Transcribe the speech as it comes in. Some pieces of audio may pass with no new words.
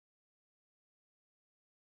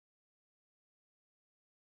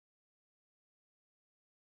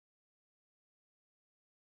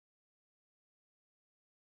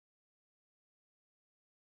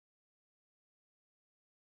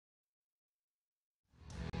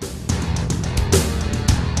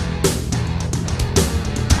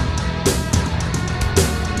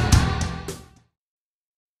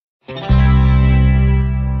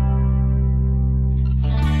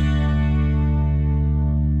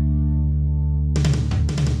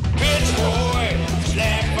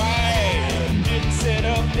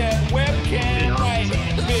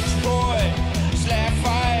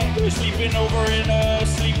was sleeping over in a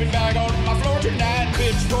sleeping bag on my floor tonight.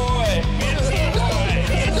 Bitch boy, bitch boy,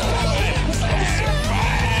 bitch boy, slap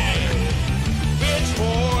fight. Bitch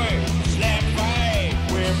boy, slap fight.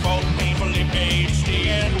 We're both painfully pasty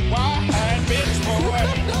and wide. Bitch boy,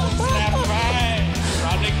 slap fight.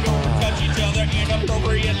 Probably gonna touch each other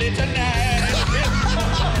inappropriately tonight. Bitch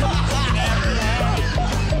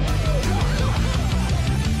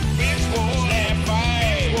boy, slap fight. Bitch boy, slap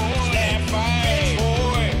fight. Slap fight.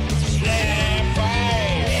 Boy, slap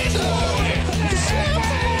fight. Bitch boy, slap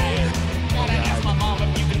fight. Gotta ask my mom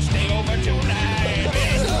if you can stay over tonight.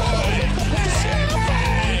 Bitch boy, slap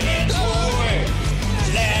fight. Bitch boy,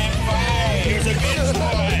 slap fight. Here's a bitch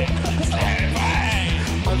boy, slap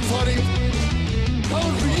fight. I'm funny.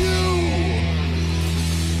 Coming for you.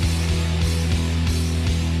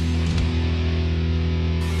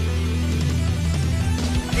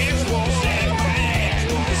 Bitch boy, slap fight.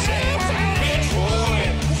 Slap fight. Bitch boy,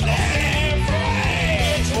 slap fight.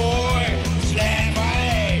 Bitch boy, slap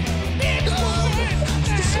fight. Bitch boy,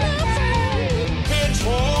 slap fight. Bitch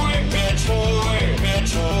boy, bitch boy,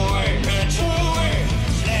 bitch boy, bitch boy,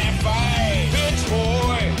 slap fight. Bitch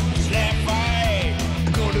boy, slap fight.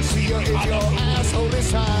 Gonna see you if your asshole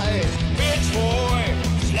is high. Bitch boy,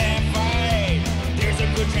 slap fight. There's a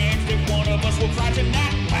good chance that one of us will cry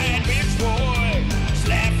tonight. Bitch boy,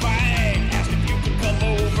 slap fight. Asked if you could come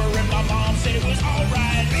over and my mom said it was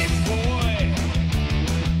alright. Bitch boy.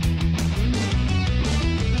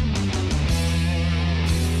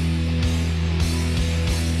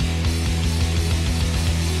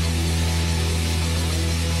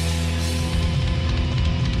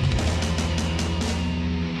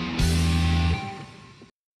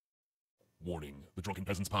 Warning. The Drunken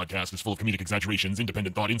Peasants podcast is full of comedic exaggerations,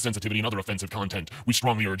 independent thought, insensitivity, and other offensive content. We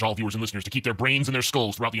strongly urge all viewers and listeners to keep their brains in their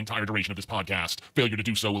skulls throughout the entire duration of this podcast. Failure to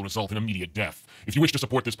do so will result in immediate death. If you wish to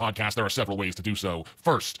support this podcast, there are several ways to do so.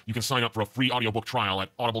 First, you can sign up for a free audiobook trial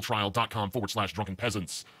at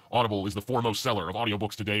audibletrial.com/drunkenpeasants. Audible is the foremost seller of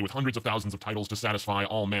audiobooks today with hundreds of thousands of titles to satisfy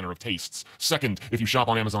all manner of tastes. Second, if you shop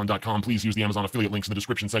on Amazon.com, please use the Amazon affiliate links in the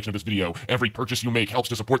description section of this video. Every purchase you make helps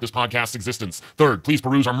to support this podcast's existence. Third, please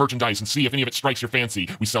peruse our merchandise and see if any of it strikes your fancy.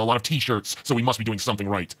 We sell a lot of t-shirts, so we must be doing something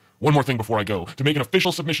right. One more thing before I go. To make an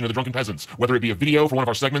official submission to the Drunken Peasants, whether it be a video for one of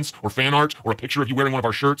our segments, or fan art, or a picture of you wearing one of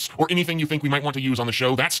our shirts, or anything you think we might want to use on the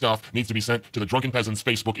show, that stuff needs to be sent to the Drunken Peasants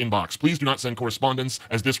Facebook inbox. Please do not send correspondence,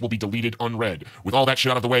 as this will be deleted unread. With all that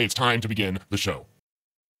shit out of the way, it's time to begin the show.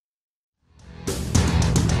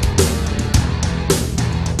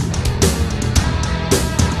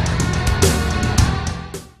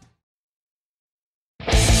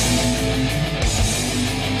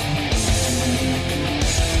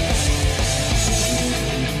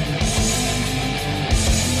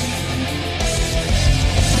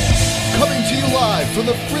 Coming to you live from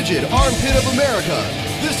the frigid armpit of America,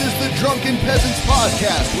 this is the Drunken Peasants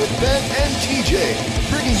Podcast with Ben and TJ,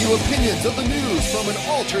 bringing you opinions of the news from an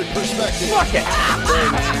altered perspective. Fuck it!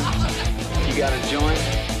 Hey man, you got a joint?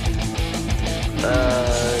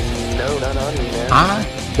 No, not on me, man. I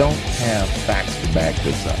don't have facts to back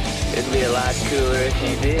this up. It'd be a lot cooler if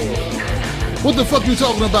you did. What the fuck you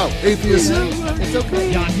talking about, atheist? It's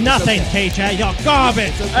okay. You're nothing, TJ. You're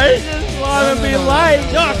garbage. I just want to be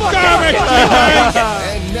liked. You're garbage.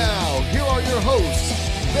 And now, here are your hosts,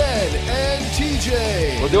 Ben and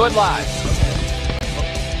TJ. We'll do it live.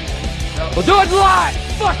 We'll do it live.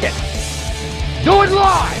 Fuck it. Do it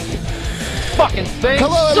live. Fucking thing.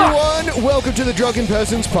 Hello, sucks. everyone. Welcome to the Drunken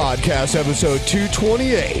Peasants Podcast, episode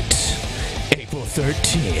 228, April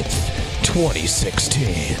 13th,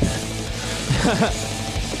 2016.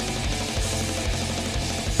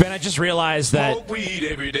 Ben, I just realized that. Smoke weed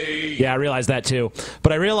every day. Yeah, I realized that too.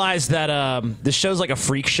 But I realized that this show's like a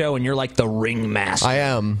freak show, and you're like the ringmaster. I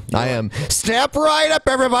am. Step right up,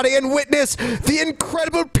 everybody, and witness the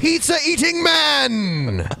incredible pizza-eating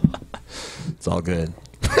man. It's all good.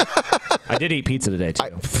 I did eat pizza today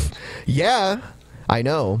too. Yeah, I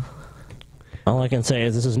know. All I can say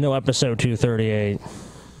is this is no episode 238.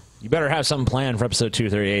 You better have something planned for episode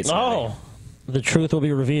 238. Oh, the truth will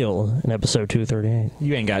be revealed in episode 238.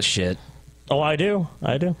 You ain't got shit. Oh, I do.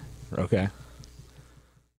 Okay.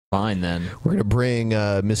 Fine then. We're gonna bring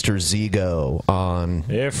Mr. Zigo on.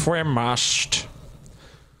 If we must.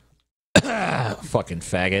 Fucking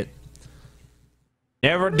faggot.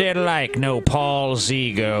 Never did like no Paul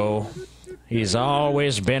Zigo. He's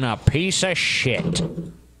always been a piece of shit.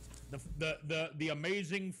 The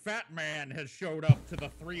amazing fat man has showed up to the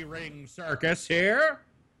three-ring circus here.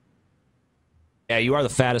 Yeah, you are the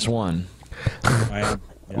fattest one. I am.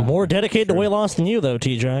 Yeah, More dedicated to weight loss than you, though,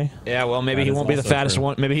 TJ. Yeah, well, maybe he won't be the fattest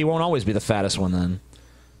one. Maybe he won't always be the fattest one then.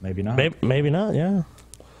 Maybe not. Maybe not, yeah.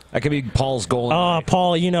 That could be Paul's goal. Oh,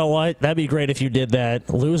 Paul, you know what? That'd be great if you did that.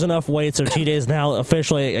 Lose enough weight so TJ is now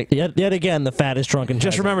officially, yet again, the fattest drunken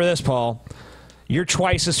Just peasant. remember this, Paul. You're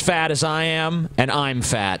twice as fat as I am, and I'm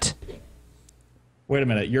fat. Wait a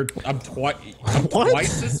minute. I'm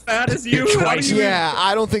twice as fat as you? Yeah,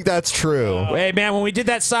 I don't think that's true. Hey, man, when we did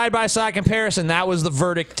that side-by-side comparison, that was the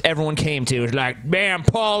verdict everyone came to. It was like, man,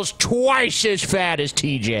 Paul's twice as fat as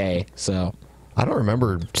TJ. So, I don't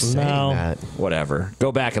remember saying that. Whatever.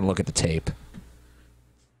 Go back and look at the tape.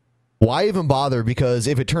 Why even bother? Because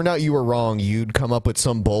if it turned out you were wrong, you'd come up with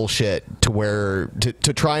some bullshit to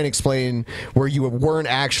try and explain where you weren't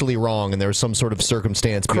actually wrong and there was some sort of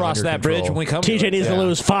circumstance beyond Cross your that control. bridge when we come TJ to it. needs to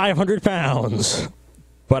lose 500 pounds.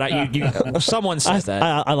 But someone said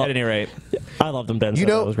that. At any rate, I loved him. Ben said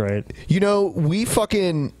that was great. You know, me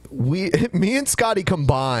and Scotty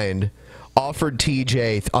combined offered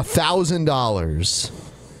TJ $1,000.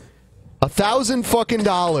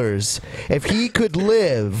 $1,000 if he could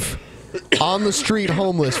live on the street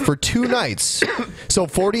homeless for 2 nights, so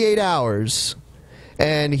 48 hours,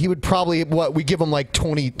 and he would probably we give him like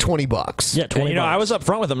 20 bucks. Yeah, 20 I was up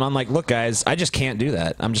front with him. I'm like, look, guys, I just can't do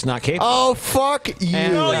that. I'm just not capable. Oh, fuck you!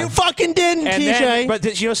 No, you fucking didn't, TJ. But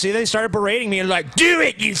see, they started berating me and like, do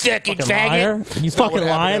it, you fucking faggot! Liar. You fucking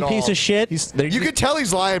lying piece of shit. You can tell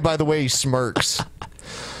he's lying by the way he smirks.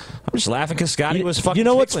 I'm just laughing because Scotty was fucking. You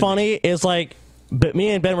know what's tickling funny is like, but me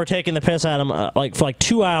and Ben were taking the piss at him like for like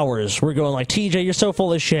 2 hours. We're going like, TJ, you're so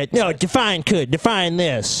full of shit. No, define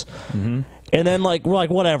this. Mm-hmm. And then like we're like,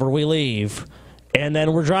 whatever, we leave. And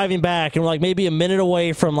then we're driving back, and we're like maybe a minute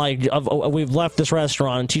away from we've left this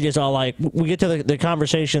restaurant. And TJ's all like, we get to the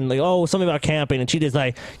conversation like, oh, something about camping, and TJ's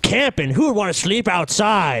like, camping? Who would want to sleep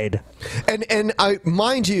outside? And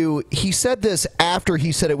mind you, he said this after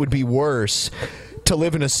he said it would be worse to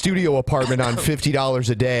live in a studio apartment on $50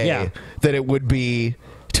 a day than it would be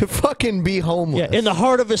to fucking be homeless. Yeah, in the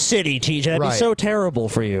heart of a city, TJ. That'd be so terrible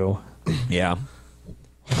for you. Yeah.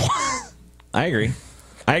 I agree.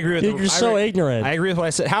 I agree with You're so ignorant. I agree with what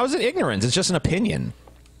I said. How is it ignorance? It's just an opinion.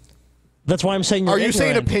 That's why I'm saying you're ignorant. Are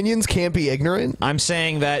you saying opinions can't be ignorant? I'm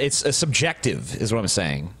saying that it's a subjective, is what I'm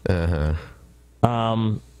saying.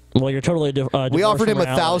 Well, you're totally. We offered him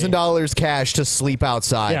 $1,000 cash to sleep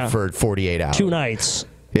outside for 48 hours. 2 nights.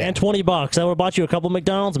 And $20. That would have bought you a couple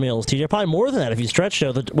McDonald's meals, TJ. Probably more than that if you stretched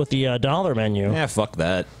it with the dollar menu. Yeah, fuck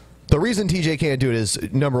that. The reason TJ can't do it is,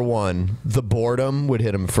 number one, the boredom would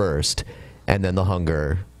hit him first, and then the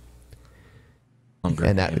hunger.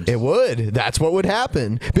 And it would. That's what would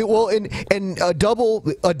happen. But, well, and a double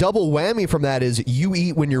whammy from that is you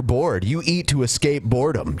eat when you're bored. You eat to escape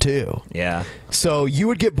boredom too. Yeah. So you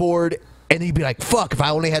would get bored, and you'd be like, "Fuck! If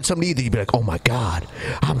I only had something to eat," you'd be like, "Oh my god,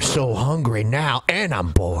 I'm so hungry now, and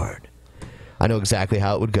I'm bored." I know exactly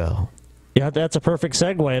how it would go. Yeah, that's a perfect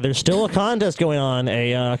segue. There's still a contest going on,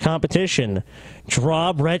 a competition.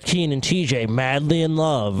 Rob, Redkeen, and TJ, madly in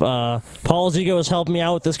love. Paul Zigo has helped me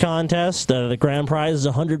out with this contest. The grand prize is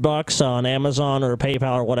 $100 on Amazon or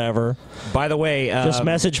PayPal or whatever. By the way, just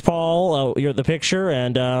message Paul you're the picture,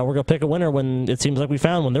 and we're gonna pick a winner when it seems like we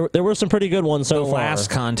found one. There were some pretty good ones so far. The last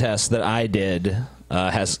contest that I did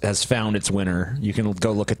has found its winner. You can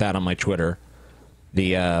go look at that on my Twitter.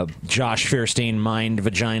 The Josh Fierstein mind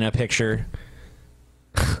vagina picture.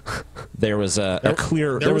 There was a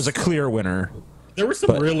clear winner. There were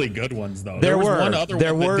some really good ones though. There was one other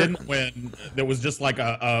one that didn't win. That was just like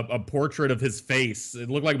a portrait of his face. It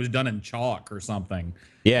looked like it was done in chalk or something.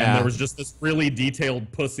 Yeah. And there was just this really detailed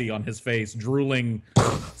pussy on his face, drooling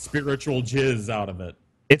spiritual jizz out of it.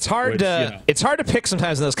 It's hard to pick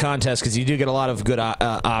sometimes in those contests because you do get a lot of good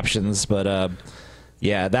options, but.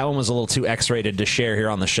 Yeah, that one was a little too X-rated to share here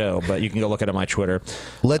on the show, but you can go look at it on my Twitter.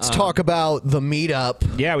 Let's talk about the meetup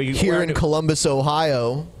here in Columbus,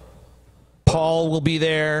 Ohio. Paul will be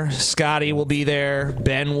there. Scotty will be there.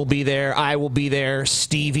 Ben will be there. I will be there.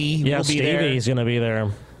 Stevie will be there. Stevie's going to be there.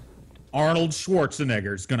 Arnold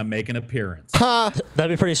Schwarzenegger's going to make an appearance. That'd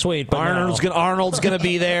be pretty sweet. But Arnold's going to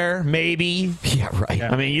be there, maybe. Yeah, right.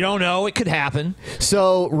 Yeah. I mean, you don't know. It could happen.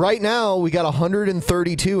 So right now we got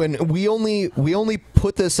 132, and we only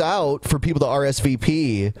put this out for people to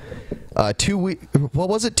RSVP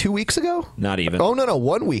 2 weeks ago? Not even. Oh, no,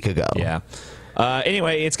 1 week ago. Yeah.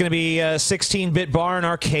 Anyway, it's going to be 16-bit bar and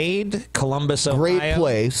arcade, Columbus, Ohio. Great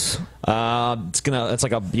place. It's gonna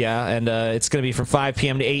be from 5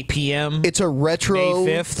 p.m. to 8 p.m. It's a retro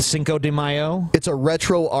May 5th, Cinco de Mayo. It's a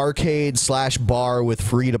retro arcade / bar with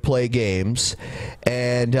free-to-play games,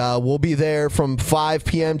 and we'll be there from 5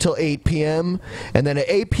 p.m. till 8 p.m. and then at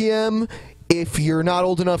 8 p.m. if you're not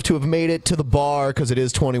old enough to have made it to the bar, because it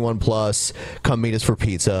is 21 plus, come meet us for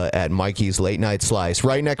pizza at Mikey's Late Night Slice,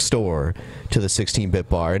 right next door to the 16-bit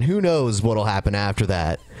bar. And who knows what'll happen after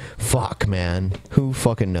that? Fuck, man. Who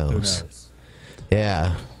fucking knows? Who knows?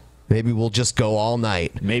 Yeah. Maybe we'll just go all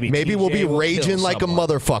night. Maybe we'll be raging like a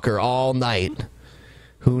motherfucker all night.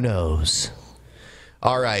 Who knows?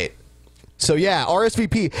 All right. So yeah,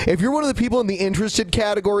 RSVP. If you're one of the people in the interested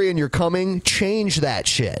category and you're coming, change that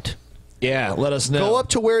shit. Yeah, let us know. Go up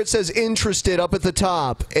to where it says interested up at the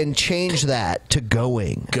top and change that to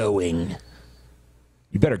going. Going.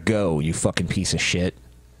 You better go, you fucking piece of shit.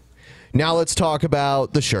 Now let's talk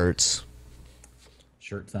about the shirts.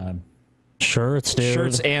 Shirt time. Shirts, dude.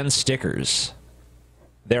 Shirts and stickers.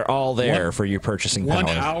 They're all there for your purchasing power.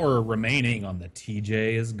 1 hour remaining on the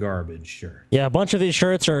TJ is garbage shirt. Yeah, a bunch of these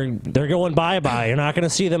shirts they're going bye-bye. You're not going to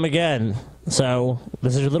see them again. So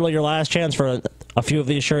this is literally your last chance for a few of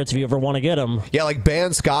these shirts if you ever want to get them. Yeah, like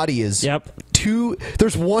Band Scotty is. Yep.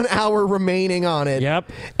 There's 1 hour remaining on it.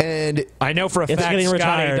 Yep. And I know for a fact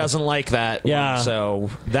Scotty doesn't like that. Yeah. So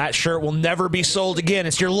that shirt will never be sold again.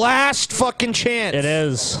 It's your last fucking chance. It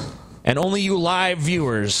is. And only you live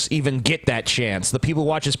viewers even get that chance. The people who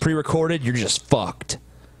watch this pre-recorded, you're just fucked.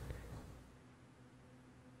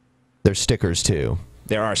 There's stickers, too.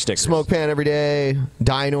 There are stickers. Smoke Pan Every Day,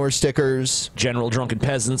 Dynor stickers. General Drunken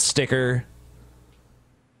Peasants sticker.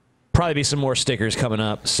 Probably be some more stickers coming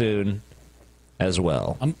up soon as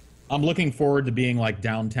well. I'm looking forward to being like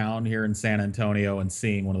downtown here in San Antonio and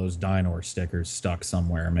seeing one of those Dynor stickers stuck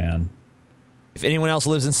somewhere, man. If anyone else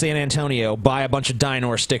lives in San Antonio, buy a bunch of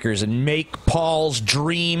Dynor stickers and make Paul's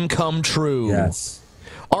dream come true. Yes.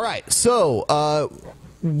 All right, so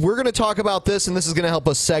we're going to talk about this, and this is going to help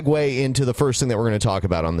us segue into the first thing that we're going to talk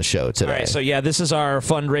about on the show today. All right, so yeah, this is our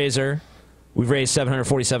fundraiser. We've raised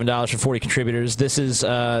 $747 for 40 contributors. This is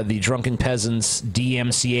the Drunken Peasants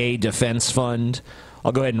DMCA Defense Fund.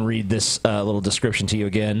 I'll go ahead and read this little description to you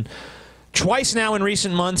again. Twice now in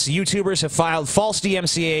recent months, YouTubers have filed false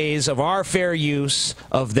DMCAs of our fair use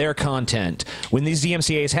of their content. When these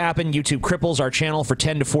DMCAs happen, YouTube cripples our channel for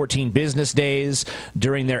 10 to 14 business days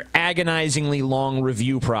during their agonizingly long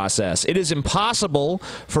review process. It is impossible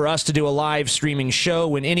for us to do a live streaming show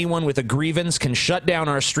when anyone with a grievance can shut down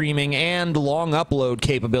our streaming and long upload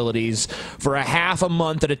capabilities for a half a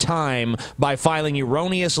month at a time by filing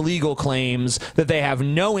erroneous legal claims that they have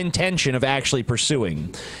no intention of actually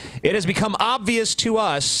pursuing. It has become obvious to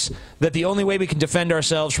us that the only way we can defend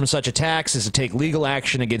ourselves from such attacks is to take legal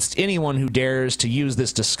action against anyone who dares to use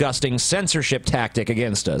this disgusting censorship tactic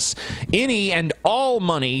against us. Any and all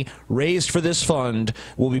money raised for this fund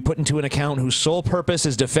will be put into an account whose sole purpose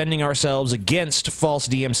is defending ourselves against false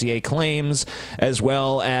DMCA claims, as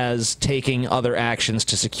well as taking other actions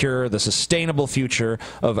to secure the sustainable future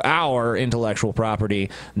of our intellectual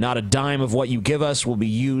property. Not a dime of what you give us will be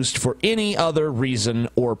used for any other reason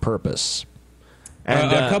or purpose.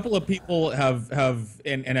 And a couple of people have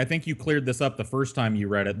and I think you cleared this up the first time you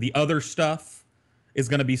read it. The other stuff is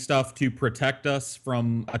going to be stuff to protect us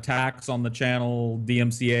from attacks on the channel,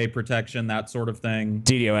 DMCA protection, that sort of thing.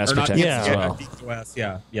 DDoS protection.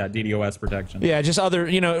 DDoS protection. Yeah, just other,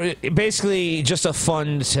 basically just a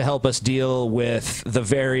fund to help us deal with the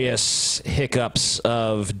various hiccups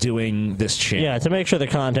of doing this channel. Yeah, to make sure the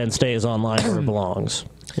content stays online where it belongs.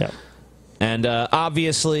 Yeah. And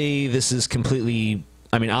obviously, this is completely,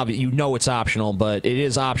 it's optional, but it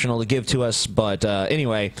is optional to give to us. But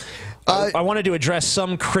anyway, I wanted to address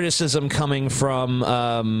some criticism coming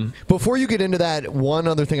from... Before you get into that, one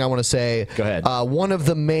other thing I want to say. Go ahead. One of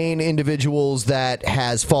the main individuals that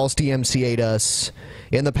has false DMCA'd us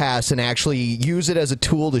in the past and actually use it as a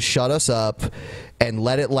tool to shut us up and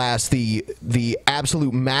let it last the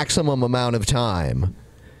absolute maximum amount of time...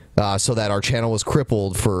 so that our channel was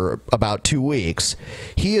crippled for about 2 weeks.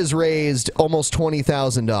 He has raised almost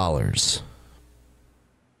 $20,000.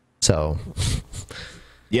 So,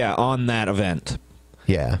 yeah, on that event,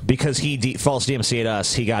 yeah, because he false DMCA'd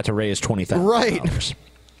us, he got to raise $20,000. Right.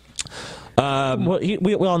 Well,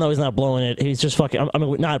 we all know he's not blowing it. He's just fucking.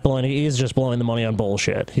 Not blowing it. He's just blowing the money on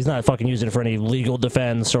bullshit. He's not fucking using it for any legal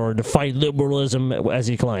defense or to fight liberalism, as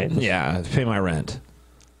he claims. Yeah, pay my rent.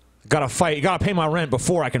 Gotta pay my rent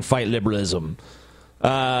before I can fight liberalism.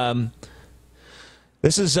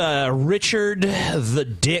 This is Richard the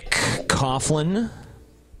Dick Coughlin.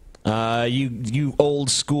 You old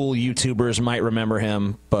school YouTubers might remember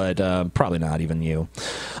him, but probably not even you.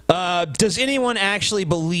 Does anyone actually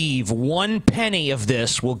believe 1 penny of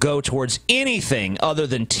this will go towards anything other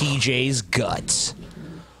than TJ's guts?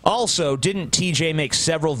 Also, didn't TJ make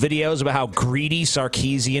several videos about how greedy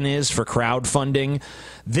Sarkeesian is for crowdfunding?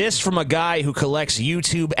 This from a guy who collects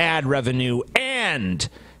YouTube ad revenue and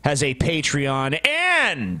has a Patreon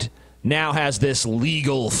and now has this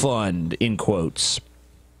legal fund, in quotes.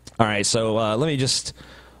 All right, so let me just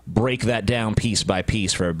break that down piece by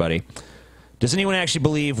piece for everybody. Does anyone actually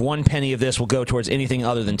believe 1 penny of this will go towards anything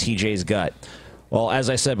other than TJ's gut? Well, as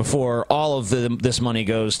I said before, all of this money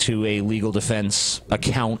goes to a legal defense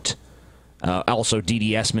account, also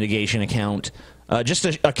DDS mitigation account, just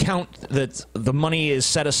an account that the money is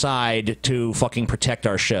set aside to fucking protect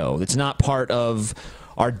our show. It's not part of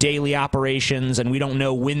our daily operations, and we don't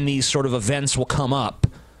know when these sort of events will come up.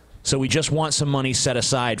 So we just want some money set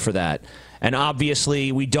aside for that. And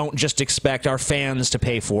obviously, we don't just expect our fans to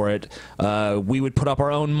pay for it. We would put up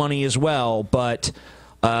our own money as well, but...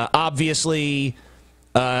 obviously,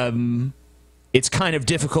 it's kind of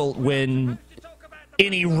difficult when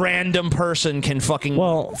any random person can fucking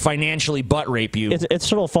financially butt rape you. It's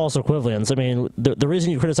sort of false equivalence. I mean, the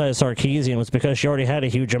reason you criticize Sarkeesian was because she already had a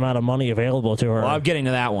huge amount of money available to her. Well, I'm getting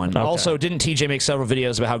to that one. Okay. Also, didn't TJ make several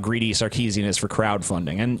videos about how greedy Sarkeesian is for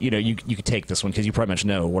crowdfunding? And, you know, you could take this one because you pretty much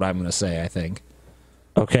know what I'm going to say, I think.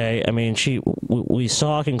 Okay, I mean, we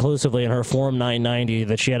saw conclusively in her Form 990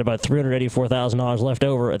 that she had about $384,000 left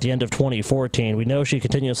over at the end of 2014. We know she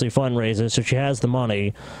continuously fundraises, so she has the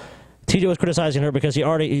money. TJ was criticizing her because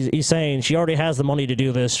he's saying she already has the money to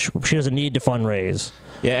do this. She doesn't need to fundraise.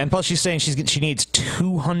 Yeah, and plus she's saying she needs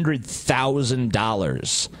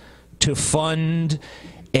 $200,000 to fund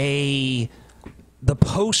the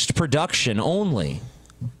post-production only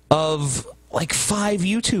of like 5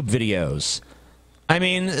 YouTube videos. I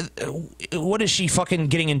mean, what is she fucking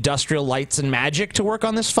getting Industrial Lights and Magic to work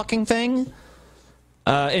on this fucking thing?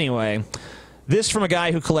 Anyway, this from a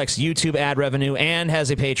guy who collects YouTube ad revenue and has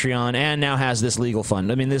a Patreon and now has this legal fund.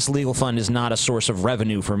 I mean, this legal fund is not a source of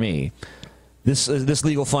revenue for me. This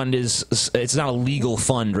legal fund it's not a legal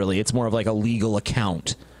fund, really. It's more of like a legal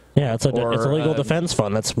account. Yeah, it's a legal defense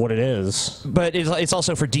fund. That's what it is. But it's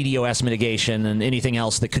also for DDoS mitigation and anything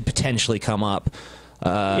else that could potentially come up.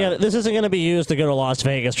 Yeah, this isn't going to be used to go to Las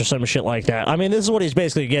Vegas or some shit like that. I mean, this is what he's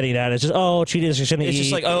basically getting at. It's just, she just going to eat. It's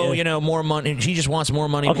just like, you know, more money. She just wants more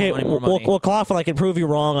money, okay, more money. Well, Coughlin, I can prove you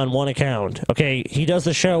wrong on one account. Okay, he does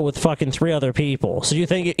the show with fucking 3 other people. So you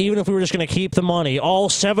think even if we were just going to keep the money, all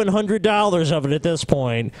 $700 of it at this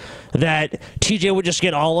point, that TJ would just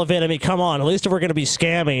get all of it? I mean, come on. At least if we're going to be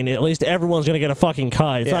scamming, at least everyone's going to get a fucking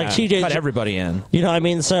cut. It's like TJ cut everybody in. You know what I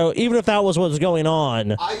mean? So even if that was what was going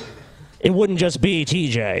on... It wouldn't just be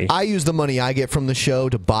TJ. I use the money I get from the show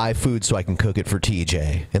to buy food so I can cook it for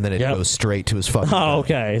TJ, and then it goes straight to his fucking. Oh,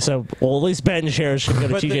 okay. So, well, at least Ben shares should go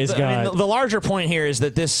to TJ's guy. I mean, the larger point here is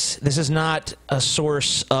that this is not a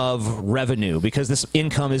source of revenue because this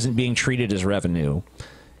income isn't being treated as revenue.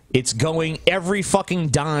 It's going, every fucking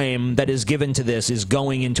dime that is given to this is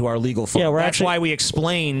going into our legal fund. Yeah, That's why we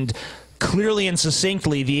explained clearly and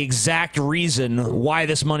succinctly the exact reason why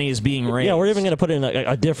this money is being raised. Yeah, we're even going to put it in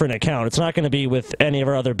a different account. It's not going to be with any of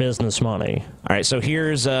our other business money. All right, so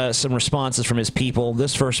here's some responses from his people.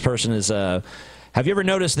 This first person is, have you ever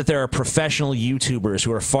noticed that there are professional YouTubers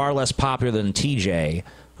who are far less popular than TJ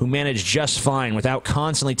who manage just fine without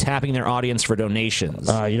constantly tapping their audience for donations?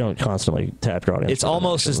 You don't constantly tap your audience. It's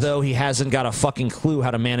almost as though he hasn't got a fucking clue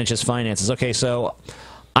how to manage his finances. Okay, so...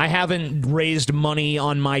 I haven't raised money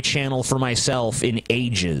on my channel for myself in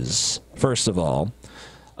ages, first of all.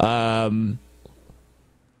 And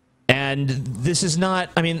this is not,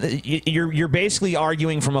 I mean, you're basically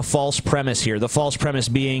arguing from a false premise here. The false premise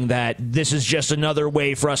being that this is just another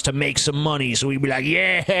way for us to make some money. So we'd be like,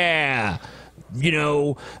 yeah, you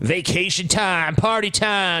know, vacation time, party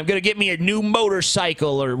time, gonna get me a new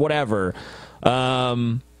motorcycle or whatever.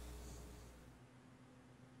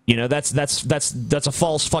 You know, that's a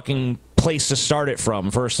false fucking place to start it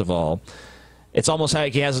from, first of all. It's almost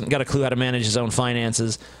like he hasn't got a clue how to manage his own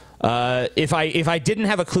finances. If I didn't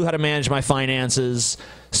have a clue how to manage my finances,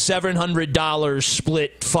 $700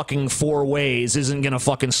 split fucking 4 ways isn't going to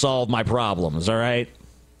fucking solve my problems, all right?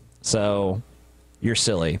 So, you're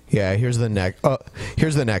silly. Yeah, here's the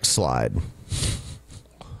next slide.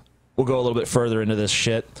 We'll go a little bit further into this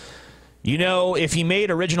shit. You know, if he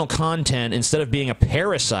made original content instead of being a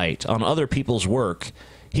parasite on other people's work,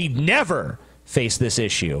 he'd never face this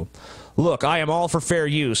issue. Look, I am all for fair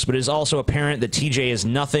use, but it is also apparent that TJ is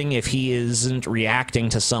nothing if he isn't reacting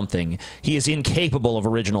to something. He is incapable of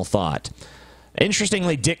original thought.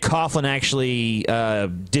 Interestingly, Dick Coughlin actually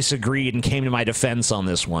disagreed and came to my defense on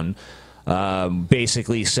this one,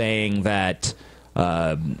 basically saying that,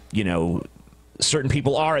 you know, certain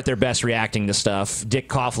people are at their best reacting to stuff. Dick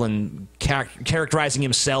Coughlin characterizing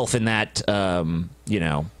himself in that, you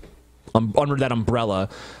know, under that umbrella.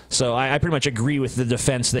 So I pretty much agree with the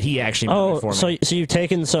defense that he actually made for me. So you've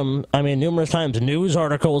taken some, I mean, numerous times news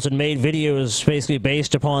articles and made videos basically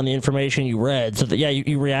based upon the information you read. So that, yeah,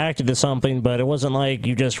 you reacted to something, but it wasn't like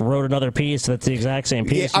you just wrote another piece that's the exact same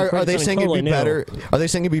piece. Yeah, are they saying it'd be better? Are they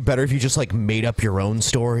saying it'd be better if you just like made up your own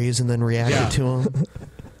stories and then reacted to them?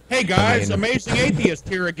 Hey guys, Amazing Atheist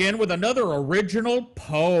here again with another original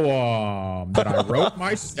poem that I wrote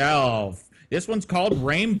myself. This one's called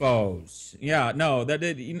Rainbows. Yeah, no,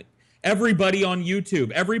 everybody on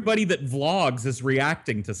YouTube, everybody that vlogs is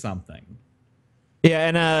reacting to something. Yeah,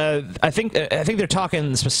 and I think they're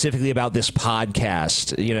talking specifically about this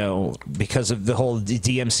podcast, you know, because of the whole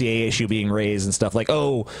DMCA issue being raised and stuff like,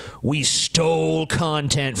 oh, we stole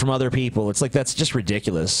content from other people. It's like, that's just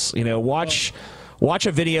ridiculous. You know, watch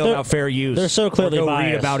a video about fair use. They're so clearly or go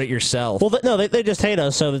biased. read about it yourself. Well, no, they just hate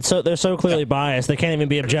us, so they're so clearly biased. They can't even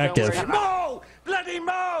be objective. Mole! Bloody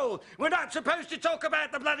mole! We're not supposed to talk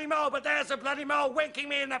about the bloody mole, but there's a bloody mole winking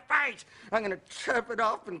me in the face. I'm going to chop it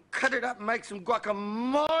off and cut it up and make some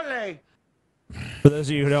guacamole. For those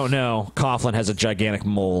of you who don't know, Coughlin has a gigantic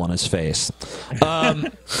mole on his face.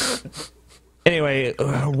 Anyway,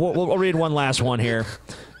 we'll read one last one here.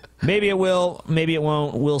 Maybe it will, maybe it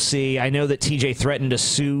won't. We'll see. I know that TJ threatened to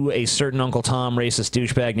sue a certain Uncle Tom racist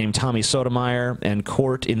douchebag named Tommy Sotomayor, and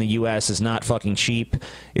court in the U.S. is not fucking cheap.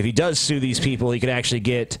 If he does sue these people, he could actually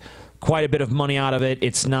get quite a bit of money out of it.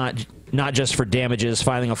 It's not just for damages.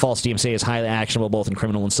 Filing a false DMCA is highly actionable both in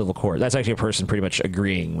criminal and civil court. That's actually a person pretty much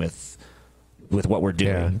agreeing with what we're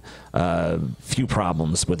doing. Yeah. Few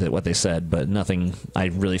problems with it, what they said, but nothing I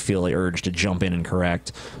really feel the urge to jump in and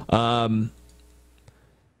correct.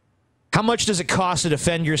 How much does it cost to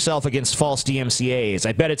defend yourself against false DMCAs?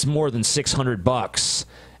 I bet it's more than $600,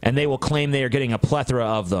 and they will claim they are getting a plethora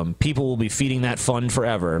of them. People will be feeding that fund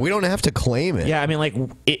forever. We don't have to claim it. Yeah, I mean, like,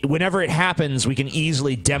 whenever it happens, we can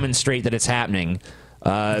easily demonstrate that it's happening.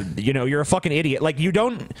 You know, you're a fucking idiot. Like, you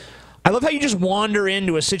don't... I love how you just wander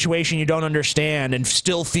into a situation you don't understand and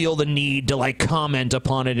still feel the need to, like, comment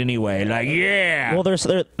upon it anyway. Like, yeah. Well,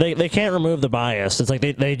 they can't remove the bias. It's like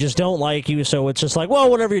they just don't like you, so it's just like, well,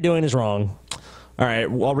 whatever you're doing is wrong. All right,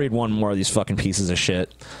 I'll read one more of these fucking pieces of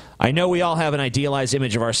shit. I know we all have an idealized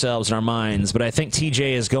image of ourselves in our minds, but I think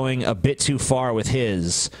TJ is going a bit too far with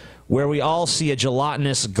his, where we all see a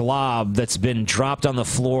gelatinous glob that's been dropped on the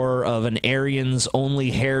floor of an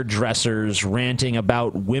Aryans-only hairdressers ranting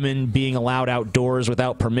about women being allowed outdoors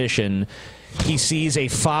without permission. He sees a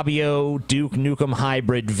Fabio Duke Nukem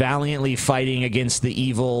hybrid valiantly fighting against the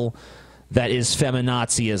evil that is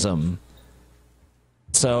feminazism.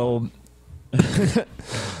 So...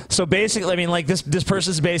 So basically, I mean, like, this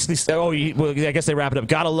person's basically, well, I guess they wrap it up.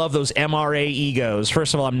 Gotta love those MRA egos.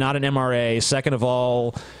 First of all, I'm not an MRA. Second of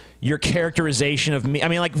all, your characterization of me, I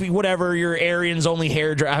mean, like, whatever, your Aryans only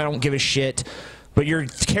hairdresser, I don't give a shit. But your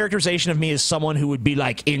characterization of me is someone who would be,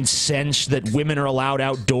 like, incensed that women are allowed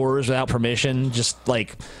outdoors without permission. Just,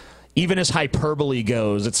 like, even as hyperbole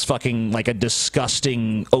goes, it's fucking, like, a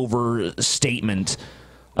disgusting overstatement.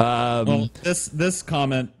 Well, this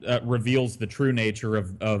comment reveals the true nature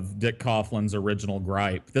of Dick Coughlin's original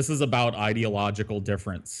gripe. This is about ideological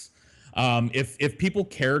difference. If people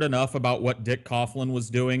cared enough about what Dick Coughlin was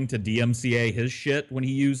doing to DMCA his shit when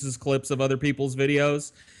he uses clips of other people's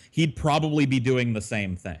videos, he'd probably be doing the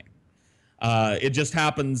same thing. It just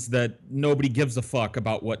happens that nobody gives a fuck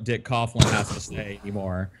about what Dick Coughlin has to say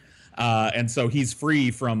anymore. And so he's free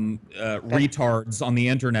from retards on the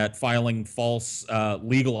internet filing false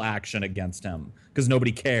legal action against him because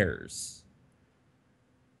nobody cares.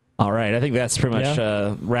 All right, I think that's pretty much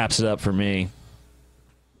wraps it up for me.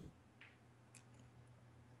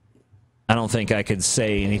 I don't think I could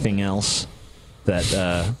say anything else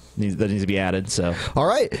that needs to be added. So, all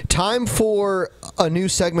right, time for a new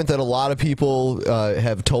segment that a lot of people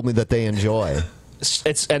have told me that they enjoy.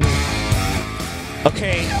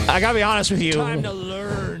 Okay, I gotta be honest with you. Time to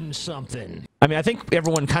learn something. I mean, I think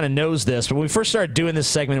everyone kind of knows this, but when we first started doing this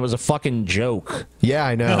segment, it was a fucking joke. Yeah,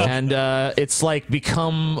 I know. And it's like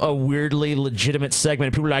become a weirdly legitimate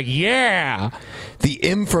segment. People are like, yeah! The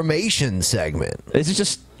information segment. It's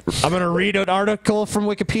just, I'm going to read an article from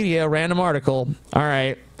Wikipedia, a random article. All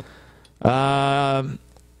right.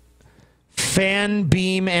 Fan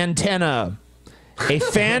beam antenna. A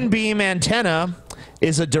fan beam antenna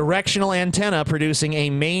is a directional antenna producing a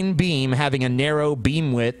main beam having a narrow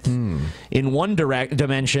beam width in one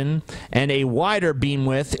dimension and a wider beam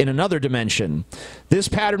width in another dimension. This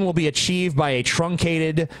pattern will be achieved by a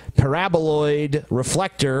truncated paraboloid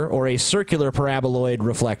reflector or a circular paraboloid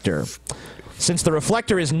reflector. Since the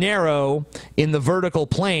reflector is narrow in the vertical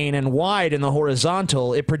plane and wide in the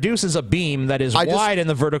horizontal, it produces a beam that is wide in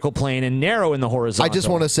the vertical plane and narrow in the horizontal. I just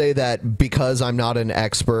want to say that because I'm not an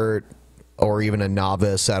expert or even a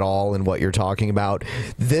novice at all in what you're talking about,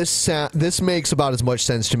 this makes about as much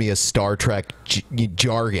sense to me as Star Trek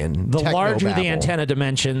jargon. The larger the antenna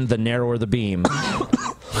dimension, the narrower the beam.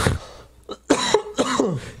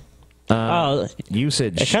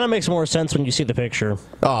 Usage. It kind of makes more sense when you see the picture.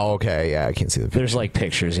 Oh, okay. Yeah, I can't see the picture. There's like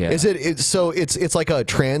pictures, yeah. Is it so it's like a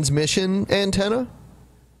transmission antenna?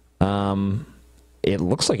 It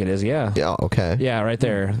looks like it is, yeah. Yeah, okay. Yeah, right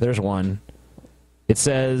there. There's one. It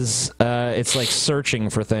says it's like searching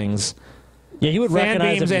for things. Yeah, you would fan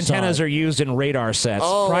recognize beams if you saw antennas it. are used in radar sets.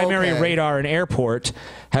 Oh, Primary okay. radar and airport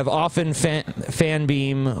have often fan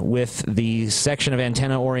beam with the section of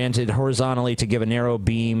antenna oriented horizontally to give a narrow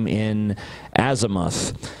beam in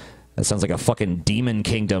azimuth. That sounds like a fucking demon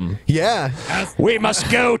kingdom. Yeah. We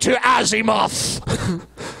must go to azimuth.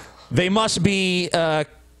 They must be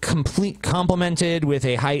complemented with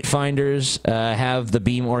a height finders, have the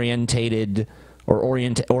beam oriented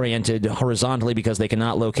horizontally because they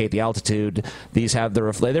cannot locate the altitude. These have the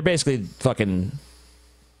they're basically fucking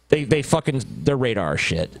they're radar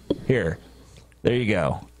shit. Here. There you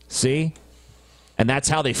go. See? And that's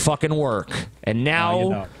how they fucking work. And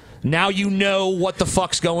now you know what the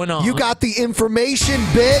fuck's going on. You got the information,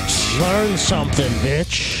 bitch. Learn something,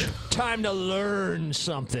 bitch. Time to learn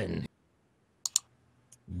something.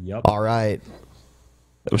 Yep. All right.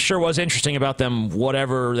 It sure was interesting about them,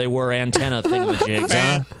 whatever they were, antenna thingamajigs,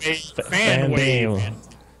 huh? Fan wave. I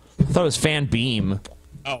thought it was fan beam.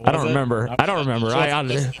 Oh, I don't remember. I don't remember.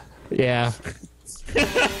 Yeah.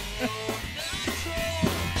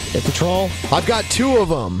 It's a troll? I've got two of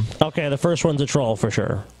them. Okay, the first one's a troll for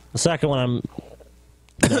sure. The second one, I'm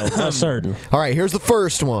not certain. All right, here's the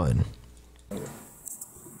first one.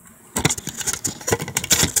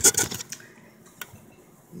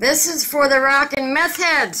 This is for the rockin' meth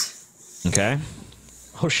heads. Okay.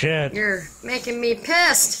 Oh, shit. You're making me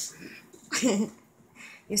pissed.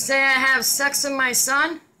 You say I have sex with my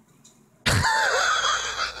son?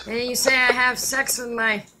 And you say I have sex with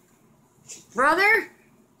my brother?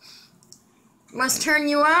 Must turn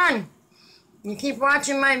you on. You keep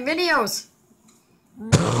watching my videos.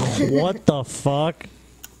 What the fuck?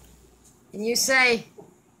 And you say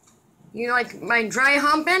you like my dry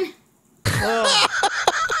humping?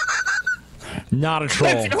 Not a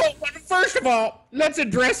troll. First of all, let's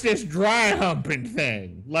address this dry humping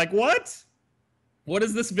thing. Like, what? What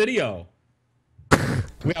is this video?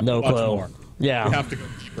 We have No to watch clue. more. Yeah. We have to go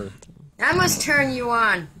deeper. I must turn you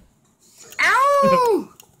on. Ow!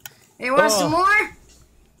 You want some more?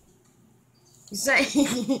 You say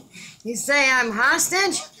you say I'm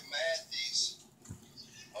hostage?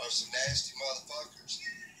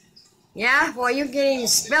 Yeah? Well, you're getting the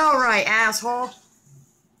spell right, asshole.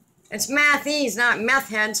 It's mathies, not meth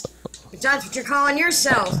heads. But that's what you're calling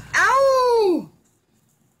yourselves. Ow!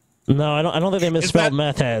 No, I don't think they misspelled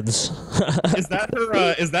meth heads. Is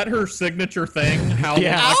that her signature thing? How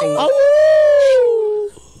Yeah.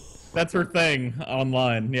 That's her thing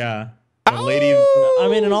online, yeah. The lady. I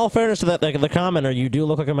mean, in all fairness to that, the commenter, you do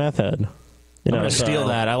look like a meth head. I'm gonna steal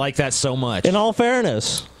that. I like that so much. In all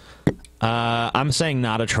fairness. I'm saying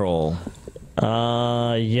not a troll.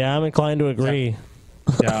 Yeah, I'm inclined to agree.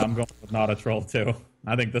 Yeah, I'm going with not a troll too.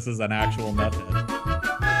 I think this is an actual method.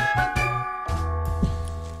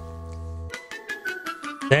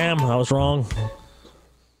 Damn, I was wrong.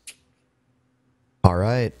 All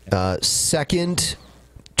right. Second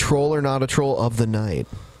troll or not a troll of the night.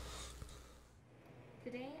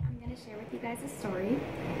 Today I'm going to share with you guys a story.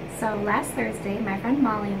 So last Thursday, my friend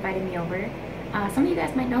Molly invited me over. Some of you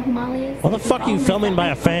guys might know who Molly is. What the fuck are you filming by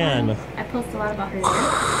a fan? I post a lot about her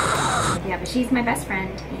there. Yeah, but she's my best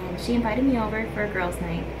friend, and she invited me over for a girls'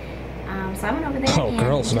 night. So I went over there and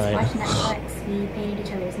girls' just night. watched Netflix. We painted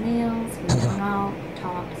each other's nails, we hung out,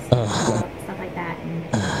 talked, stuff like that.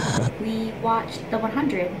 And we watched The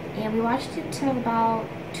 100, and we watched it till about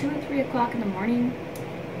 2 or 3 o'clock in the morning.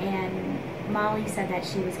 And Molly said that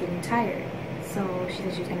she was getting tired, so she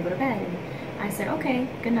said she was going to go to bed. And I said, okay,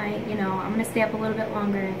 good night, you know, I'm going to stay up a little bit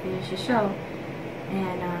longer and finish the show.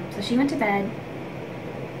 And so she went to bed,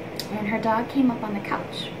 and her dog came up on the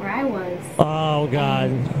couch where I was. Oh,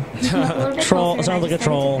 God. He came up a little bit Troll. closer, Sounds and like I a just started to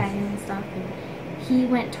troll. pet him and stuff, and he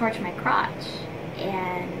went towards my crotch.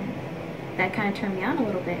 and that kind of turned me on a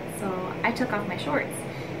little bit. So I took off my shorts,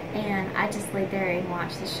 and I just laid there and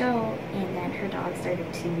watched the show, and then her dog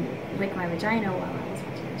started to lick my vagina while I was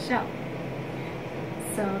watching the show.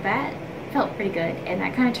 So that felt pretty good, and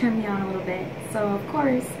that kind of turned me on a little bit. So of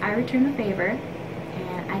course, I returned the favor,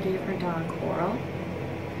 and I gave her dog oral.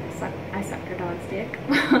 I sucked her dog's dick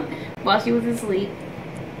while she was asleep.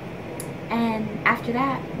 And after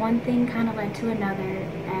that, one thing kind of led to another,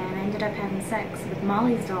 and I ended up having sex with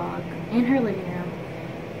Molly's dog in her living room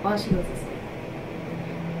while she was asleep.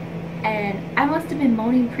 And I must have been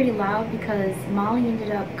moaning pretty loud because Molly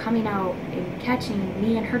ended up coming out and catching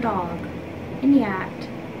me and her dog in the act,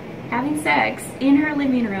 having sex in her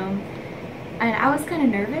living room. And I was kind of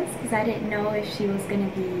nervous because I didn't know if she was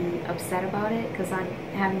going to be upset about it because I'm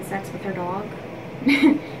having sex with her dog.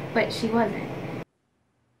 But she wasn't.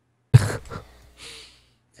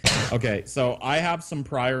 Okay, so I have some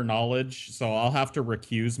prior knowledge, so I'll have to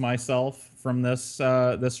recuse myself from this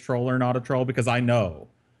this troll or not a troll because I know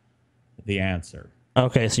the answer.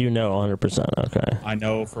 Okay, so you know 100%. Okay. I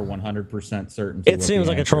know for 100% certainty. It seems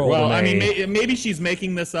like a troll. Well, I mean, maybe she's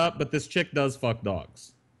making this up, but this chick does fuck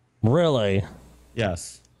dogs. Really?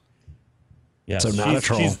 Yes. Yes. So not a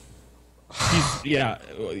troll. She's yeah.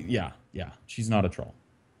 She's not a troll.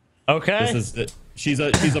 Okay. This is she's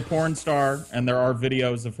a porn star, and there are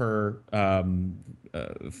videos of her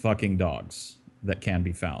fucking dogs that can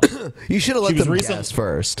be found. You should have let them guess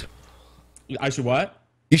first. I should what?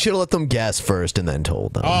 You should have let them guess first and then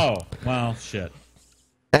told them. Oh, well, shit.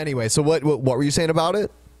 Anyway, so what were you saying about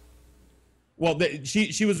it? Well,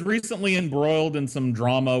 she was recently embroiled in some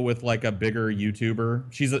drama with like a bigger YouTuber.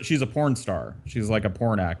 She's a porn star. She's like a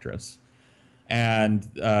porn actress. And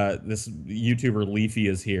this YouTuber Leafy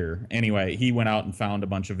is here. Anyway, he went out and found a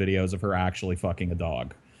bunch of videos of her actually fucking a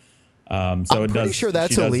dog. So I'm pretty sure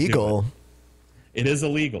that's she does illegal. It is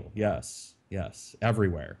illegal. Yes,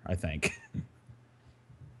 everywhere. I think.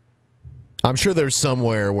 I'm sure there's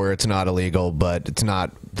somewhere where it's not illegal, but it's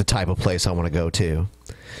not the type of place I want to go to.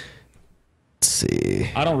 Let's see.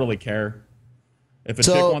 I don't really care. If a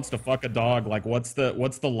chick wants to fuck a dog, like what's the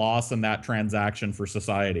loss in that transaction for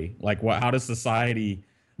society? Like how does society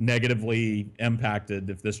negatively impacted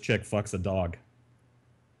if this chick fucks a dog?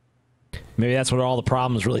 Maybe that's where all the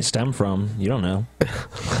problems really stem from. You don't know.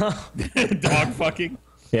 Dog fucking?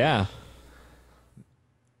 Yeah.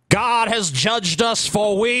 God has judged us,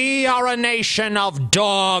 for we are a nation of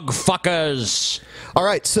dog fuckers. All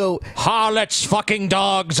right, so harlots fucking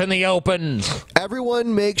dogs in the open.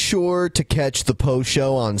 Everyone make sure to catch the post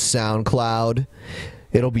show on SoundCloud.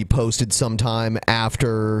 It'll be posted sometime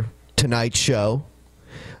after tonight's show.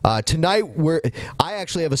 Tonight, I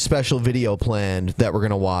actually have a special video planned that we're going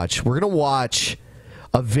to watch. We're going to watch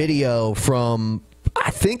a video from,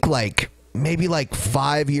 I think, maybe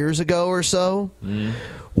 5 years ago or so.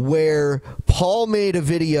 Where Paul made a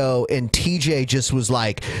video and TJ just was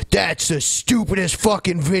like, that's the stupidest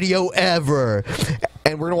fucking video ever.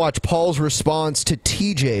 And we're going to watch Paul's response to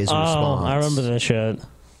TJ's response. I remember that shit.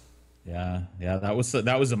 Yeah, that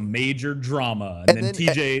was a major drama. And then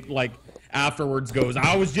TJ, afterwards goes,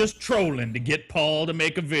 I was just trolling to get Paul to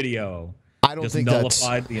make a video. I don't think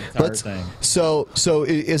nullified the entire thing. So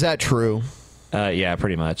is that true? Yeah,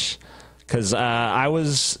 pretty much. Because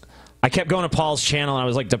I kept going to Paul's channel and I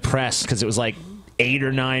was depressed because it was 8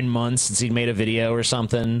 or 9 months since he'd made a video or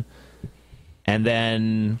something. And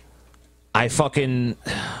then I don't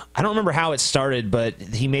remember how it started, but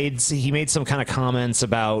he made some kind of comments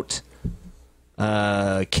about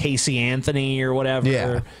Casey Anthony or whatever.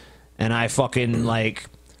 Yeah. And I fucking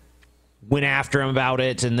went after him about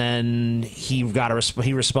it, and then he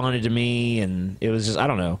responded to me, and it was just, I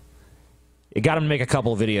don't know. It got him to make a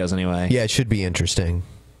couple of videos anyway. Yeah, it should be interesting.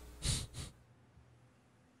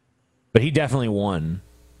 But he definitely won.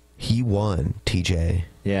 He won, TJ.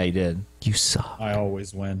 Yeah, he did. You suck. I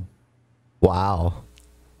always win. Wow.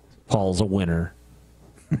 Paul's a winner.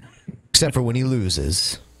 Except for when he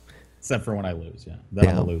loses. Except for when I lose, yeah. Then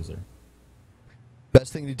I'm a loser.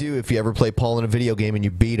 Best thing to do if you ever play Paul in a video game and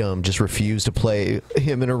you beat him, just refuse to play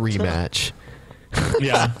him in a rematch.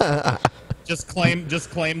 Yeah. Just claim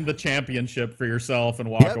the championship for yourself and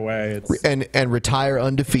walk away. And retire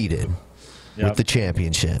undefeated. Yep. With the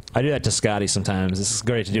championship. I do that to Scotty sometimes. This is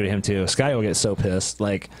great to do to him too. Scotty will get so pissed.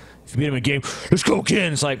 If you beat him in a game, let's go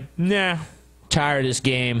again. It's nah, tired of this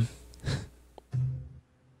game.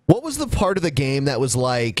 What was the part of the game that was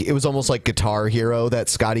it was almost like Guitar Hero that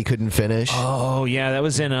Scotty couldn't finish? Oh, yeah, that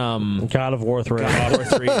was in God of War 3. God of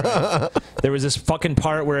War 3, right. There was this fucking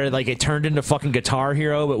part where it turned into fucking Guitar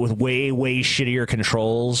Hero, but with way, way shittier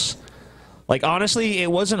controls. Like, honestly,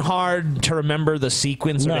 it wasn't hard to remember the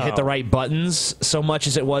sequence or to hit the right buttons so much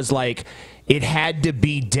as it was, like, it had to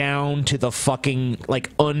be down to the fucking, like,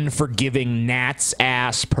 unforgiving gnat's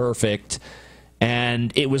ass perfect.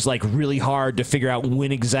 And it was, like, really hard to figure out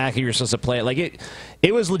when exactly you're supposed to play it. Like,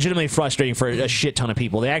 it was legitimately frustrating for a shit ton of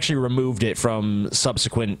people. They actually removed it from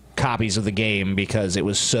subsequent copies of the game because it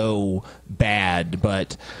was so bad.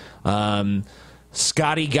 But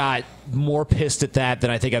Scotty got more pissed at that than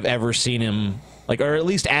I think I've ever seen him, like, or at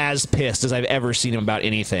least as pissed as I've ever seen him about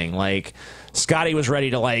anything. Like, Scotty was ready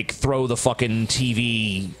to, like, throw the fucking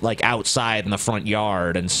TV, like, outside in the front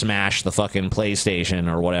yard and smash the fucking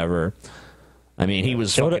PlayStation or whatever. I mean, he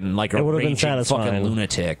was fucking like a raging fucking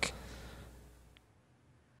lunatic.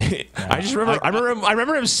 I just remember, I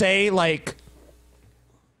remember him say, like,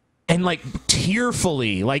 and, like,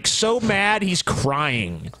 tearfully, like, so mad he's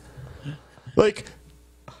crying. Like,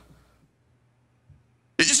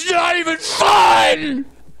 it's not even fun!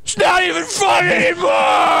 It's not even fun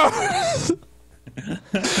anymore!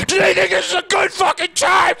 Do they think it's a good fucking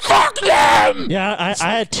time? Fuck them! Yeah,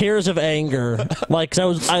 I had tears of anger. Like,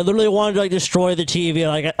 cause I literally wanted to, like, destroy the TV.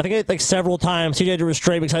 Like, I think like several times TJ had to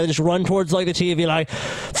restrain me because I just run towards, like, the TV, like,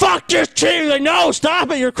 fuck this TV! Like, no,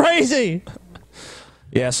 stop it! You're crazy!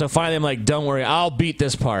 Yeah, so finally I'm like, don't worry, I'll beat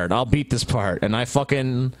this part. I'll beat this part. And I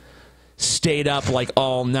fucking stayed up, like,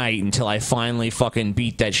 all night until I finally fucking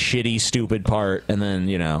beat that shitty, stupid part. And then,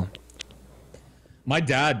 you know. My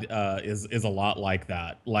dad is a lot like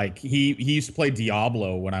that. Like, he used to play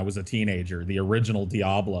Diablo when I was a teenager, the original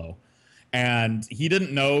Diablo. And he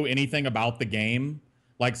didn't know anything about the game.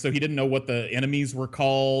 Like, so he didn't know what the enemies were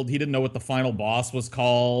called. He didn't know what the final boss was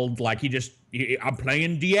called. Like, I'm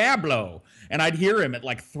playing Diablo. And I'd hear him at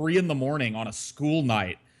like 3 in the morning on a school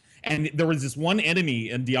night. And there was this one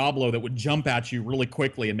enemy in Diablo that would jump at you really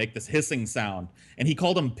quickly and make this hissing sound. And he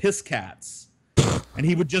called them piss cats. And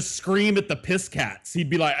he would just scream at the piss cats. He'd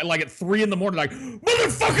be like at 3 in the morning, like,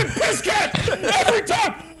 motherfucking piss cat! Every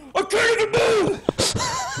time! I can't even move!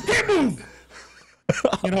 I can't move!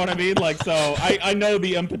 You know what I mean? Like, so I know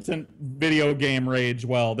the impotent video game rage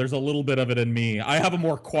well. There's a little bit of it in me. I have a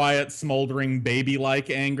more quiet, smoldering, baby-like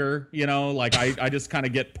anger, you know? Like, I just kind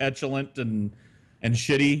of get petulant and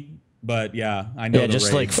shitty. But, yeah, I know the just,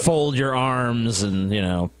 rage. like, fold your arms and, you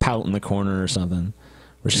know, pout in the corner or something.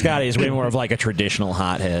 Where Scotty is way more of, like, a traditional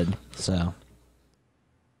hothead, so.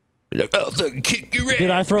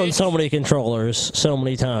 Dude, I've thrown so many controllers so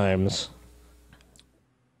many times.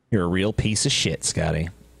 You're a real piece of shit, Scotty.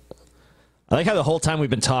 I like how the whole time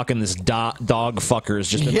we've been talking, this dog fucker has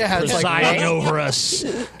just been presiding over us.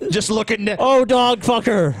 Just looking to... Oh, dog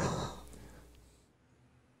fucker!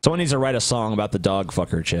 Someone needs to write a song about the dog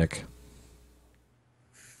fucker chick.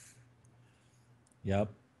 Yep.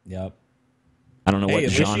 I don't know what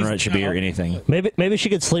genre it should be or anything. Maybe she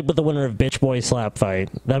could sleep with the winner of Bitch Boy Slap Fight.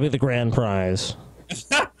 That'd be the grand prize.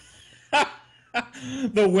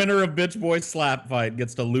 The winner of Bitch Boy Slap Fight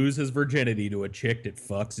gets to lose his virginity to a chick that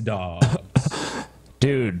fucks dogs.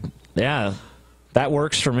 Dude, yeah, that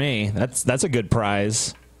works for me. That's a good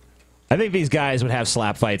prize. I think these guys would have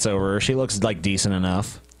slap fights over her. She looks like decent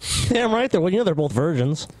enough. Damn right. Well, you know they're both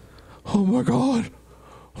virgins. Oh my god,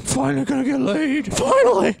 I'm finally gonna get laid.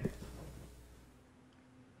 Finally.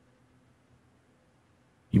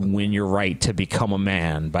 You win your right to become a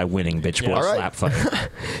man by winning Bitch Boy Slap Fight.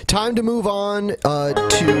 Time to move on to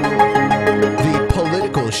the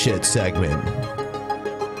political shit segment.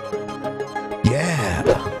 Yeah.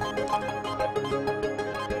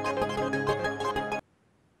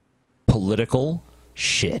 Political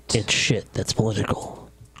shit. It's shit that's political.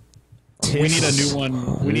 We need a new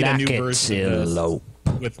one. We need a new version of this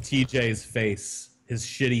with TJ's face, his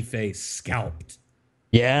shitty face, scalped.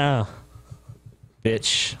 Yeah.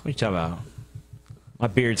 Bitch, what are you talking about? My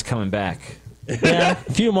beard's coming back. Yeah, a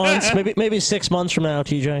few months, maybe 6 months from now,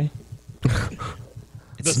 TJ.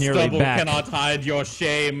 It's the nearly stubble back. Cannot hide your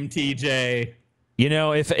shame, TJ. You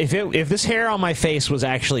know, if this hair on my face was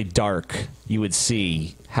actually dark, you would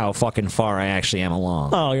see how fucking far I actually am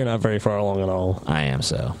along. Oh, you're not very far along at all. I am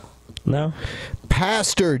so. No?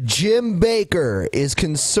 Pastor Jim Baker is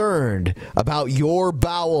concerned about your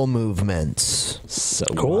bowel movements. So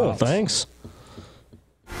cool, wild. Thanks.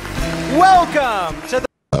 Welcome to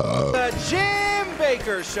the Jim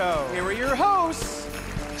Baker Show. Here are your hosts,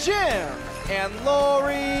 Jim and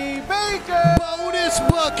Lori Baker. Bonus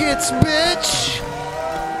buckets, bitch.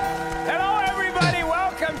 Hello, everybody.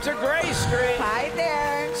 Welcome to Gray Street. Hi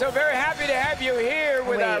there. So very happy to have you here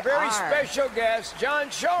with our very special guest, John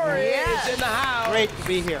Shorey is in the house. Great to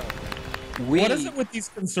be here. What is it with these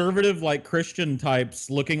conservative, like Christian types,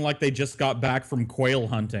 looking like they just got back from quail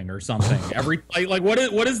hunting or something? What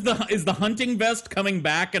is the hunting vest coming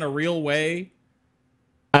back in a real way?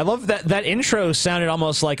 I love that intro sounded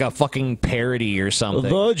almost like a fucking parody or something.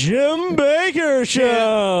 The Jim Baker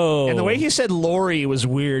Show. And the way he said Lori was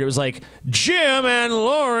weird. It was like, Jim and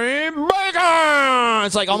Lori Baker.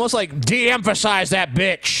 It's like almost like de-emphasize that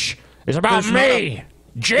bitch. It's about me,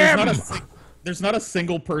 Jim. There's not a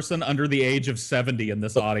single person under the age of 70 in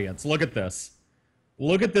this audience. Look at this.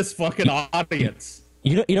 Look at this fucking audience.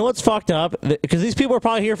 You know what's fucked up? Because these people are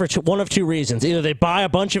probably here for one of two reasons. Either they buy a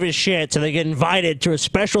bunch of his shit so they get invited to a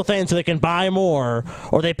special thing so they can buy more,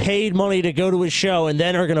 or they paid money to go to his show and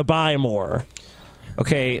then are going to buy more.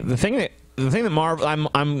 Okay, the thing that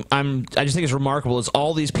I just think is remarkable is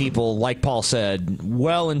all these people, like Paul said,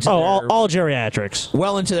 well into all geriatrics,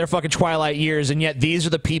 well into their fucking twilight years, and yet these are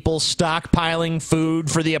the people stockpiling food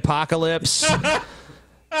for the apocalypse.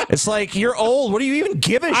 It's like, you're old. What do you even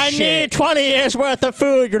give a shit? I need 20 years worth of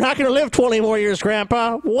food. You're not going to live 20 more years,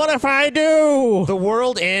 Grandpa. What if I do? The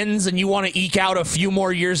world ends and you want to eke out a few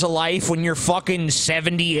more years of life when you're fucking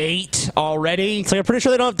 78 already? It's like, I'm pretty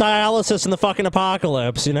sure they don't have dialysis in the fucking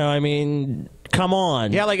apocalypse. You know, I mean, come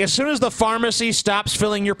on. Yeah, like as soon as the pharmacy stops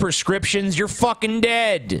filling your prescriptions, you're fucking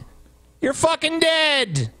dead. You're fucking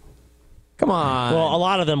dead. Come on. Well, a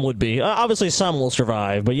lot of them would be. Obviously, some will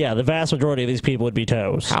survive, but yeah, the vast majority of these people would be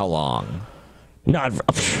toast. How long? Not.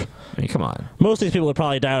 I mean, come on. Most of these people would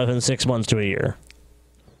probably die within 6 months to a year.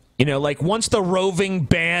 You know, like once the roving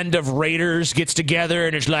band of raiders gets together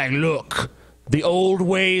and it's like, look, the old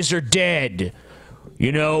ways are dead.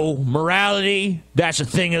 You know, morality, that's a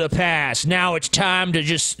thing of the past. Now it's time to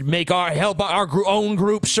just help our own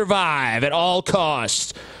group survive at all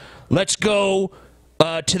costs. Let's go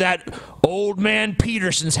to that old man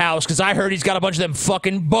Peterson's house, because I heard he's got a bunch of them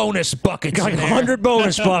fucking bonus buckets. Like 100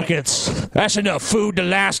 bonus buckets. That's enough food to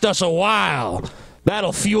last us a while.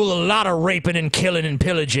 That'll fuel a lot of raping and killing and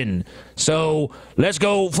pillaging. So let's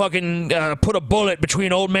go fucking put a bullet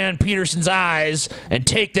between old man Peterson's eyes and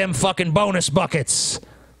take them fucking bonus buckets.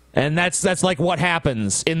 And that's like what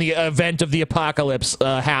happens in the event of the apocalypse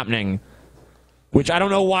happening. Which I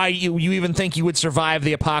don't know why you even think you would survive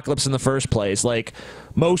the apocalypse in the first place. Like,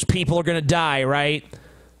 most people are going to die, right?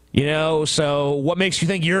 You know, so what makes you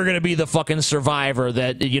think you're going to be the fucking survivor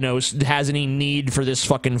that, you know, has any need for this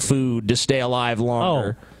fucking food to stay alive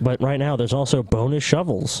longer? Oh, but right now there's also bonus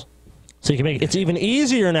shovels. So you can make it's even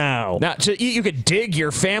easier now. Now, you could dig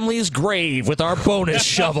your family's grave with our bonus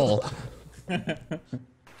shovel.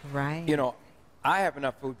 Right. You know, I have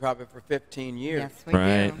enough food probably for 15 years. Yes, we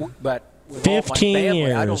do. But with 15 all my family,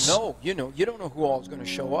 years. I don't know. You know, you don't know who all is going to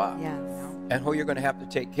show up. Yes. And who you're going to have to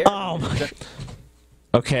take care of.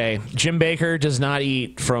 Okay, Jim Baker does not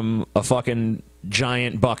eat from a fucking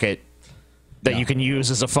giant bucket that you can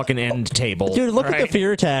use as a fucking end table. Dude, look at the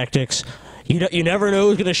fear tactics. You never know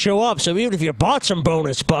who's going to show up, so even if you bought some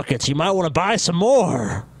bonus buckets, you might want to buy some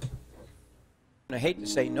more. I hate to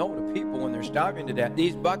say no to people when they're starving to death.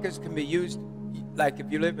 These buckets can be used, like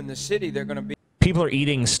if you live in the city, they're going to be... People are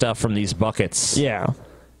eating stuff from these buckets. Yeah.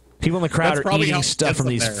 People in the crowd are eating stuff from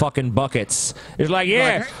these fucking buckets. It's like,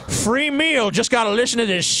 yeah, free meal. Just got to listen to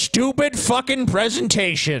this stupid fucking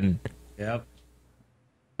presentation. Yep.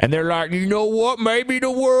 And they're like, you know what? Maybe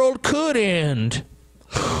the world could end.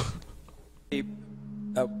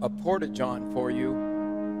 a porta-john for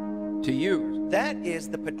you to use. That is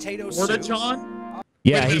the potato soup. Porta-john?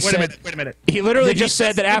 Yeah, wait a minute. He literally just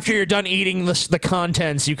said that after you're done eating the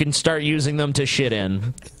contents, you can start using them to shit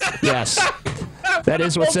in. Yes. That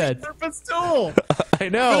is what's said. Purpose tool. I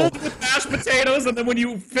know. Filled with mashed potatoes, and then when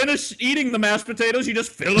you finish eating the mashed potatoes, you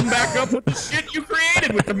just fill them back up with the shit you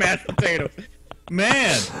created with the mashed potatoes.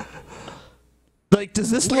 Man. Like, does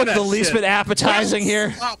this look the least bit appetizing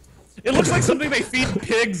here? It looks like something they feed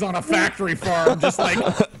pigs on a factory farm. Just like...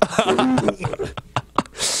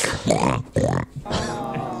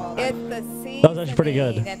 It's the seasoning. That was actually pretty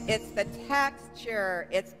good. And it's the texture.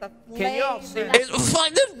 It's the flavor. Can you all see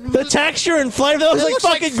The texture and flavor, that looks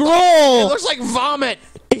like fucking gruel. It looks like vomit.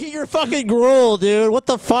 Eat your fucking gruel, dude. What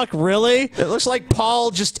the fuck, really? It looks like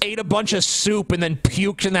Paul just ate a bunch of soup and then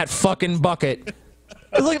puked in that fucking bucket.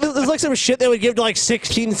 It's like some shit they would give to like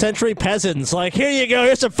 16th century peasants. Like, here you go,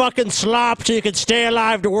 here's some fucking slop so you can stay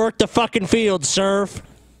alive to work the fucking field, serf.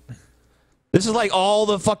 This is like all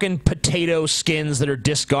the fucking potato skins that are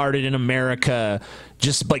discarded in America,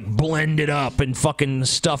 just like blended up and fucking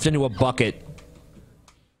stuffed into a bucket.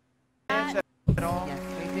 Yes, we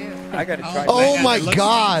do. I gotta try. Oh my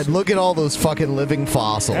God! Look at all those fucking living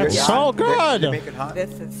fossils. It's so good.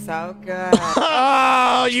 This is so good.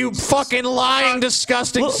 Oh, you fucking lying,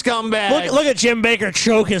 disgusting scumbag! Look at Jim Baker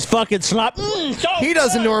choke his fucking slop. He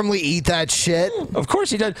doesn't normally eat that shit. Of course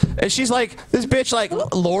he does. And she's like, this bitch, like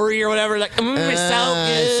Lori or whatever, like, it's so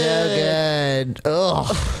good. So good.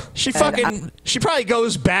 Ugh. She probably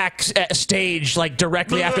goes back stage like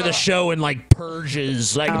directly after the show and like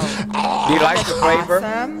purges. Like, Do you like the flavor?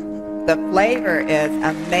 Awesome. The flavor is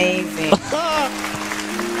amazing.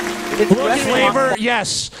 Flavor,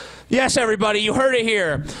 yes. Yes, everybody, you heard it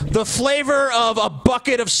here. The flavor of a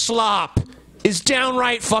bucket of slop is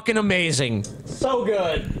downright fucking amazing. So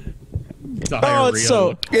good.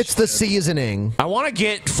 It's the seasoning. I want to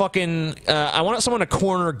get fucking. I want someone to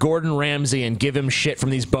corner Gordon Ramsay and give him shit from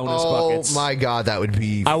these bonus buckets. Oh my God, that would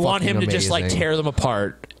be. I want him to amazing. just like tear them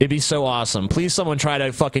apart. It'd be so awesome. Please, someone try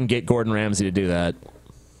to fucking get Gordon Ramsay to do that.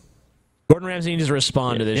 Gordon Ramsay needs to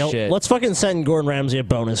respond to this shit. Let's fucking send Gordon Ramsay a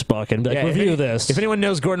bonus bucket and be like, review this. If anyone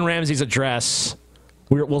knows Gordon Ramsay's address,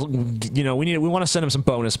 we want to send him some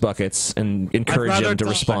bonus buckets and encourage him to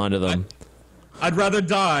respond to them. I'd rather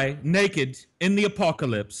die naked in the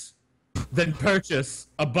apocalypse than purchase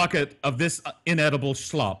a bucket of this inedible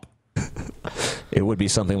slop. It would be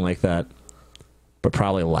something like that, but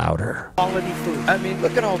probably louder. Quality food. I mean,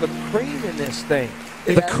 look at all the cream in this thing.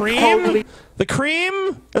 The cream? The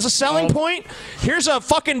cream? As a selling point? Here's a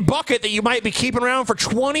fucking bucket that you might be keeping around for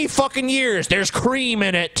 20 fucking years. There's cream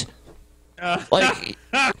in it. Like...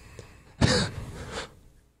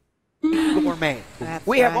 Gourmet.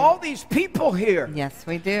 We have all these people here. Yes,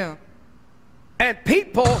 we do. And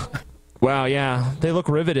people. Wow, yeah. They look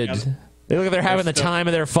riveted. They look like they're having the time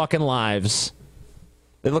of their fucking lives.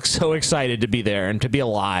 They look so excited to be there and to be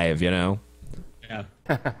alive, you know? Yeah.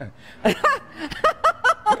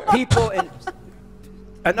 People, and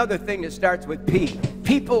another thing that starts with P.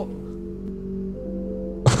 People.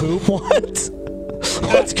 What?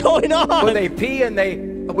 What's going on? Well, they pee and they.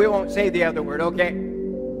 We won't say the other word, okay?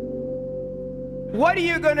 What are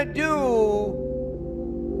you gonna do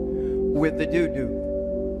with the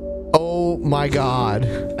doo-doo? Oh my God.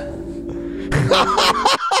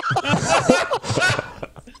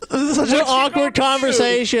 This is such an awkward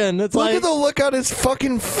conversation. It's Look like, at the look on his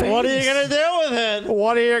fucking face. what are you gonna do with it?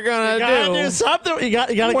 What are you gonna You gotta do something. You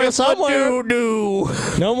gotta go somewhere.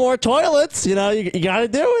 No more toilets. You know, you gotta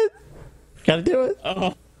do it. Gotta do it.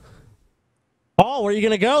 Paul, where are you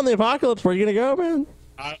gonna go in the apocalypse? Where are you gonna go, man?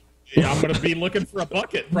 Yeah, I'm gonna be looking for a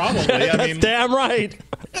bucket, probably. I That's mean, damn right.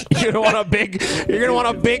 You're gonna want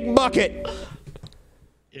a big bucket.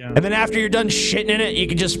 Yeah. And then after you're done shitting in it, you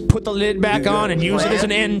can just put the lid back on and use it as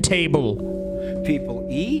an end table. People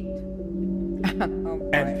eat,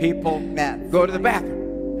 and people go to the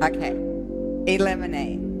bathroom. Okay.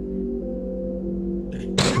 Eliminate.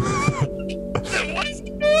 what is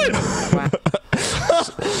he doing?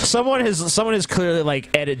 Someone has clearly like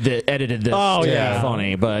edited this. Oh, to be yeah.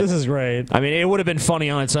 funny, but This is great. I mean, it would have been funny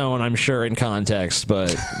on its own, I'm sure, in context,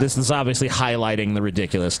 but this is obviously highlighting the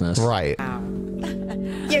ridiculousness. Right.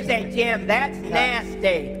 You say, Jim, that's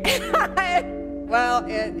nasty. Well,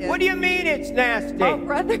 it is. What do you mean it's nasty? Oh,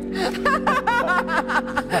 brother.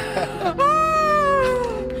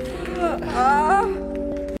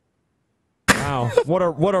 Wow, what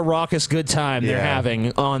a raucous good time they're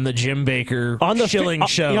having on the Jim Baker Shilling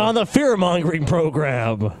show. On the fear-mongering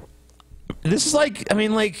program. This is like, I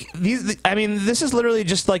mean, this is literally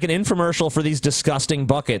just like an infomercial for these disgusting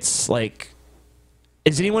buckets. Like,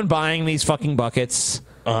 is anyone buying these fucking buckets?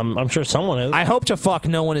 I'm sure someone is. I hope to fuck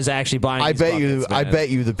no one is actually buying. I these bet buckets, you. I man. bet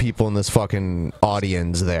you the people in this fucking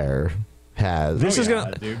audience there has. This is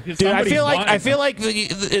gonna, dude. I feel like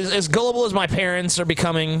as gullible as my parents are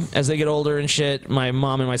becoming as they get older and shit. My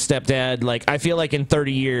mom and my stepdad. Like, I feel like in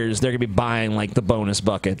 30 years they're gonna be buying like the bonus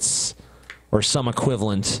buckets or some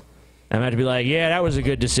equivalent. I'm gonna have to be like, yeah, that was a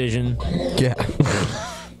good decision. Yeah.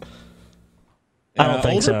 I don't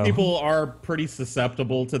think older so. people are pretty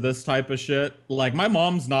susceptible to this type of shit. Like, my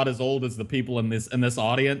mom's not as old as the people in this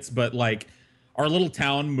audience, but like, our little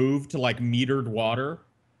town moved to like metered water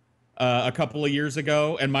a couple of years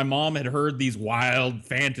ago, and my mom had heard these wild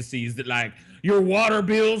fantasies that like your water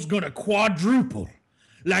bill's gonna quadruple,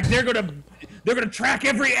 like they're gonna track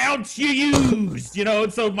every ounce you use, you know.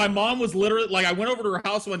 And so my mom was literally like, I went over to her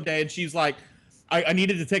house one day and she's like, I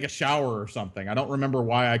needed to take a shower or something. I don't remember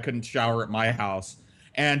why I couldn't shower at my house.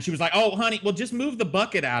 And she was like, oh, honey, well, just move the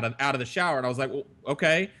bucket out of the shower. And I was like, well,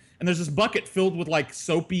 okay. And there's this bucket filled with like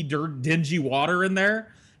soapy, dingy water in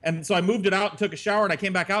there. And so I moved it out and took a shower, and I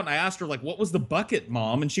came back out and I asked her, like, what was the bucket,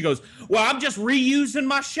 Mom? And she goes, well, I'm just reusing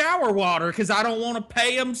my shower water because I don't want to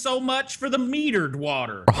pay them so much for the metered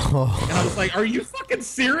water. And I was like, are you fucking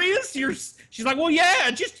serious? She's like, well, yeah,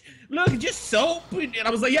 just soap. And I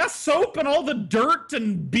was like, yeah, soap and all the dirt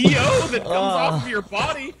and BO that comes off of your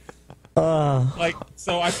body.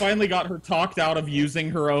 So I finally got her talked out of using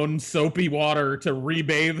her own soapy water to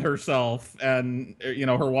rebathe herself, and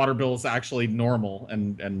her water bill is actually normal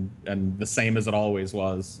and the same as it always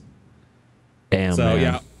was. Damn. So man.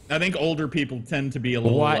 yeah, I think older people tend to be a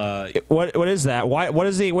little. What is that? What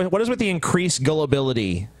is with the increased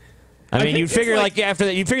gullibility? I mean, you'd figure like after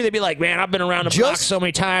that, you'd figure they'd be like, man, I've been around the block so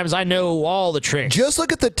many times, I know all the tricks. Just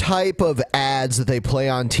look at the type of ads that they play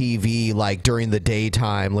on TV, like during the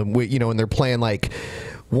daytime, when they're playing like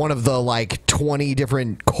one of the like 20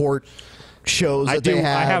 different court shows that they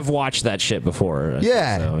have. I have watched that shit before.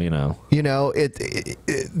 Yeah, so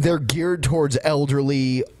they're geared towards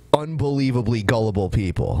elderly, unbelievably gullible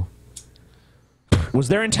people. Was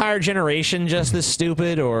their entire generation just this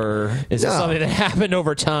stupid, or is it something that happened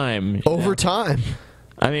over time? Over time.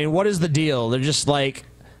 I mean, what is the deal? They're just like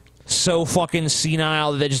so fucking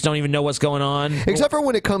senile that they just don't even know what's going on. Except for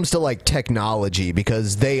when it comes to like technology,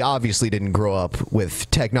 because they obviously didn't grow up with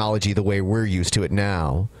technology the way we're used to it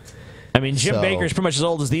now. I mean, Jim Baker's pretty much as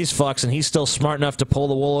old as these fucks, and he's still smart enough to pull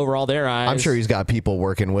the wool over all their eyes. I'm sure he's got people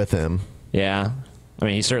working with him. Yeah. I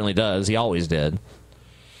mean, he certainly does. He always did.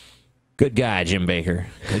 Good guy, Jim Baker.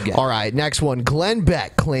 Good guy. All right, next one. Glenn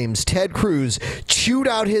Beck claims Ted Cruz chewed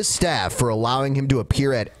out his staff for allowing him to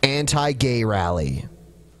appear at anti-gay rally.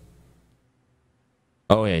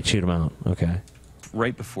 Oh, yeah, chewed him out. Okay.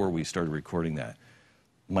 Right before we started recording that,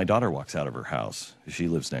 my daughter walks out of her house. She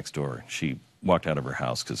lives next door. She walked out of her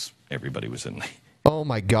house because everybody was in. Oh,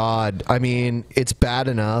 my God. I mean, it's bad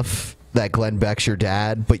enough that Glenn Beck's your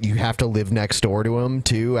dad, but you have to live next door to him,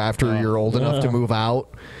 too, after you're old enough to move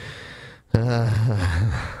out.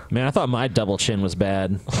 Man, I thought my double chin was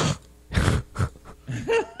bad.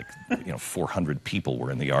 400 people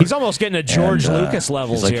were in the yard. He's almost getting to George Lucas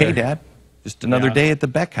levels He's like, here. hey, Dad, just another day at the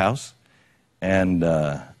Beck house. And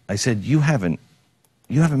I said, you haven't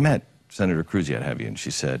met Senator Cruz yet, have you? And she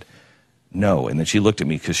said, no. And then she looked at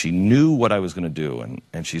me because she knew what I was going to do.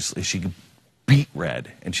 And she beat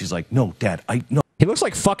red. And she's like, no, Dad, no. He looks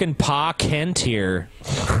like fucking Pa Kent here.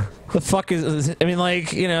 The fuck is? I mean, like,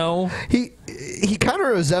 he kind of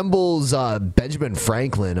resembles Benjamin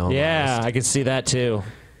Franklin almost. Yeah, I could see that too.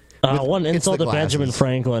 One insult to Benjamin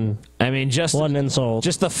Franklin. I mean, just one insult.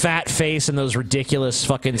 Just the fat face and those ridiculous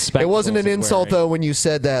fucking spectacles. It wasn't an insult though when you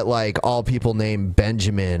said that like all people named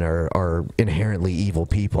Benjamin are inherently evil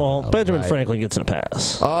people. Well, Benjamin Franklin gets a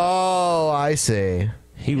pass. Oh, I see.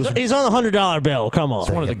 He's on the $100 bill. Come on.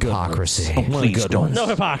 It's one of the good hypocrisy. Oh, please don't. No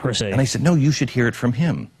hypocrisy. And I said, no, you should hear it from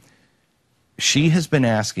him. She has been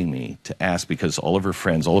asking me to ask because all of her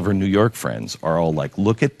friends, all of her New York friends are all like,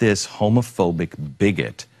 look at this homophobic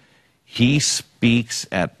bigot. He speaks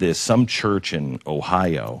at some church in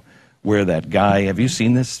Ohio where that guy, have you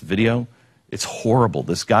seen this video? It's horrible.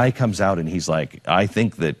 This guy comes out and he's like,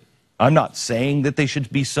 I'm not saying that they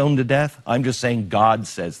should be stoned to death. I'm just saying God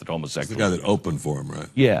says that homosexuals. The guy that opened for him, right?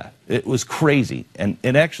 Yeah, it was crazy. And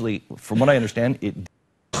actually, from what I understand,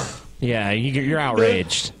 Yeah, you're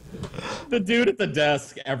outraged. The dude at the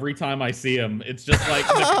desk, every time I see him, it's just like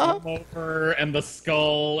the comb over and the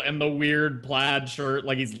skull and the weird plaid shirt,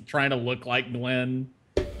 like he's trying to look like Glenn.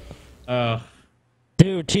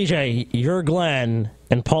 Dude, TJ, you're Glenn,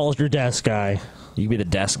 and Paul's your desk guy. You be the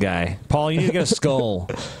desk guy. Paul, you need to get a skull.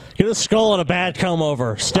 Get a skull and a bad comb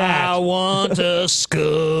over. Stat. I want a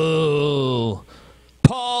skull.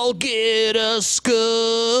 Paul, get a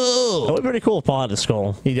skull. That would be pretty cool if Paul had a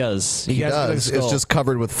skull. He does. He does. It's just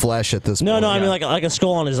covered with flesh at this point. No, I mean like a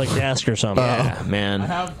skull on his like desk or something. Yeah, man.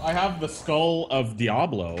 I have the skull of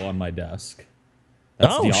Diablo on my desk.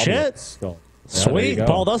 That's Oh, Diablo's shit. Skull. Yeah, Sweet. there you go.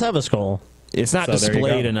 Paul does have a skull. It's not So there you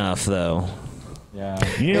displayed go. enough, though. Yeah.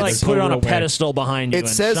 You need to like put it on a Away. pedestal behind you It and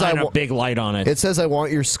says shine I a wa- big light on it. It says I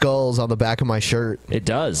want your skulls on the back of my shirt. It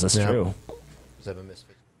does. That's Yeah. true. Does that have a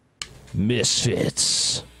misfit?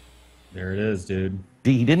 Misfits. There it is, dude.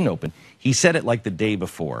 He didn't open. He said it like the day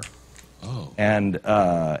before. Oh. And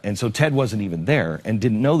so Ted wasn't even there and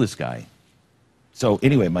didn't know this guy. So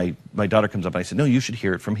anyway, my daughter comes up and I said, no, you should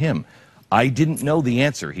hear it from him. I didn't know the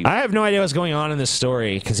answer. I have no idea what's going on in this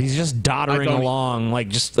story because he's just doddering along, like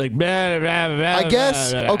just like. Blah, blah, blah, I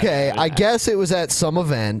guess, blah, blah, okay, blah. I guess it was at some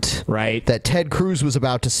event right that Ted Cruz was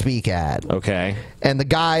about to speak at. Okay. And the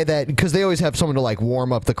guy that, because they always have someone to like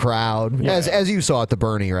warm up the crowd, as you saw at the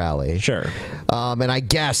Bernie rally. Sure. And I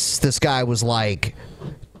guess this guy was like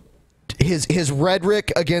his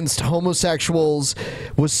rhetoric against homosexuals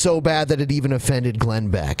was so bad that it even offended Glenn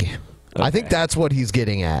Beck. I think that's what he's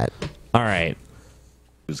getting at. All right.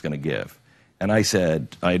 Was going to give. And I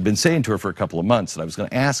said, I had been saying to her for a couple of months that I was going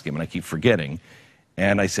to ask him, and I keep forgetting.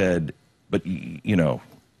 And I said, but, you know,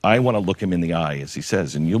 I want to look him in the eye, as he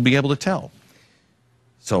says, and you'll be able to tell.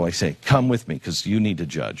 So I say, come with me, because you need to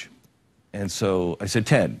judge. And so I said,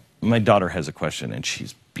 Ted, my daughter has a question, and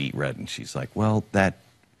she's beet red, and she's like, well, that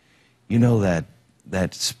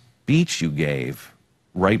speech you gave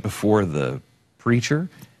right before the preacher,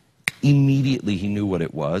 immediately he knew what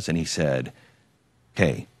it was, and he said,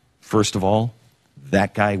 okay, first of all,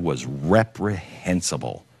 that guy was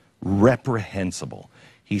reprehensible. Reprehensible.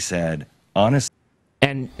 He said, honestly.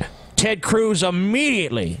 And Ted Cruz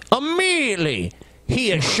immediately,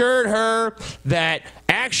 he assured her that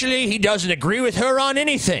actually he doesn't agree with her on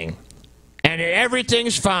anything. And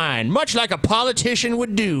everything's fine, much like a politician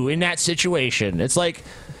would do in that situation. It's like,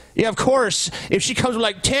 yeah, of course, if she comes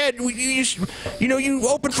like, Ted, you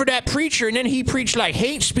opened for that preacher, and then he preached like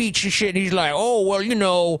hate speech and shit, and he's like, oh, well, you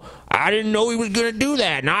know, I didn't know he was going to do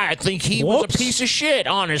that, and I think he was a piece of shit,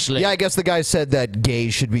 honestly. Yeah, I guess the guy said that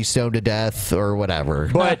gays should be stoned to death or whatever.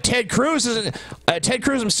 But Ted Cruz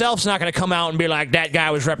himself's not going to come out and be like, that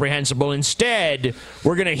guy was reprehensible. Instead,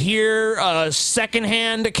 we're going to hear a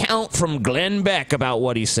secondhand account from Glenn Beck about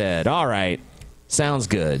what he said. All right. Sounds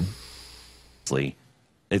good.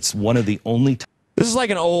 It's one of the only times. This is like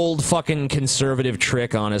an old fucking conservative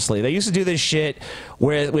trick, honestly. They used to do this shit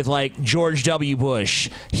with like George W. Bush.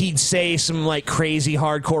 He'd say some like crazy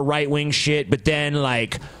hardcore right-wing shit, but then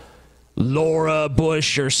like Laura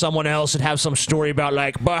Bush or someone else would have some story about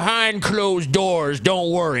like behind closed doors,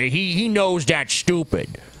 don't worry, he knows that's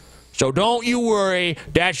stupid. So don't you worry,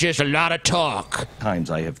 that's just a lot of talk. Times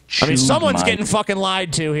I have I mean, someone's getting fucking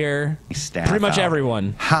lied to here. Pretty much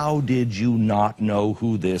everyone. How did you not know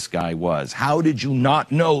who this guy was? How did you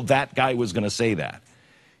not know that guy was going to say that?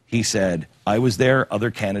 He said, I was there, other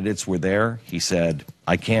candidates were there. He said,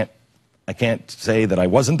 I can't say that I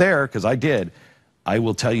wasn't there because I did. I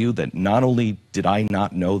will tell you that not only did I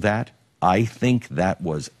not know that, I think that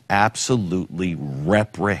was absolutely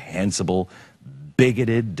reprehensible,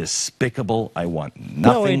 bigoted, despicable. I want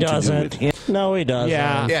nothing to do with him. No, he doesn't.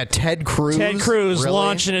 Yeah, Ted Cruz. Ted Cruz really?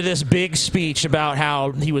 launched into this big speech about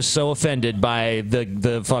how he was so offended by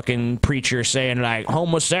the fucking preacher saying like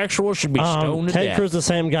homosexuals should be stoned to Ted death. Cruz, the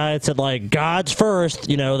same guy that said like God's first,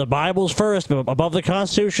 you know, the Bible's first, above the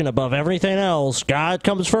Constitution, above everything else. God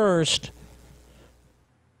comes first.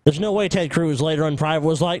 There's no way Ted Cruz later in private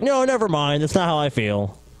was like, no, never mind. That's not how I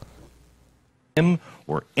feel. Him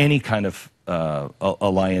or any kind of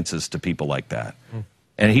alliances to people like that.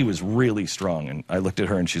 And he was really strong. And I looked at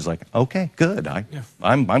her and she's like, okay, good.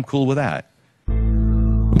 I'm cool with that.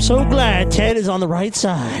 I'm so glad Ted is on the right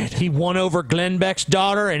side. He won over Glenn Beck's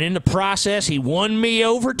daughter, and in the process, he won me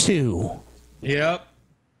over too. Yep.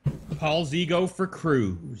 Paul's ego for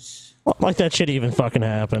Cruz. Like that shit even fucking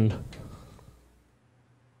happened.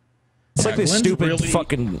 It's like this Glenn's stupid really-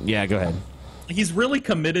 fucking... Yeah, go ahead. He's really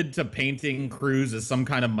committed to painting Cruz as some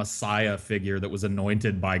kind of messiah figure that was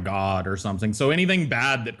anointed by God or something. So anything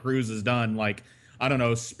bad that Cruz has done, like, I don't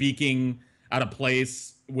know, speaking at a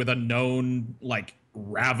place with a known, like,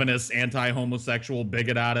 ravenous anti-homosexual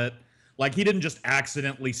bigot at it, like, he didn't just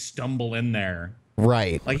accidentally stumble in there.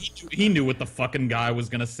 Right. Like, he knew what the fucking guy was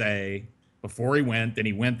going to say before he went, and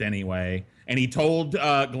he went anyway. And he told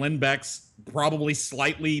Glenn Beck's probably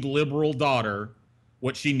slightly liberal daughter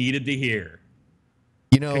what she needed to hear.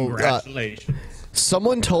 You know, congratulations.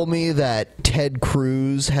 Someone told me that Ted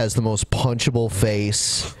Cruz has the most punchable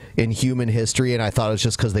face in human history, and I thought it was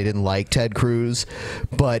just because they didn't like Ted Cruz.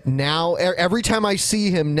 But now, every time I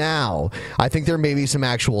see him now, I think there may be some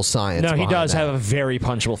actual science. No, he does that. have a very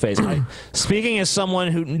punchable face. Speaking as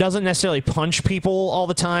someone who doesn't necessarily punch people all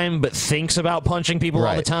the time, but thinks about punching people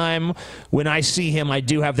all the time, when I see him, I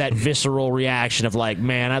do have that visceral reaction of like,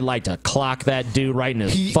 man, I'd like to clock that dude right in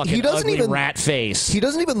his fucking ugly rat face. He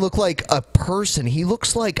doesn't even look like a person. He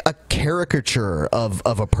looks like a caricature of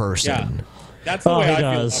a person. Yeah. That's the way I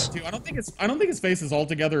feel about it too. I don't think his face is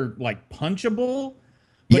altogether like punchable.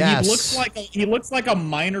 But yes. he looks like a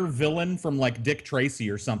minor villain from like Dick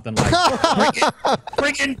Tracy or something. Like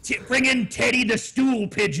bring in Teddy the stool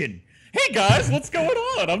pigeon. Hey guys, what's going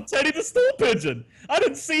on? I'm Teddy the stool pigeon. I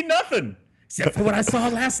didn't see nothing except for what I saw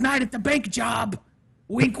last night at the bank job.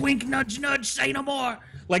 Wink, wink, nudge, nudge. Say no more.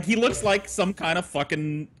 Like he looks like some kind of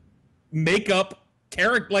fucking makeup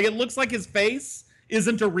character. Like it looks like his face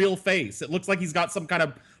isn't a real face. It looks like he's got some kind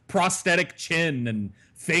of prosthetic chin and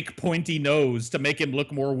fake pointy nose to make him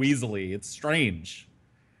look more weaselly. It's strange.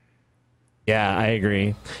 Yeah, I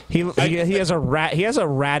agree. He has a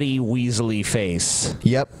ratty weaselly face.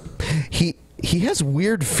 Yep. He has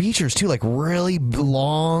weird features too, like really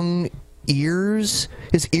long ears.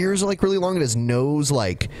 His ears are like really long, and his nose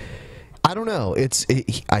like. I don't know. I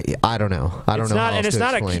don't know. I don't know. And it's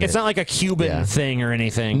not like a Cuban thing or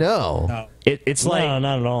anything. No. It's like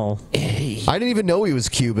not at all. I didn't even know he was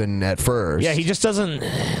Cuban at first. Yeah, he just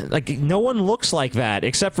doesn't like. No one looks like that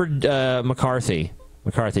except for McCarthy.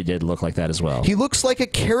 McCarthy did look like that as well. He looks like a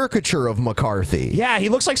caricature of McCarthy. Yeah, he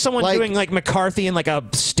looks like someone doing like McCarthy in like a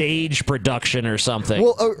stage production or something.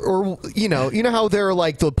 Well, or you know how they're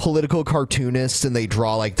like the political cartoonists and they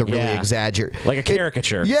draw like the really exaggerated, like a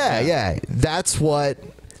caricature. Yeah. That's what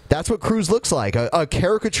Cruz looks like, a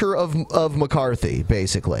caricature of McCarthy,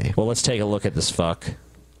 basically. Well, let's take a look at this fuck.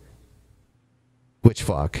 Which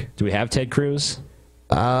fuck? Do we have Ted Cruz?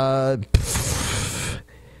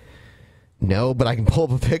 No, but I can pull up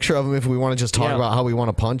a picture of him if we want to just talk about how we want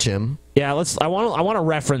to punch him. Yeah, I want to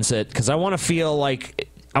reference it because I want to feel like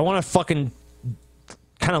I want to fucking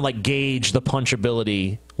kind of like gauge the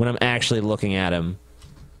punchability when I'm actually looking at him.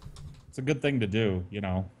 It's a good thing to do, you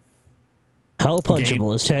know. How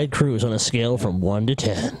punchable is Ted Cruz on a scale from 1 to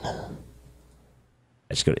 10?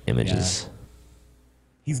 Let's go to images. Yeah.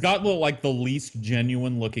 He's got the least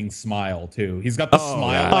genuine looking smile too. He's got the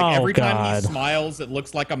smile. God. Like every time he smiles, it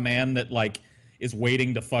looks like a man that like is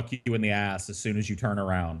waiting to fuck you in the ass as soon as you turn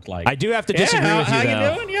around. Like I do have to disagree with you. How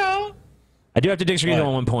though. you doing, yo? I do have to disagree with you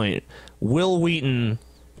on one point. Will Wheaton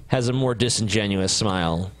has a more disingenuous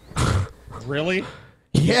smile. Really?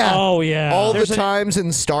 Yeah. Oh, yeah. All the times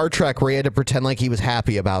in Star Trek where he had to pretend like he was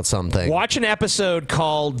happy about something. Watch an episode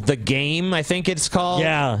called The Game, I think it's called.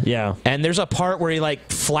 Yeah. And there's a part where he,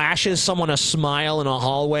 like, flashes someone a smile in a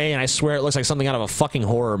hallway, and I swear it looks like something out of a fucking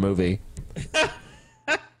horror movie.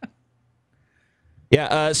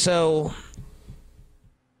 So...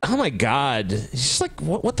 Oh, my God. It's just like,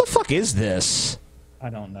 what the fuck is this? I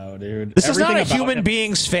don't know, dude. This is not a human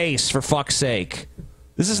being's face, for fuck's sake.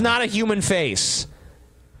 This is not a human face.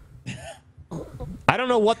 I don't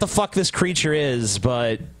know what the fuck this creature is,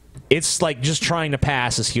 but it's like just trying to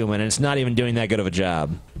pass as human, and it's not even doing that good of a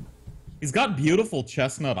job. He's got beautiful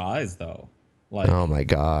chestnut eyes, though. Like, oh my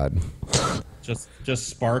God, just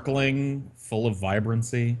sparkling, full of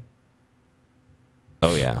vibrancy.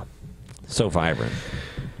 Oh yeah, so vibrant.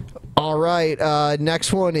 All right,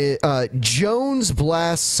 next one is Jones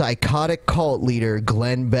blasts psychotic cult leader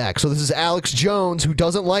Glenn Beck. So this is Alex Jones, who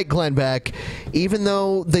doesn't like Glenn Beck, even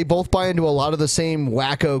though they both buy into a lot of the same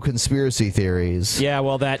wacko conspiracy theories. Yeah,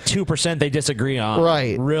 well, that 2% they disagree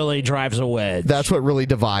on really drives a wedge. That's what really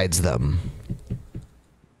divides them.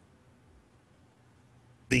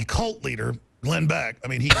 The cult leader, Glenn Beck, I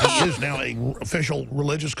mean, he is now an official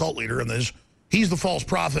religious cult leader, and he's the false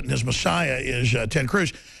prophet, and his messiah is Ted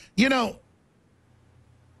Cruz. You know,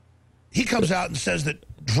 he comes out and says that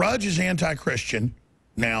Drudge is anti-Christian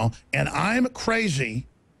now, and I'm crazy,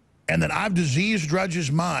 and that I've diseased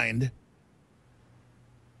Drudge's mind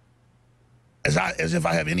as if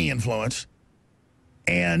I have any influence,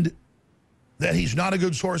 and that he's not a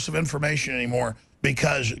good source of information anymore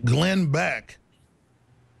because Glenn Beck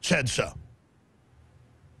said so.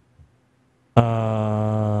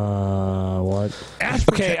 What?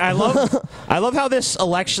 Okay, I love how this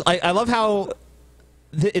election. I love how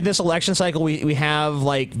in this election cycle we have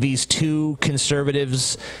like these two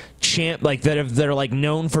conservatives that are like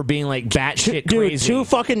known for being like batshit crazy. Dude, two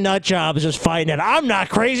fucking nut jobs just fighting it. I'm not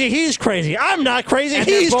crazy. He's crazy. I'm not crazy. And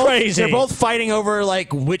he's crazy. They're both fighting over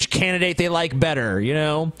like which candidate they like better. You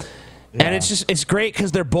know. Yeah. And it's great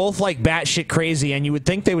because they're both like batshit crazy, and you would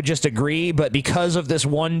think they would just agree, but because of this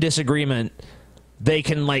one disagreement, they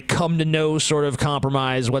can like come to no sort of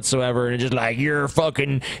compromise whatsoever, and it's just like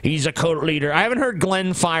he's a cult leader. I haven't heard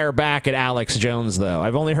Glenn fire back at Alex Jones though.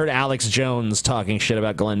 I've only heard Alex Jones talking shit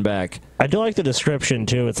about Glenn Beck. I do like the description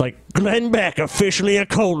too. It's like Glenn Beck officially a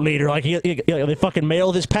cult leader. Like they fucking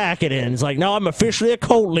mail this packet in. It's like, no, I'm officially a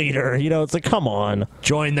cult leader. You know, it's like, come on,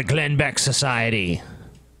 join the Glenn Beck Society.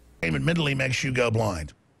 Admittedly makes you go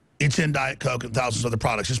blind. It's in Diet Coke and thousands of other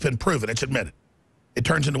products. It's been proven. It's admitted. It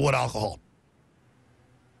turns into wood alcohol.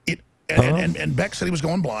 And Beck said he was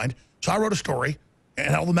going blind. So I wrote a story and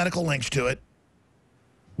had all the medical links to it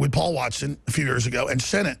with Paul Watson a few years ago and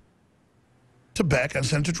sent it to Beck and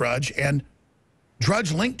sent it to Drudge. And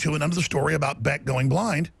Drudge linked to it under the story about Beck going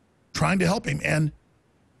blind, trying to help him. And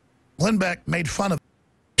Glenn Beck made fun of him.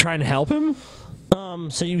 Trying to help him?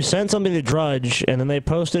 So you sent something to Drudge, and then they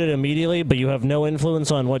posted it immediately, but you have no influence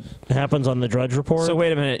on what happens on the Drudge report? So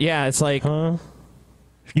wait a minute. Yeah, it's like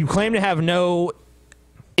you claim to have no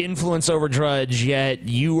influence over Drudge, yet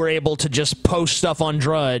you were able to just post stuff on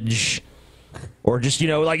Drudge, or just, you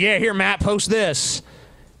know, like, yeah, here, Matt, post this.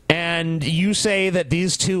 And you say that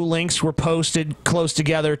these two links were posted close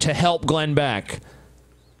together to help Glenn Beck.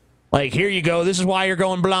 Like, here you go, this is why you're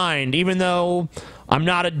going blind, even though I'm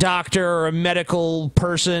not a doctor or a medical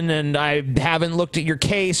person and I haven't looked at your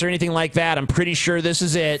case or anything like that. I'm pretty sure this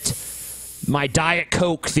is it. My Diet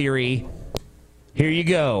Coke theory. Here you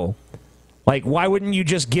go. Like, why wouldn't you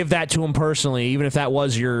just give that to him personally, even if that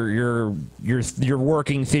was your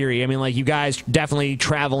working theory? I mean, like, you guys definitely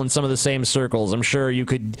travel in some of the same circles. I'm sure you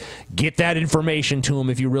could get that information to him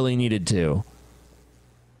if you really needed to,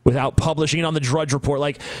 without publishing it on the Drudge Report.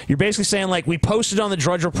 Like, you're basically saying, like, we posted on the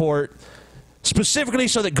Drudge Report specifically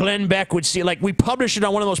so that Glenn Beck would see it. Like, we published it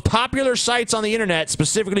on one of the most popular sites on the internet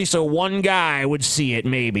specifically so one guy would see it,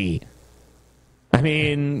 maybe. I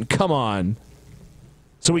mean, come on.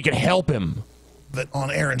 So we could help him. That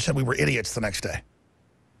on air and said we were idiots the next day.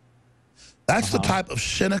 That's the type of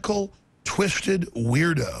cynical, twisted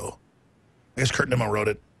weirdo, I guess Kurt Nimmo wrote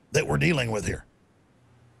it, that we're dealing with here.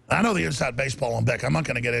 I know the inside baseball on Beck. I'm not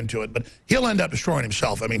going to get into it, but he'll end up destroying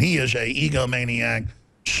himself. I mean, he is a egomaniac,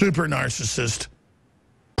 super narcissist,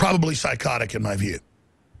 probably psychotic in my view.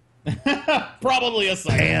 Probably a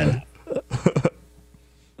psychotic. And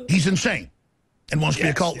he's insane and wants to be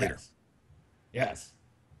a cult leader. Yes.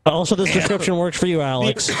 Also, this description works for you,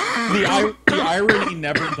 Alex. The irony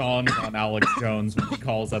never dawns on Alex Jones when he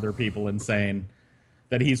calls other people insane,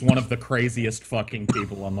 that he's one of the craziest fucking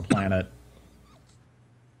people on the planet.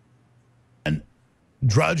 And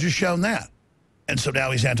Drudge has shown that. And so now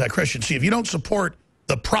he's anti-Christian. See, if you don't support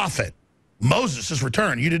the prophet, Moses'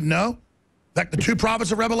 return, you didn't know? In fact, the two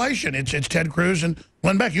prophets of Revelation, it's Ted Cruz and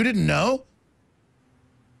Glenn Beck. You didn't know?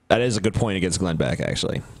 That is a good point against Glenn Beck,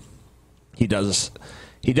 actually. He does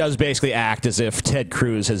basically act as if Ted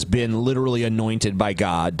Cruz has been literally anointed by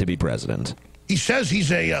God to be president. He says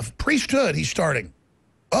he's a priesthood he's starting.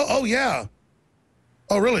 Oh, yeah.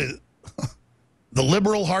 Oh, really? The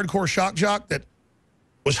liberal hardcore shock jock that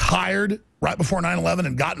was hired right before 9/11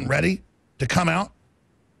 and gotten ready to come out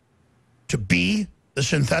to be the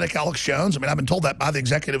synthetic Alex Jones? I mean, I've been told that by the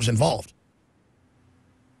executives involved.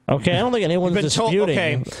 Okay, I don't think anyone's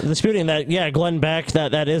disputing that. Yeah, Glenn Beck,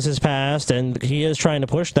 that is his past, and he is trying to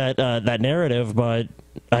push that narrative. But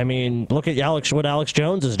I mean, look at what Alex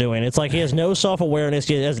Jones is doing. It's like he has no self-awareness.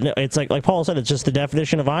 It's like Paul said. It's just the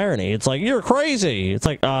definition of irony. It's like, you're crazy. It's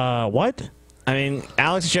like, what? I mean,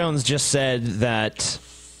 Alex Jones just said that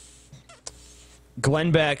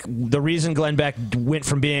Glenn Beck, the reason Glenn Beck went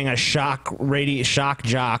from being a shock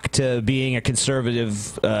jock to being a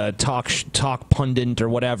conservative talk pundit or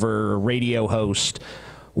whatever, radio host,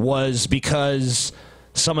 was because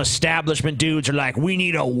some establishment dudes are like, we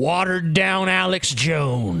need a watered down Alex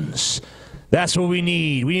Jones. That's what we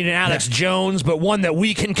need. We need an Alex Jones, but one that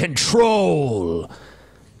we can control.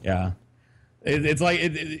 Yeah. It's like,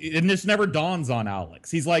 it just never dawns on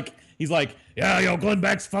Alex. He's like, yeah, yo, Glenn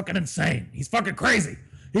Beck's fucking insane. He's fucking crazy.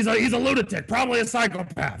 He's a lunatic, probably a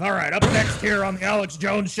psychopath. All right, up next here on the Alex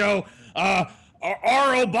Jones Show, are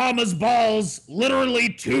Obama's balls literally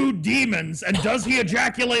two demons? And does he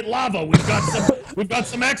ejaculate lava? We've got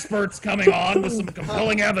some experts coming on with some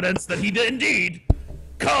compelling evidence that he indeed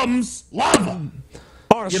comes lava.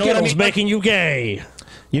 Are Skittles making you gay?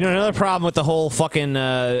 You know, another problem with the whole fucking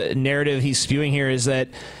narrative he's spewing here is that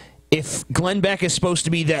if Glenn Beck is supposed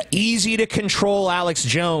to be the easy-to-control Alex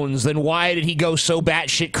Jones, then why did he go so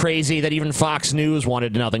batshit crazy that even Fox News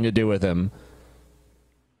wanted nothing to do with him?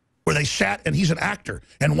 Where they sat, and he's an actor,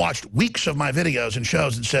 and watched weeks of my videos and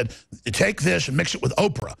shows and said, take this and mix it with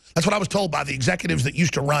Oprah. That's what I was told by the executives that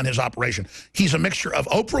used to run his operation. He's a mixture of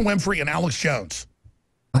Oprah Winfrey and Alex Jones.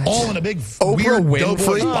 All in a big weird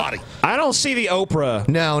doughboy's body. I don't see the Oprah.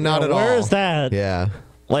 No, not at all. Where is that? Yeah.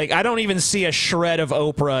 Like, I don't even see a shred of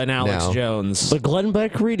Oprah and Alex Jones. The Glenn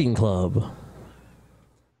Beck Reading Club.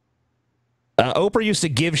 Oprah used to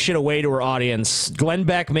give shit away to her audience. Glenn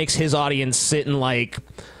Beck makes his audience sit in, like,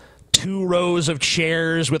 2 rows of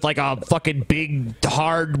chairs with, like, a fucking big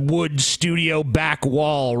hardwood studio back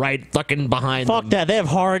wall right fucking behind them. Fuck that. They have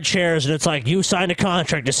hard chairs, and it's like, you signed a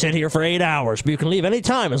contract to sit here for 8 hours, but you can leave any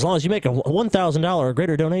time as long as you make a $1,000 or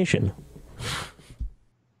greater donation.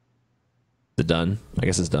 Is it done? I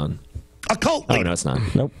guess it's done. A cult leader. Oh, no, it's not.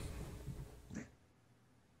 Nope.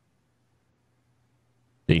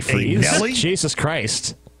 Did he freeze? Jesus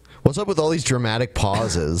Christ. What's up with all these dramatic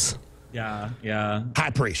pauses? Yeah. High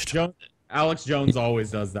priest. Alex Jones always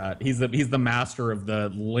does that. He's the master of the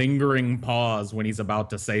lingering pause when he's about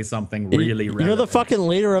to say something really relevant. You're the fucking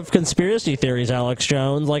leader of conspiracy theories, Alex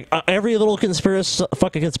Jones. Like every little conspiracy on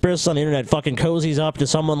the internet fucking cozies up to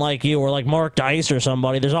someone like you or like Mark Dice or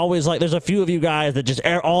somebody. There's always like there's a few of you guys that just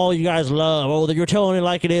all you guys love. Oh, you're telling it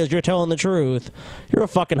like it is. You're telling the truth. You're a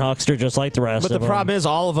fucking huckster just like the rest. But the problem is,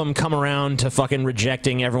 all of them come around to fucking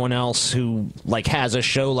rejecting everyone else who like has a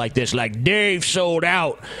show like this. Like Dave sold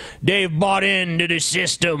out. Dave bought into the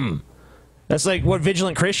system. That's like what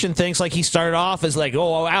Vigilant Christian thinks. Like he started off as like,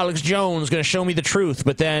 oh, Alex Jones going to show me the truth.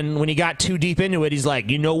 But then when he got too deep into it, he's like,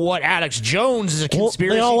 you know what? Alex Jones is a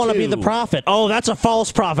conspiracy. They all want to be too. the prophet. Oh, that's a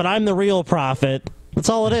false prophet. I'm the real prophet. That's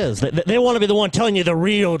all it is. They want to be the one telling you the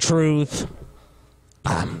real truth.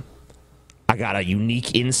 I got a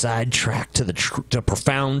unique inside track to the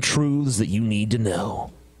profound truths that you need to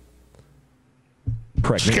know.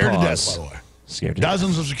 Scared to death, by the way. Scared to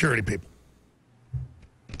Dozens of security people.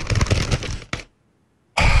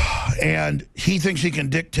 And he thinks he can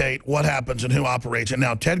dictate what happens and who operates it.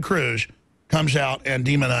 Now, Ted Cruz comes out and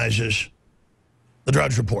demonizes the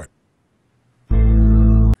Drudge Report.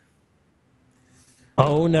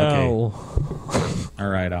 Oh, no. Okay. All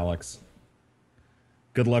right, Alex.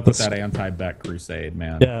 Good luck with that anti-Beck crusade,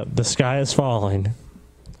 man. Yeah, the sky is falling.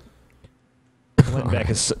 Glenn Beck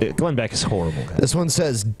is horrible, guys. This one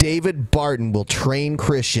says, David Barton will train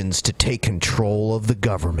Christians to take control of the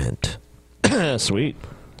government. Sweet.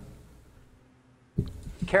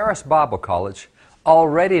 Charis Bible College,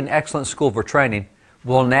 already an excellent school for training,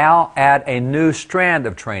 will now add a new strand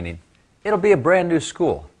of training. It'll be a brand new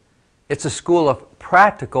school. It's a school of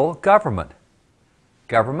practical government.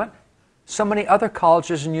 Government? So many other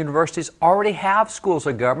colleges and universities already have schools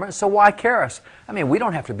of government, so why Charis? I mean, we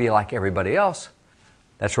don't have to be like everybody else.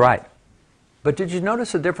 That's right. But did you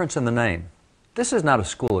notice the difference in the name? This is not a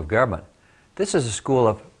school of government. This is a school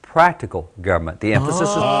of practical government. The emphasis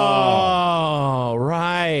is... Oh,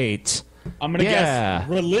 right. I'm going to guess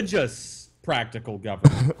religious practical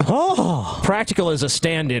government. Practical is a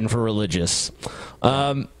stand-in for religious.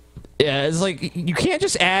 Yeah, it's like you can't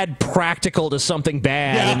just add practical to something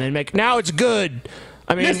bad and then make now it's good.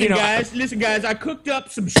 I mean, listen, you know, listen, guys, I cooked up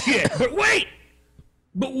some shit,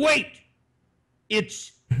 but wait,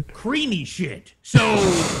 it's creamy shit. So,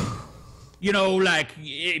 you know, like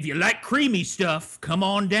if you like creamy stuff, come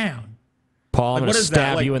on down. Paul, I'm Like, gonna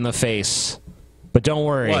stab you in the face. But don't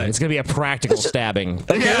worry, it's going to be a practical stabbing.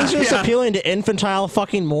 It's just appealing to infantile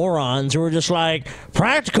fucking morons who are just like,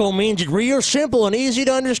 practical means it's real simple and easy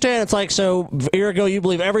to understand. It's like, so, ergo, you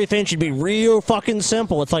believe everything should be real fucking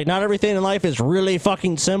simple. It's like, not everything in life is really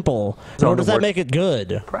fucking simple. Nor does that make it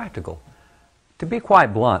good. Practical. To be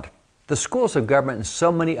quite blunt, the schools of government and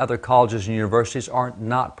so many other colleges and universities are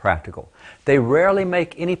not practical. They rarely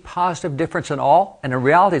make any positive difference at all, and in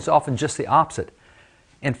reality, it's often just the opposite.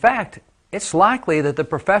 In fact, it's likely that the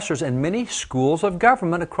professors in many schools of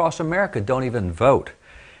government across America don't even vote.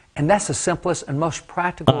 And that's the simplest and most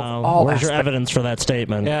practical of all Where's your aspects evidence for that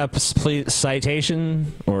statement? Yeah, please,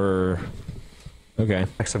 citation or... Okay.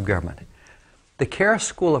 of government. The Charis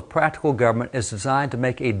School of Practical Government is designed to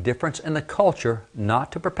make a difference in the culture,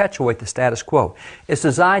 not to perpetuate the status quo. It's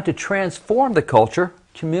designed to transform the culture,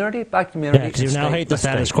 community by community. Yeah, because you now hate the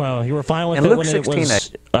status quo. You were fine with In it Luke when 16,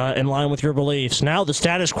 it was in line with your beliefs. Now the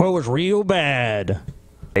status quo is real bad.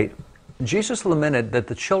 Jesus lamented that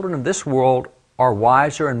the children of this world are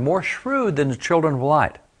wiser and more shrewd than the children of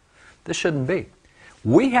light. This shouldn't be.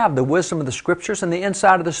 We have the wisdom of the Scriptures and the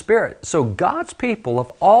insight of the Spirit. So God's people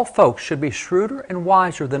of all folks should be shrewder and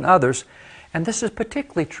wiser than others, and this is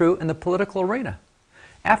particularly true in the political arena.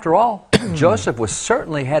 After all, Joseph was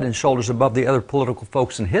certainly head and shoulders above the other political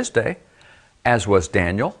folks in his day, as was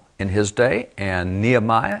Daniel in his day, and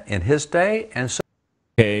Nehemiah in his day, and so...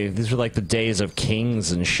 Okay, these were like the days of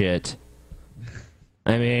kings and shit.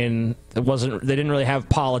 I mean, they didn't really have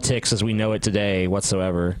politics as we know it today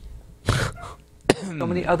whatsoever. so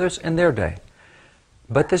many others in their day.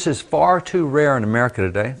 But this is far too rare in America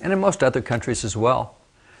today, and in most other countries as well.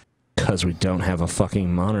 Because we don't have a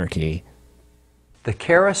fucking monarchy. The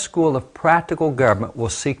Charis School of Practical Government will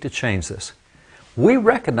seek to change this. We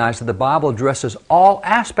recognize that the Bible addresses all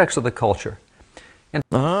aspects of the culture. In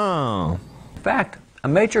fact, a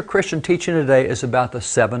major Christian teaching today is about the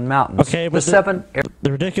 7 mountains. Okay, but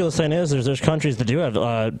the ridiculous thing is there's countries that do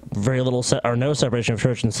have very little or no separation of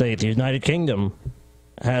church and state. The United Kingdom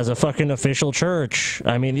has a fucking official church.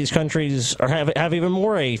 I mean, these countries have even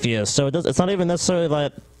more atheists, so it's not even necessarily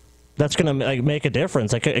that that's going to make a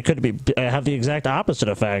difference. It could be have the exact opposite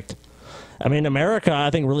effect. I mean, America, I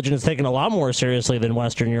think religion is taken a lot more seriously than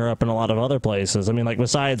Western Europe and a lot of other places. I mean, like,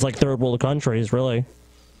 besides, like, third world countries, really.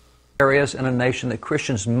 Areas in a nation that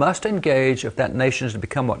Christians must engage if that nation is to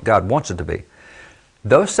become what God wants it to be.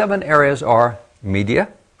 Those 7 areas are media,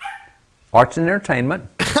 arts and entertainment,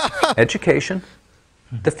 education,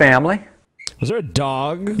 the family. Was there a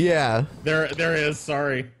dog? Yeah. There is.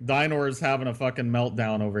 Sorry. Dinor's having a fucking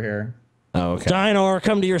meltdown over here. Oh, okay. Dinor,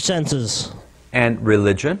 come to your senses. And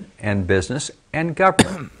religion and business and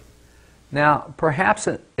government. Now, perhaps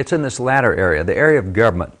it's in this latter area, the area of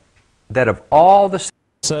government, that of all the...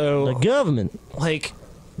 So the government. Like,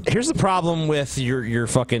 here's the problem with your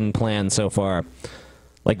fucking plan so far.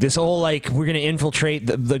 Like, this whole, like, we're going to infiltrate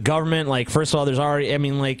the government. Like, first of all, there's already, I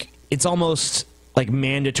mean, like, it's almost, like,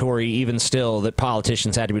 mandatory even still that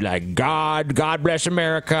politicians had to be like, God bless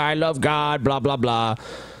America, I love God, blah, blah, blah.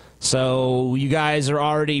 So you guys are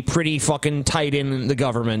already pretty fucking tight in the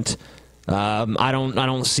government. I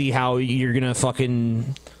don't see how you're going to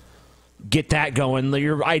fucking get that going.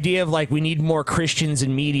 Your idea of, like, we need more Christians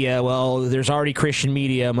in media, well, there's already Christian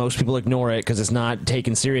media. Most people ignore it because it's not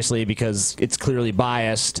taken seriously because it's clearly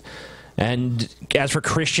biased. And as for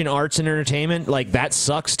Christian arts and entertainment, like, that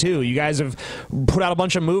sucks too. You guys have put out a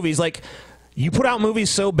bunch of movies. Like, you put out movies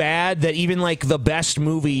so bad that even, like, the best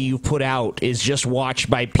movie you've put out is just watched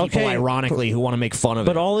by people, ironically, who want to make fun of it.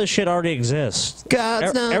 But all this shit already exists.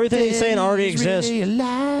 God's everything he's saying already exists. Really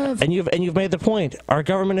alive. And you've made the point. Our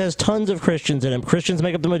government has tons of Christians in it. Christians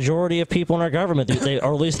make up the majority of people in our government.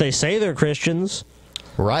 Or at least they say they're Christians.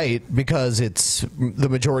 Right, because it's the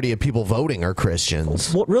majority of people voting are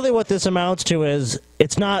Christians. Really what this amounts to is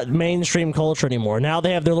it's not mainstream culture anymore. Now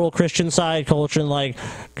they have their little Christian side culture and, like,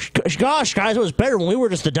 gosh, guys, it was better when we were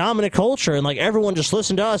just the dominant culture and, like, everyone just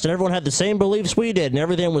listened to us and everyone had the same beliefs we did and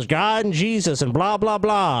everything was God and Jesus and blah, blah,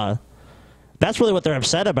 blah. That's really what they're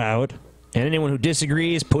upset about. And anyone who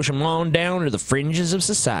disagrees, push them on down to the fringes of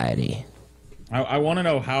society. I want to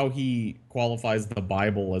know how he qualifies the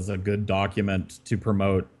Bible as a good document to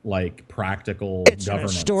promote, like, practical governance. It's an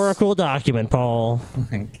historical document, Paul.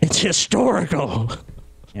 It's historical.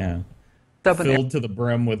 Yeah. Filled to the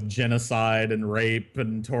brim with genocide and rape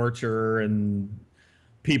and torture and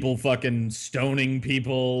people fucking stoning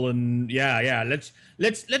people and yeah. Let's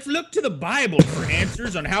look to the Bible for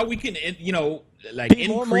answers on how we can, you know, like,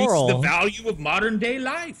 increase the value of modern day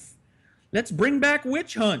life. Let's bring back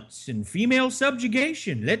witch hunts and female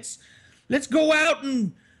subjugation. Let's go out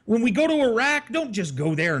and when we go to Iraq, don't just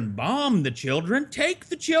go there and bomb the children. Take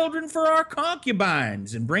the children for our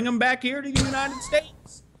concubines and bring them back here to the United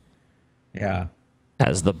States. Yeah.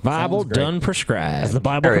 As the Bible done prescribed. As the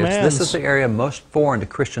Bible commands. This is the area most foreign to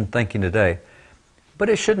Christian thinking today. But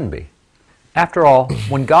it shouldn't be. After all,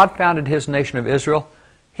 when God founded his nation of Israel,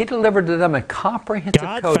 he delivered to them a comprehensive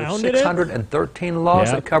code of 613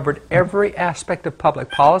 laws that covered every aspect of public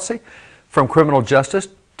policy, from criminal justice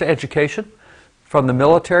to education, from the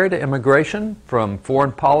military to immigration, from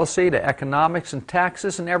foreign policy to economics and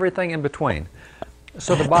taxes and everything in between.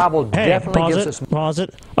 So the Bible definitely gives us... Pause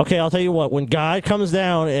it. Okay, I'll tell you what. When God comes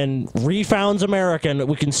down and refounds America and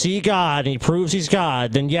we can see God and he proves he's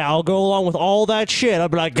God, then yeah, I'll go along with all that shit. I'll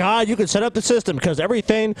be like, God, you can set up the system because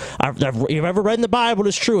everything you've ever read in the Bible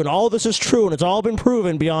is true and all this is true and it's all been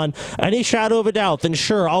proven beyond any shadow of a doubt, then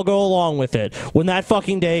sure, I'll go along with it when that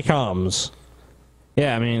fucking day comes.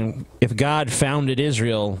 Yeah, I mean, if God founded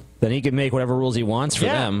Israel, then he can make whatever rules he wants for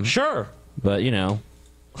them. Sure. But, you know...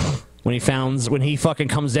 When he fucking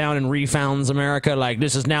comes down and refounds America, like,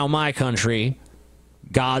 this is now my country,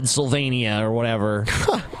 God Sylvania or whatever,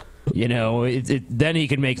 you know, then he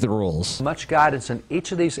can make the rules. Much guidance in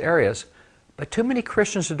each of these areas, but too many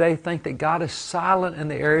Christians today think that God is silent in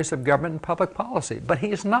the areas of government and public policy, but he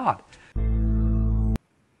is not.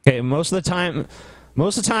 Okay, most of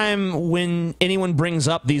the time when anyone brings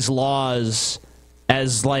up these laws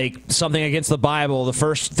as, like, something against the Bible, the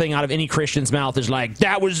first thing out of any Christian's mouth is like,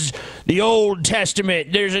 that was the Old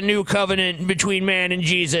Testament. There's a new covenant between man and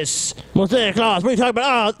Jesus. Mosaic laws. What are you talking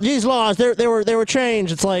about? Oh, these laws, they were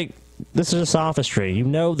changed. It's like, this is a sophistry. You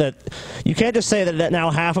know that you can't just say that now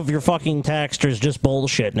half of your fucking text is just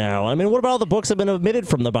bullshit now. I mean, what about all the books that have been omitted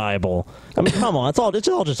from the Bible? I mean, come on, it's all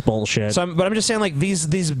just bullshit. But I'm just saying, like,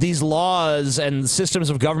 these laws and systems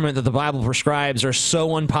of government that the Bible prescribes are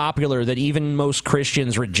so unpopular that even most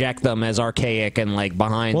Christians reject them as archaic and, like,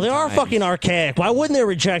 behind. Well, they are fucking archaic. Why wouldn't they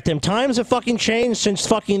reject them? Times have fucking changed since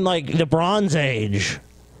fucking, like, the Bronze Age.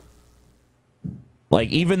 Like,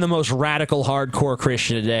 even the most radical, hardcore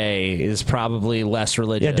Christian today is probably less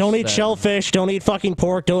religious. Yeah, don't eat shellfish, don't eat fucking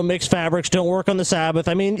pork, don't mix fabrics, don't work on the Sabbath.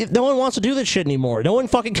 I mean, no one wants to do this shit anymore. No one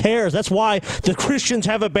fucking cares. That's why the Christians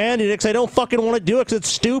have abandoned it, because they don't fucking want to do it, because it's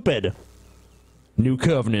stupid. New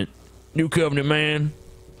covenant. New covenant, man.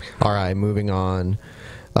 All right, moving on.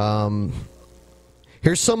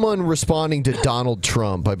 Here's someone responding to Donald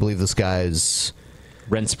Trump. I believe this guy's...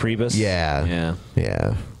 Reince Priebus? Yeah.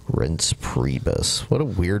 Reince Priebus. What a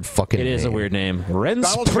weird fucking name. It is a weird name. Reince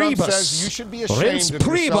Donald Priebus. Trump says you should be ashamed of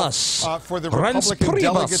yourself for the Republican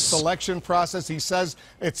delegate selection process. He says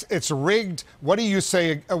it's rigged. What do you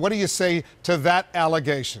say? What do you say to that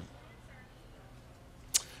allegation?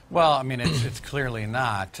 Well, I mean, it's clearly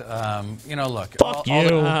not. You know, look. Fuck you.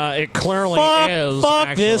 It clearly is.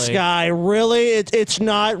 Fuck this guy. Really? It's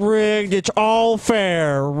not rigged. It's all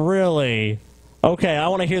fair. Really? Okay, I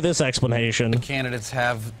want to hear this explanation. The candidates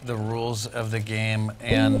have the rules of the game,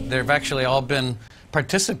 and they've actually all been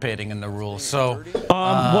participating in the rules. So,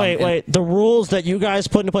 wait. The rules that you guys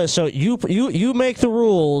put into place. So you make the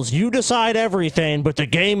rules, you decide everything, but the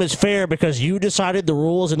game is fair because you decided the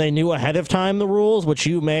rules and they knew ahead of time the rules, which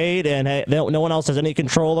you made, and no one else has any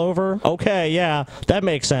control over. Okay, yeah, that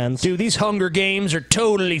makes sense. Dude, these Hunger Games are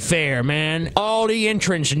totally fair, man. All the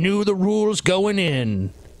entrants knew the rules going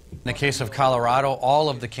in. In the case of Colorado, all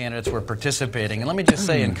of the candidates were participating. And let me just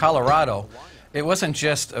say, in Colorado, it wasn't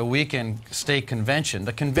just a weekend state convention.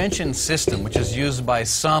 The convention system, which is used by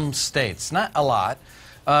some states, not a lot,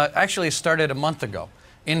 actually started a month ago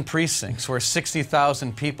in precincts where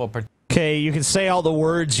 60,000 people participated. Okay, you can say all the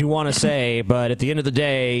words you want to say, but at the end of the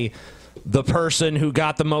day, the person who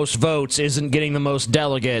got the most votes isn't getting the most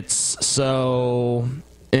delegates, so,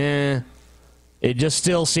 it just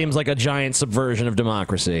still seems like a giant subversion of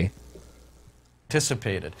democracy.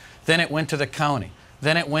 Participated. Then it went to the county.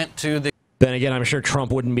 Then it went to the... Then again, I'm sure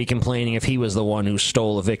Trump wouldn't be complaining if he was the one who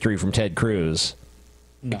stole a victory from Ted Cruz.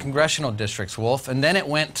 The congressional districts, Wolf. And then it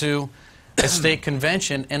went to a state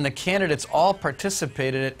convention, and the candidates all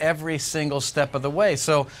participated at every single step of the way.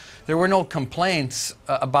 So there were no complaints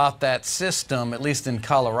about that system, at least in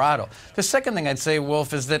Colorado. The second thing I'd say,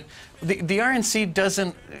 Wolf, is that the RNC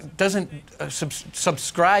doesn't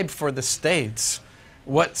subscribe for the states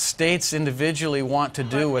what states individually want to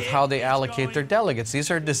do with how they allocate their delegates. These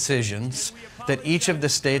are decisions that each of the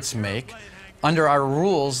states make. Under our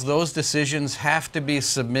rules, those decisions have to be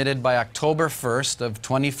submitted by October 1st of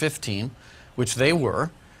 2015, which they were.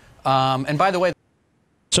 And by the way...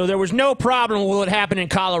 So there was no problem with what happened in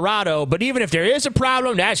Colorado, but even if there is a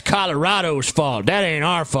problem, that's Colorado's fault. That ain't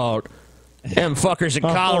our fault. Them fuckers in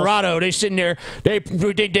Colorado, they sitting there,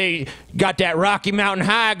 they got that Rocky Mountain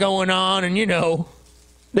High going on, and you know,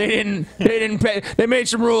 they made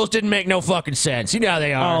some rules, didn't make no fucking sense. You know how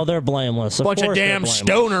they are. Oh, they're blameless. Bunch of damn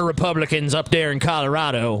stoner Republicans up there in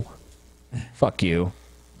Colorado. Fuck you.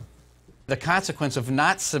 The consequence of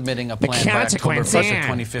not submitting a plan by October 1st of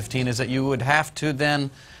 2015 is that you would have to then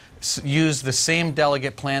use the same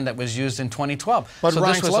delegate plan that was used in 2012. But so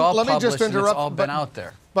Ryan, this was all let me published just interrupt, and it's all been out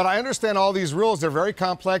there. But I understand all these rules. They're very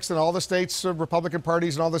complex, and all the states, Republican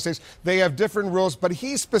parties and all the states, they have different rules. But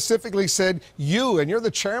he specifically said, you, and you're the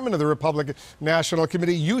chairman of the Republican National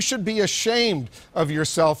Committee, you should be ashamed of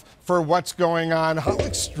yourself for what's going on. How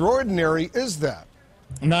extraordinary is that?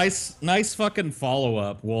 Nice fucking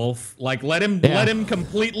follow-up, Wolf. Like, let him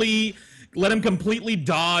completely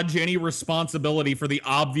dodge any responsibility for the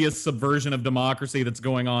obvious subversion of democracy that's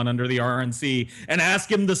going on under the RNC, and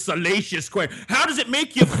ask him the salacious question: how does it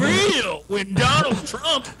make you feel when Donald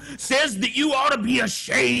Trump says that you ought to be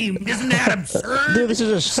ashamed? Isn't that absurd? Dude, this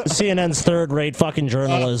is just CNN's third-rate fucking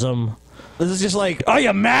journalism. This is just like, are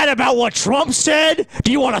you mad about what Trump said?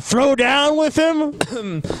 Do you want to throw down with him?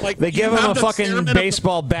 Like, they give him a fucking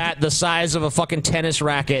baseball bat the size of a fucking tennis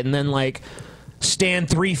racket, and then like stand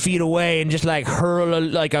 3 feet away and just like hurl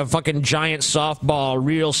a fucking giant softball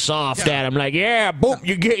real soft at him. Like, yeah, boom,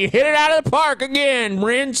 you hit it out of the park again,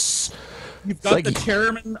 Rinse. You've got the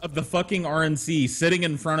chairman of the fucking RNC sitting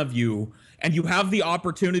in front of you, and you have the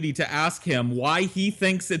opportunity to ask him why he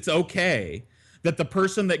thinks it's okay that the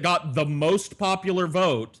person that got the most popular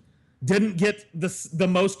vote didn't get the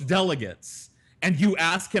most delegates. And you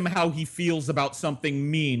ask him how he feels about something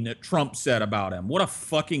mean that Trump said about him. What a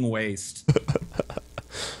fucking waste.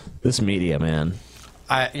 This media, man.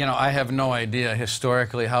 I have no idea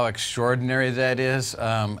historically how extraordinary that is.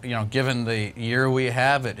 Given the year we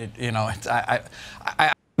have, the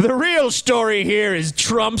real story here is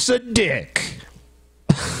Trump's a dick.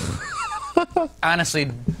 Honestly,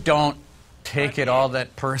 don't take it all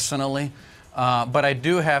that personally. But I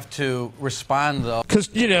do have to respond, though. Because,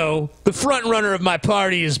 you know, the front runner of my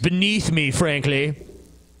party is beneath me, frankly.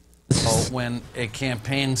 When a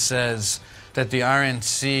campaign says that the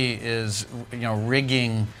RNC is, you know,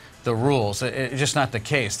 rigging the rules, it's just not the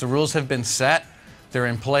case. The rules have been set. They're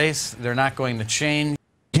in place. They're not going to change.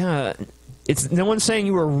 Yeah, it's no one's saying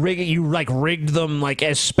you were rigging. You like rigged them like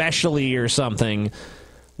especially or something.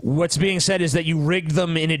 What's being said is that you rigged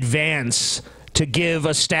them in advance to give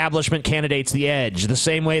establishment candidates the edge, the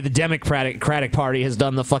same way the Democratic Party has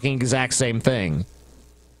done the fucking exact same thing.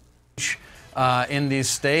 In these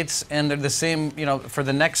states, and they're the same, you know, for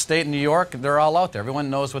the next state in New York, they're all out there. Everyone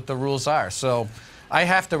knows what the rules are. So I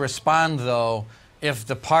have to respond, though, if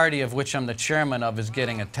the party of which I'm the chairman of is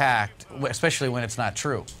getting attacked, especially when it's not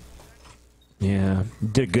true. Yeah,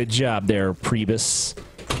 did a good job there, Priebus.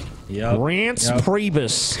 Yep. Rance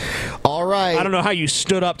Priebus. All right. I don't know how you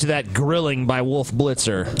stood up to that grilling by Wolf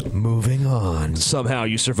Blitzer. Moving on. Somehow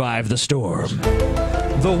you survived the storm.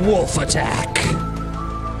 The wolf attack.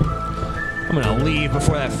 I'm gonna leave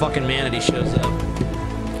before that fucking manatee shows up.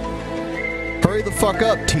 Hurry the fuck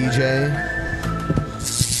up, TJ.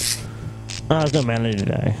 There's no manatee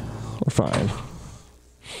today. We're fine.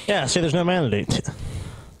 Yeah, see, there's no manatee.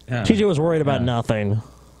 Yeah. TJ was worried about nothing.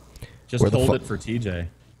 Just hold it for TJ.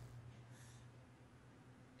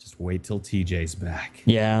 Just wait till TJ's back.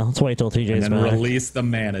 Yeah, let's wait till TJ's and then back. release the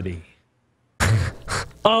manatee.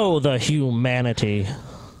 Oh, the humanity.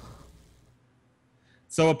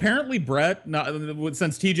 So apparently, Brett,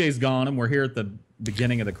 since TJ's gone and we're here at the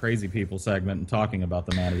beginning of the Crazy People segment and talking about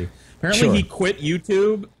the manatee, apparently he quit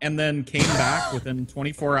YouTube and then came back within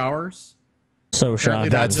 24 hours. So apparently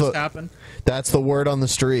shocked. that just happened. That's the word on the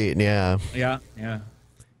street. Yeah. Yeah.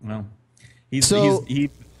 Well,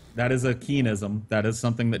 that is a Keenism. That is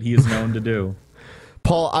something that he is known to do.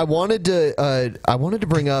 Paul, I wanted to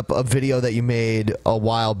bring up a video that you made a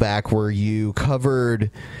while back where you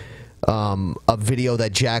covered a video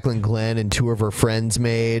that Jaclyn Glenn and two of her friends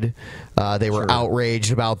made. They were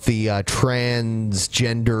outraged about the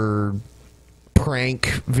transgender prank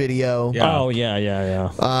video. Yeah. Oh,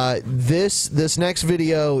 yeah. This next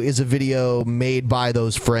video is a video made by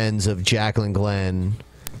those friends of Jaclyn Glenn,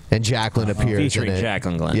 and Jaclyn appears featuring in it.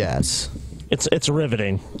 Jaclyn Glenn. Yes. It's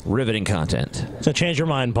riveting. Riveting content. So change your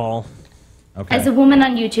mind, Paul. Okay. As a woman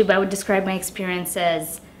on YouTube, I would describe my experience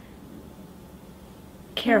as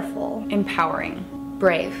careful, empowering,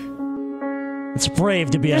 brave. It's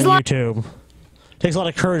brave to be on YouTube. Takes a lot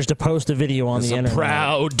of courage to post a video on the internet.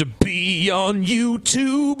 Proud to be on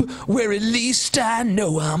YouTube, where at least I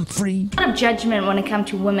know I'm free. A lot of judgment when it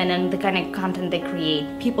comes to women and the kind of content they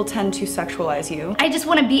create. People tend to sexualize you. I just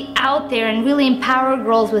want to be out there and really empower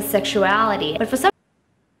girls with sexuality. But for some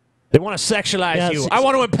They want to sexualize you. I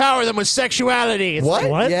want to empower them with sexuality. It's What?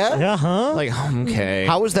 like, Yeah. Yeah, huh? Like, okay.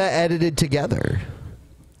 How was that edited together?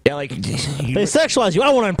 Yeah, like They sexualize you. I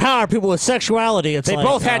want to empower people with sexuality. It's they like,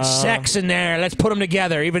 both had sex in there. Let's put them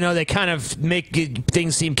together, even though they kind of make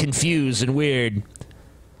things seem confused and weird.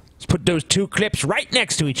 Let's put those two clips right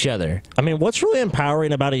next to each other. I mean, what's really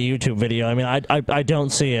empowering about a YouTube video? I mean, I don't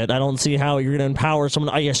see it. I don't see how you're going to empower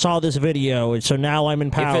someone. I saw this video, so now I'm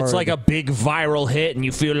empowered. If it's like a big viral hit and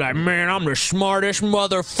you feel like, man, I'm the smartest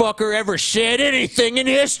motherfucker ever said anything in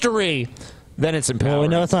history, then it's empowering. Well, we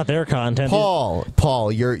know it's not their content.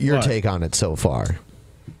 Paul, your take on it so far?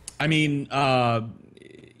 I mean,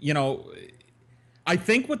 you know, I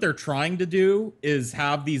think what they're trying to do is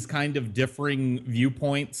have these kind of differing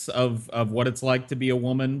viewpoints of what it's like to be a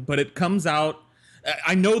woman, but it comes out.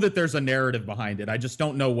 I know that there's a narrative behind it. I just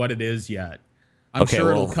don't know what it is yet. I'm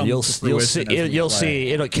sure it'll come to fruition. You'll see.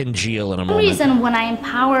 It'll congeal in a For some moment. reason, when I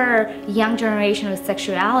empower young generation with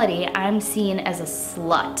sexuality, I'm seen as a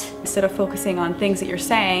slut. Instead of focusing on things that you're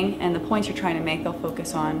saying and the points you're trying to make, they'll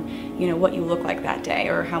focus on, you know, what you look like that day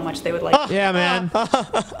or how much they would like. Yeah, man.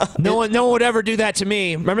 No one would ever do that to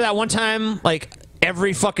me. Remember that one time, like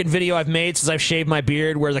every fucking video I've made since I've shaved my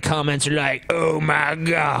beard, where the comments are like, "Oh my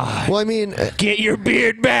god." Well, I mean, get your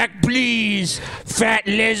beard back, please, fat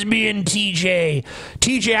lesbian TJ.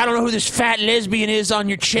 TJ, I don't know who this fat lesbian is on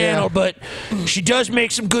your channel, but she does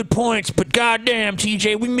make some good points. But goddamn,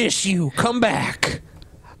 TJ, we miss you. Come back.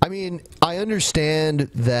 I mean, I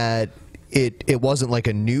understand that it wasn't like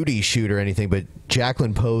a nudie shoot or anything, but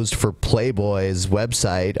Jaclyn posed for Playboy's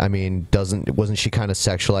website. I mean, wasn't she kind of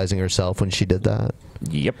sexualizing herself when she did that?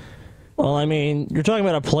 Yep. Well, I mean, you're talking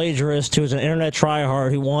about a plagiarist who's an internet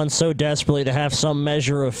tryhard who wants so desperately to have some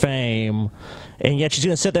measure of fame, and yet she's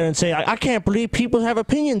going to sit there and say, I can't believe people have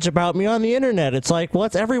opinions about me on the internet. It's like, well,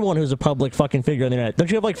 that's everyone who's a public fucking figure on the internet. Don't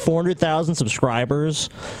you have like 400,000 subscribers?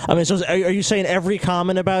 I mean, so are you saying every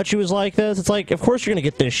comment about you is like this? It's like, of course you're going to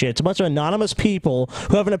get this shit. It's a bunch of anonymous people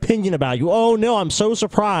who have an opinion about you. Oh, no, I'm so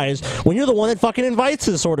surprised when you're the one that fucking invites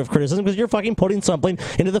this sort of criticism because you're fucking putting something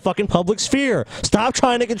into the fucking public sphere. Stop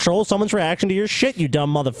trying to control someone's reaction to your shit, you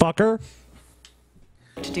dumb motherfucker.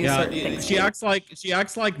 To do certain things. She acts like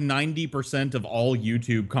 90% of all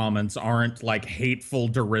YouTube comments aren't like hateful,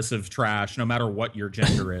 derisive trash, no matter what your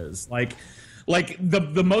gender is. Like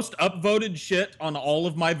the most upvoted shit on all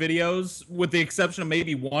of my videos, with the exception of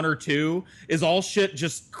maybe one or two, is all shit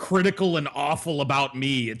just critical and awful about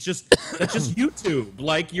me. That's just YouTube.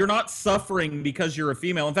 Like, you're not suffering because you're a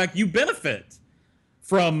female. In fact, you benefit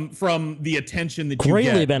from the attention that you get.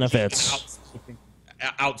 Greatly benefits.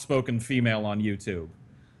 Outspoken female on YouTube.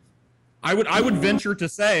 I would venture to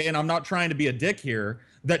say, and I'm not trying to be a dick here,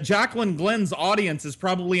 that Jaclyn Glenn's audience is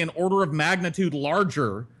probably an order of magnitude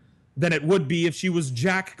larger than it would be if she was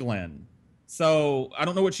Jack Glenn. So I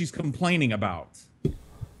don't know what she's complaining about.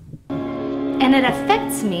 And it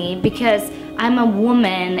affects me because I'm a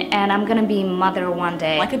woman and I'm gonna be a mother one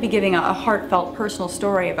day. I could be giving a heartfelt personal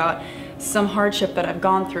story about some hardship that I've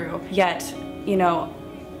gone through, yet, you know,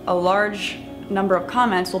 a large number of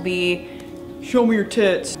comments will be, show me your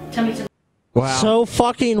tits. Tell me to. Wow. So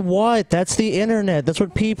fucking what? That's the internet. That's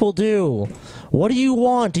what people do. What do you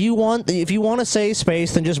want? If you want a safe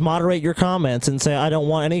space, then just moderate your comments and say, I don't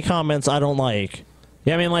want any comments I don't like.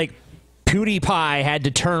 Yeah, I mean, like, PewDiePie had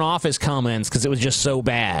to turn off his comments because it was just so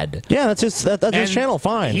bad. Yeah, that's his channel,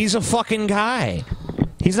 fine. He's a fucking guy.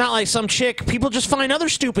 He's not like some chick. People just find other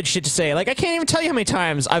stupid shit to say. Like, I can't even tell you how many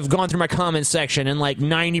times I've gone through my comments section and like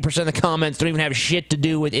 90% of the comments don't even have shit to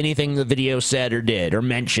do with anything the video said or did or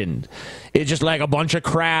mentioned. It's just like a bunch of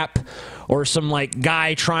crap or some like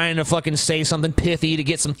guy trying to fucking say something pithy to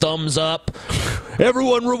get some thumbs up.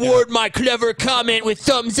 Everyone reward my clever comment with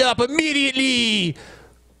thumbs up immediately.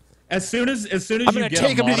 As soon as I'm gonna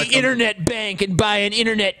take him to the internet bank and buy an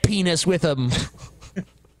internet penis with him.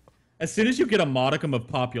 As soon as you get a modicum of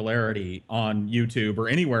popularity on YouTube or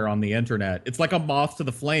anywhere on the internet, it's like a moth to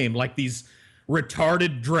the flame. Like these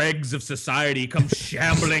retarded dregs of society come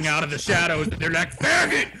shambling out of the shadows, and they're like,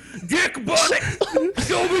 faggot, dick bunny,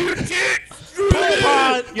 show me your tits.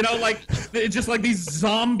 You know, like, it's just like these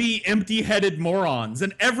zombie, empty-headed morons,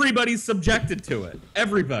 and everybody's subjected to it.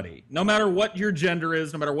 Everybody. No matter what your gender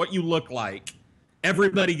is, no matter what you look like,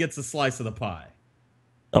 everybody gets a slice of the pie.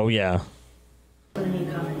 Oh, yeah.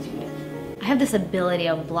 I have this ability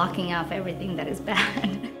of blocking off everything that is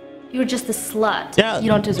bad. You're just a slut. Yeah, you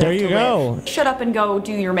don't deserve there you to go. live. Shut up and go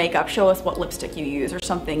do your makeup. Show us what lipstick you use or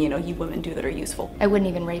something, you know, you women do that are useful. I wouldn't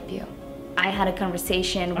even rape you. I had a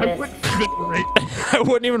conversation with... I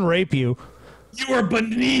wouldn't even rape you. You are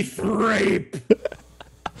beneath rape.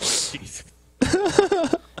 It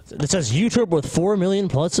says YouTube with 4 million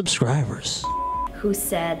plus subscribers. Who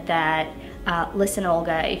said that, listen,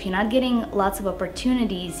 Olga, if you're not getting lots of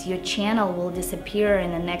opportunities, your channel will disappear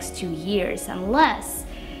in the next 2 years unless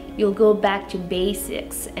you'll go back to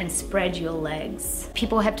basics and spread your legs.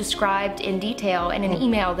 People have described in detail in an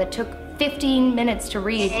email that took 15 minutes to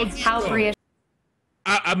read how Bria...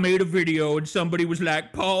 I made a video and somebody was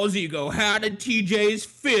like, Paul's ego, how did TJ's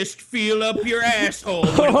fist feel up your asshole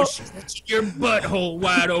when it was stretching your butthole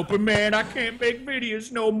wide open? Man, I can't make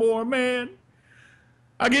videos no more, man.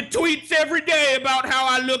 I get tweets every day about how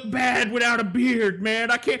I look bad without a beard,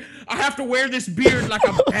 man. I have to wear this beard like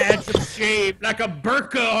a badge of shame, like a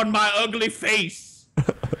burqa on my ugly face.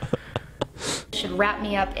 Should wrap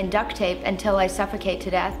me up in duct tape until I suffocate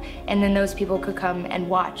to death, and then those people could come and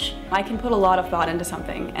watch. I can put a lot of thought into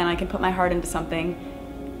something, and I can put my heart into something,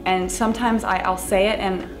 and sometimes I'll say it,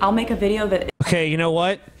 and I'll make a video that... Okay, you know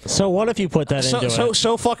what? So what if you put that into it?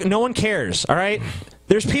 So fucking... No one cares, all right?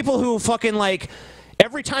 There's people who fucking, like...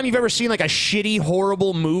 Every time you've ever seen, like, a shitty,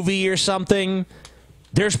 horrible movie or something...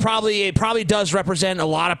 It probably does represent a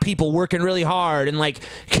lot of people working really hard and like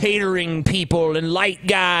catering people and light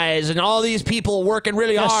guys and all these people working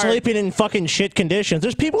really hard. Sleeping in fucking shit conditions.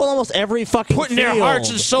 There's people in almost every fucking putting their hearts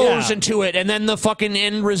and souls into it, and then the fucking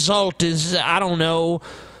end result is, I don't know,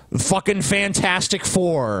 fucking Fantastic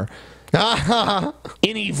Four.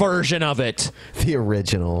 Any version of it. The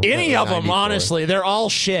original. Any of them, 94. honestly. They're all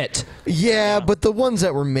shit. Yeah, but the ones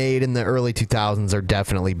that were made in the early 2000s are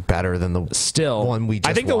definitely better than the one we just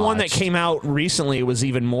I think the one that watched. came out recently was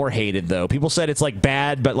even more hated, though. People said it's like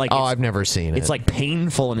bad, but like I've never seen it. It's like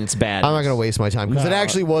painful and it's bad. I'm not going to waste my time because it No.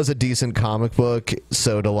 actually was a decent comic book.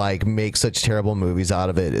 So to like make such terrible movies out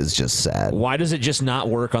of it is just sad. Why does it just not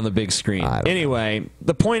work on the big screen? Anyway,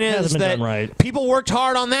 the point is Hasn't been that done right. people worked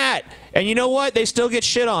hard on that, and you know what? They still get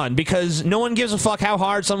shit on because no one gives a fuck how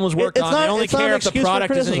hard someone was worked on. They only it's not care an if the excuse for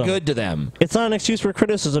product is any criticism. good to them. It's not an excuse for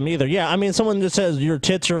criticism either. Yeah, I mean, someone just says your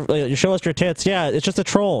tits are. You show us your tits. Yeah, it's just a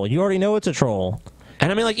troll. You already know it's a troll.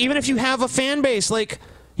 And I mean, like, even if you have a fan base, like,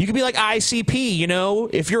 you could be like ICP, you know?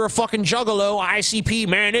 If you're a fucking juggalo, ICP,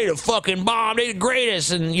 man, they the fucking bomb, they the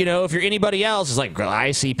greatest. And, you know, if you're anybody else, it's like,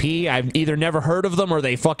 ICP, I've either never heard of them or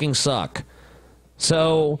they fucking suck.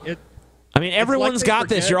 So, I mean, everyone's they got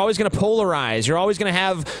this. forget- You're always going to polarize. You're always going to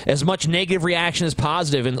have as much negative reaction as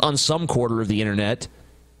positive on some quarter of the internet.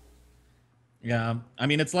 Yeah, I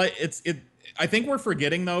mean, it's like I think we're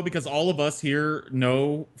forgetting though, because all of us here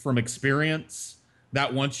know from experience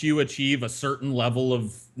that once you achieve a certain level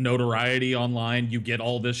of notoriety online, you get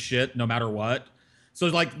all this shit no matter what. So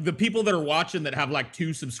like the people that are watching that have like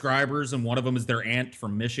 2 subscribers and one of them is their aunt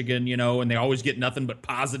from Michigan, you know, and they always get nothing but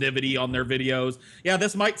positivity on their videos. Yeah,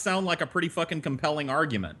 this might sound like a pretty fucking compelling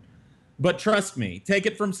argument. But trust me, take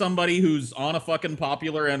it from somebody who's on a fucking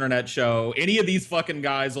popular internet show. Any of these fucking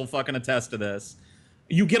guys will fucking attest to this.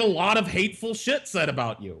 You get a lot of hateful shit said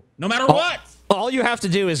about you, no matter what. All you have to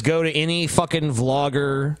do is go to any fucking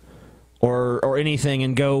vlogger or anything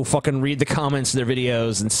and go fucking read the comments of their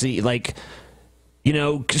videos and see, like, you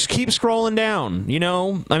know, just keep scrolling down, you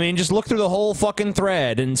know? I mean, just look through the whole fucking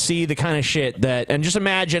thread and see the kind of shit that, and just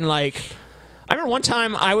imagine, like, I remember one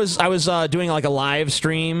time I was doing like a live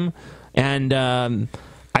stream and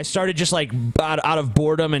I started just like out of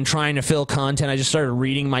boredom and trying to fill content. I just started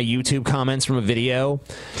reading my YouTube comments from a video.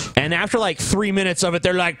 And after like 3 minutes of it,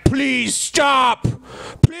 they're like, please stop,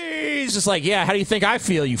 please. It's like, yeah, how do you think I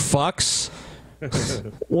feel, you fucks?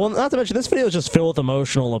 Well, not to mention, this video is just filled with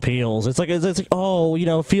emotional appeals. It's like, oh, you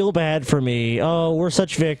know, feel bad for me. Oh, we're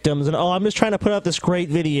such victims. And, oh, I'm just trying to put out this great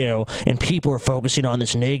video. And people are focusing on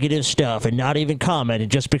this negative stuff and not even commenting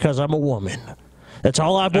just because I'm a woman. That's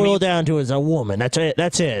all I boil down to is a woman. That's it.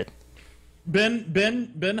 That's it.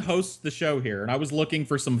 Ben hosts the show here, and I was looking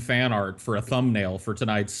for some fan art for a thumbnail for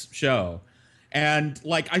tonight's show. And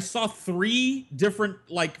like I saw 3 different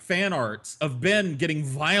like fan arts of Ben getting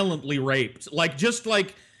violently raped. Like just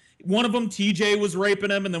like one of them TJ was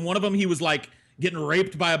raping him, and then one of them he was like getting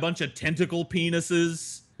raped by a bunch of tentacle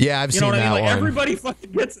penises. Yeah, I've you know seen what I mean? that Like one. everybody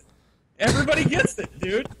fucking gets it. Everybody gets it,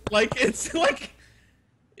 dude. Like it's like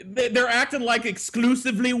they're acting like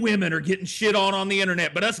exclusively women are getting shit on the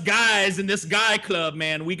internet, but us guys in this guy club,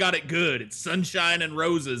 man, we got it good. It's sunshine and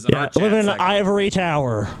roses. In our chat Living in an segment. ivory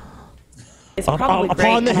tower. It's probably great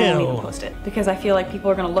upon the and I won't hill. even post it because I feel like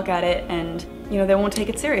people are going to look at it and, you know, they won't take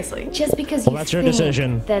it seriously. Just because Well, you that's your think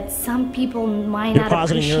decision. that some people might You're not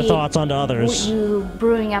positing your appreciate thoughts onto others. what you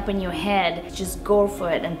brewing up in your head, just go for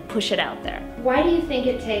it and push it out there. Why do you think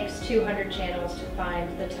it takes 200 channels to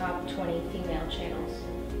find the top 20 female channels?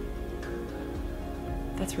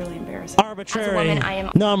 That's really embarrassing. Arbitrary woman, I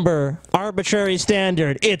am- number, arbitrary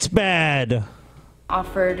standard. It's bad.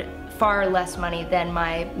 Offered far less money than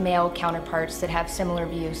my male counterparts that have similar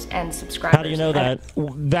views and subscribers. How do you know that?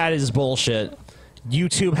 That is bullshit.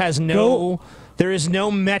 YouTube has there is no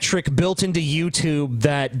metric built into YouTube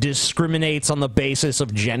that discriminates on the basis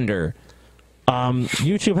of gender.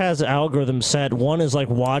 YouTube has algorithms set. One is like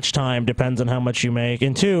watch time, depends on how much you make,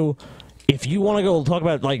 and 2, if you want to go talk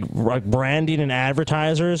about like branding and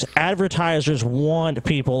advertisers want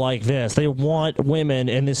people like this. They want women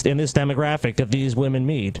in this demographic that these women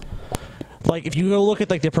meet. Like if you go look at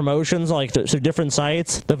like the promotions, like the different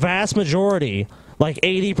sites, the vast majority, like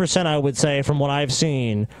 80%, I would say, from what I've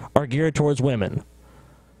seen, are geared towards women.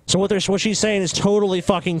 So what she's saying is totally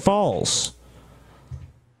fucking false.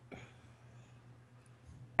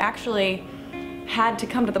 Actually had to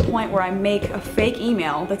come to the point where I make a fake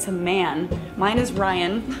email that's a man. Mine is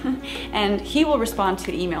Ryan, and he will respond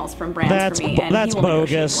to emails from brands for me. And That's he will negotiate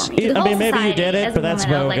bogus. for me. I mean, maybe you did it, As but a that's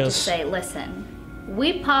woman, I would like to bogus. say, listen,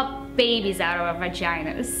 we pop babies out of our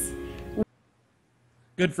vaginas.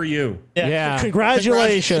 Good for you. Yeah.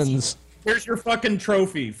 Congratulations. Here's your fucking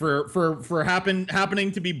trophy for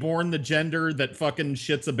happening to be born the gender that fucking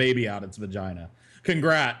shits a baby out its vagina.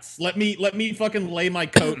 Congrats. Let me fucking lay my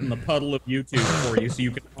coat in the puddle of YouTube for you so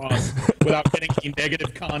you can pause without getting any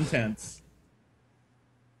negative contents.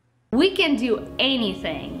 We can do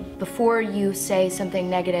anything before you say something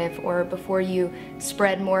negative or before you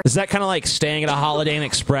spread more. Is that kind of like staying at a Holiday Inn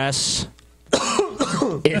Express?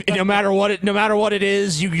 No matter what it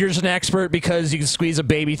is, you're just an expert because you can squeeze a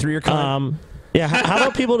baby through your cunt. Yeah, how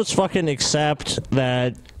about people just fucking accept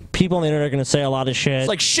that people on the internet are going to say a lot of shit? It's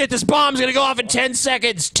like, shit, this bomb's going to go off in 10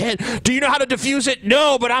 seconds. Do you know how to defuse it?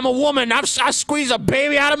 No, but I'm a woman. I squeeze a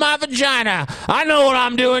baby out of my vagina. I know what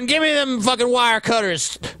I'm doing. Give me them fucking wire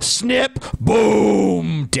cutters. Snip.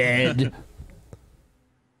 Boom. Dead.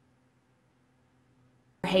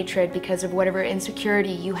 Hatred because of whatever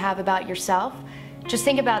insecurity you have about yourself. Just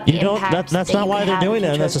think about the impact that's not why they're doing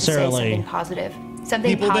that necessarily. Something positive.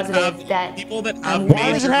 Something positive that people that have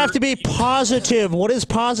why does it have to be positive? What does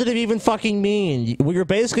positive even fucking mean? What you're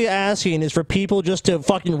basically asking is for people just to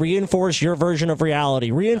fucking reinforce your version of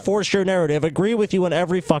reality, reinforce your narrative, agree with you on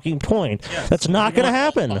every fucking point. Yes. That's not going to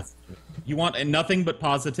happen. You want nothing but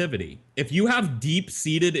positivity. If you have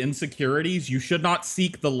deep-seated insecurities, you should not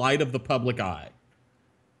seek the light of the public eye.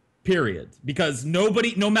 Period. Because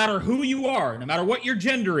nobody, no matter who you are, no matter what your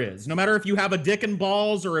gender is, no matter if you have a dick and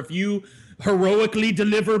balls or if you heroically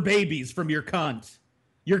deliver babies from your cunt,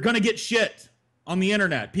 you're gonna get shit on the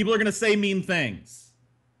internet. People are gonna say mean things.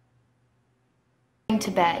 To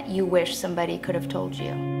bet you wish somebody could have told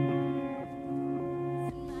you.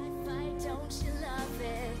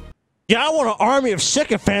 Yeah, I want an army of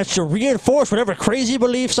sycophants to reinforce whatever crazy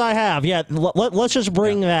beliefs I have. Yeah, let's just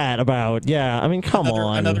bring that about. Yeah, I mean, come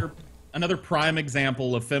on. Another prime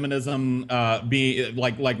example of feminism being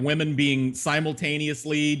like women being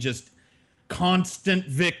simultaneously just constant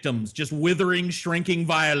victims, just withering, shrinking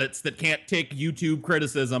violets that can't take YouTube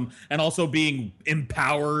criticism, and also being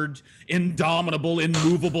empowered, indomitable,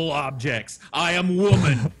 immovable objects. I am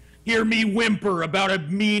woman. Hear me whimper about a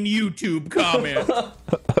mean YouTube comment.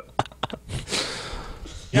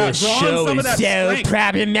 Yeah, this show is so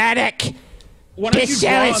problematic. This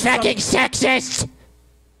show is fucking sexist.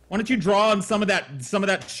 Why don't you draw on some of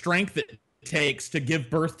that strength it takes to give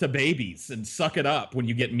birth to babies and suck it up when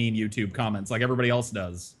you get mean YouTube comments like everybody else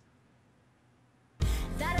does?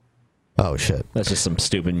 Oh shit, that's just some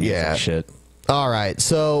stupid music shit. All right,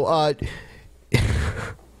 so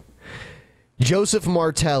Joseph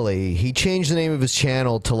Martelli, he changed the name of his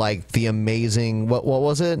channel to like the amazing, what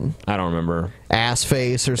was it? I don't remember. Ass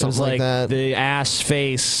Face or something like that. The Ass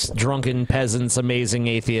Face, Drunken Peasants, Amazing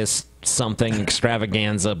Atheist, something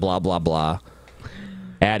extravaganza, blah blah blah.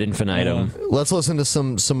 Ad infinitum. Let's listen to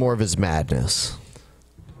some more of his madness.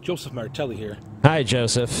 Joseph Martelli here. Hi,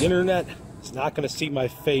 Joseph. The internet is not going to see my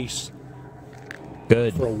face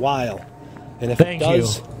good for a while, and if Thank it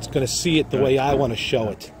does, you. it's going to see it the way I want to show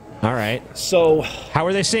it. All right. So how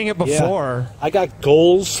were they seeing it before? Yeah, I got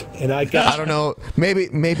goals, and I got. I don't know.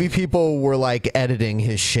 Maybe people were like editing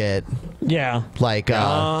his shit. Yeah. Like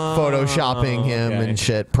photoshopping him and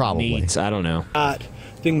shit. Probably. Neat. I don't know. Got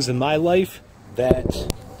things in my life that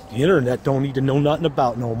the internet don't need to know nothing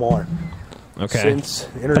about no more. Okay. Since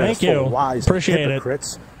the internet's Thank full you. of lies, Appreciate and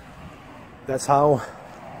hypocrites. That's how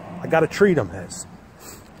I got to treat them as.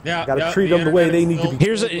 Yeah, got to treat them the way they need to be.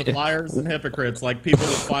 Here's liars and hypocrites, like people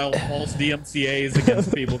that file false DMCAs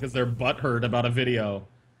against people because they're butthurt about a video.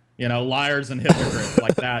 You know, liars and hypocrites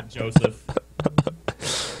like that, Joseph.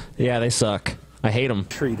 Yeah, they suck. I hate them.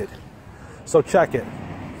 Treated. So check it.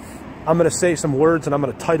 I'm going to say some words and I'm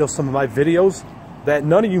going to title some of my videos that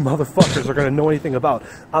none of you motherfuckers are going to know anything about.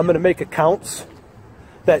 I'm going to make accounts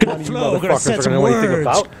that none of you motherfuckers are going to know anything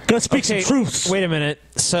about. Gonna speak some truths. Wait a minute.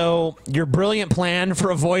 So your brilliant plan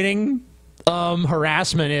for avoiding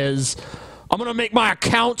harassment is, I'm gonna make my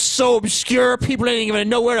account so obscure people ain't even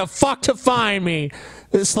know where the fuck to find me.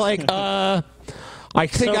 It's like, I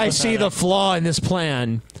think I see the flaw in this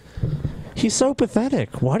plan. He's so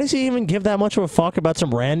pathetic. Why does he even give that much of a fuck about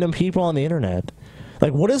some random people on the internet?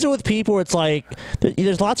 Like, what is it with people? It's like,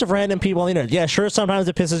 there's lots of random people on the internet. Yeah, sure, sometimes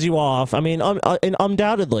it pisses you off. I mean,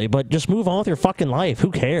 undoubtedly, but just move on with your fucking life. Who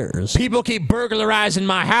cares? People keep burglarizing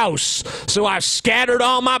my house, so I've scattered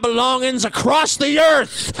all my belongings across the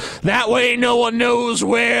earth. That way no one knows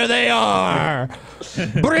where they are.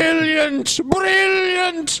 Brilliant!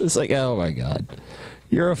 Brilliant! It's like, oh my god.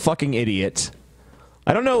 You're a fucking idiot.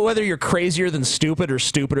 I don't know whether you're crazier than stupid or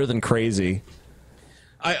stupider than crazy.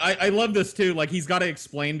 I love this too. Like, he's got to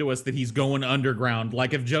explain to us that he's going underground.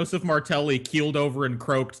 Like, if Joseph Martelli keeled over and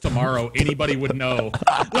croaked tomorrow, anybody would know.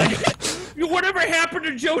 Like, whatever happened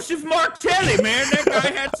to Joseph Martelli, man? That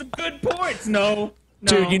guy had some good points. No,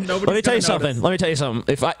 dude. Let me tell you something. Let me tell you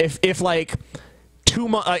something. If like 2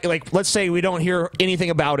 months, like let's say we don't hear anything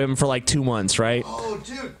about him for like 2 months, right? Oh,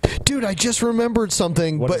 dude, I just remembered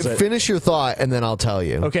something. What but is it? finish your thought, and then I'll tell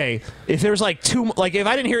you. Okay, if there's like if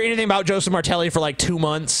I didn't hear anything about Joseph Martelli for like 2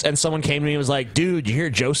 months, and someone came to me and was like, "Dude, you hear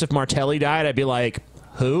Joseph Martelli died?" I'd be like,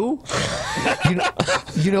 "Who?"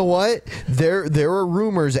 You know what? There are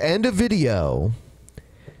rumors and a video,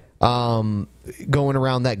 going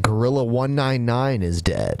around that Gorilla 199 is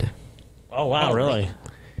dead. Oh wow, really?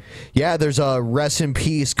 Yeah, there's a rest in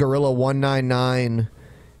peace Gorilla 199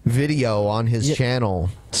 video on his channel.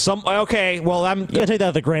 Okay, well, you gotta take that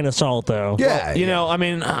with a grain of salt, though. Yeah, well, you know, I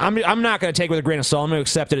mean, I'm not going to take it with a grain of salt. I'm going to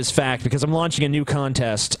accept it as fact because I'm launching a new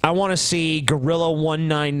contest. I want to see Gorilla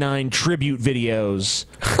 199 tribute videos,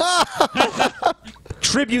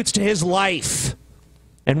 tributes to his life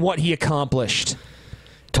and what he accomplished.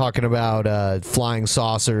 Talking about flying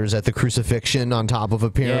saucers at the crucifixion on top of a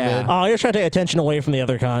pyramid. Oh, you're trying to take attention away from the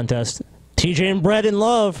other contest. TJ and Brett in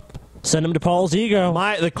love. Send him to Paul's ego.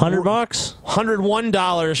 $100,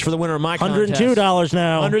 $101 for the winner of my contest. $102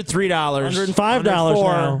 now. $103. $105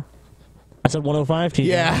 now. I said 105, TJ.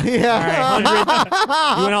 Yeah, yeah. All right,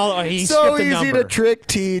 100. You went all, he so skipped a easy number. to trick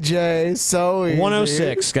TJ. So easy.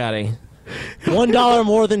 106, Scotty. $1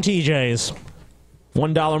 more than TJ's.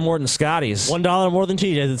 $1 more than Scotty's. $1 more than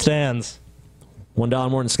TJ's. It stands. $1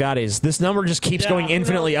 more than Scotty's. This number just keeps going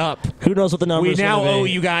infinitely up. Who knows what the number We is? now gonna owe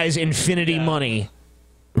be. you guys infinity money.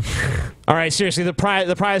 All right, seriously, the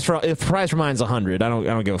prize for mine's 100. I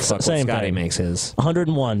don't give a fuck what Scotty makes his.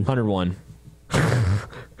 101. 101.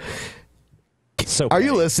 So are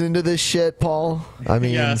you listening to this shit, Paul? I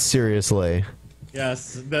mean, Yes. seriously.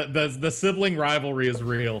 Yes, the sibling rivalry is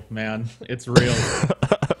real, man. It's real.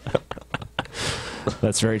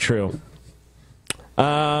 That's very true.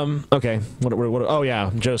 Okay. What? Oh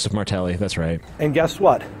yeah, Joseph Martelli. That's right. And guess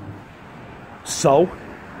what? So?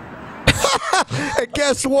 And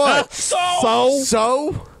guess what?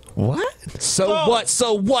 So? What? So what?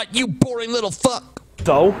 So what? You boring little fuck.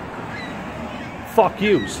 So? Fuck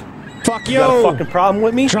yous. Fuck you. Got a you. fucking problem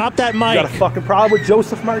with me? Drop that mic. You got a fucking problem with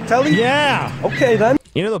Joseph Martelli? Yeah. Okay then.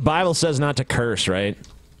 You know the Bible says not to curse, right?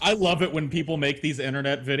 I love it when people make these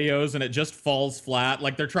internet videos and it just falls flat.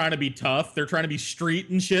 Like they're trying to be tough. They're trying to be street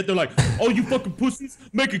and shit. They're like, oh, you fucking pussies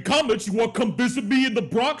making comments. You want to come visit me in the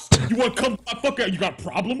Bronx? You want to come fucking, you got a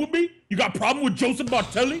problem with me? You got a problem with Joseph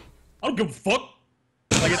Martelli? I don't give a fuck.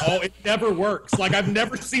 Like it never works. Like I've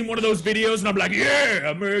never seen one of those videos and I'm like, yeah,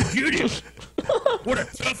 I'm gonna get it. What a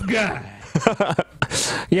tough guy.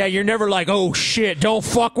 Yeah, you're never like, oh shit, don't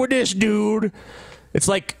fuck with this dude. It's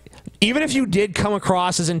like, even if you did come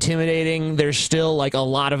across as intimidating, there's still like a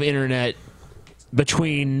lot of internet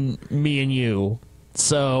between me and you.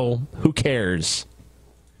 So who cares?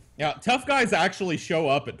 Yeah, tough guys actually show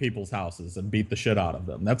up at people's houses and beat the shit out of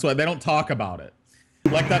them. That's why they don't talk about it.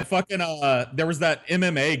 Like that fucking there was that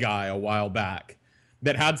MMA guy a while back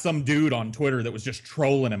that had some dude on Twitter that was just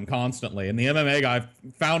trolling him constantly, and the MMA guy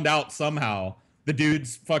found out somehow the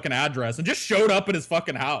dude's fucking address and just showed up at his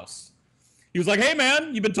fucking house. He was like, hey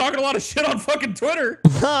man, you've been talking a lot of shit on fucking Twitter.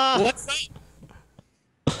 What's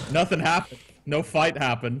up? Nothing happened. No fight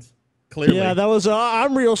happened. Clearly. Yeah, that was,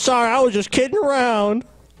 I'm real sorry. I was just kidding around.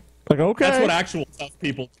 Like, okay. That's what actual tough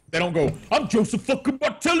people, they don't go, I'm Joseph fucking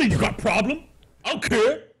Martelli, you got a problem? I don't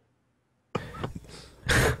care.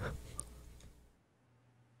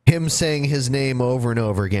 Him saying his name over and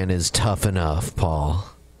over again is tough enough, Paul.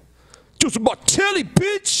 Joseph Martelli,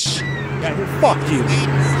 bitch! Yeah, fuck you.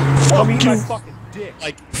 Fuck me you. my fucking dick.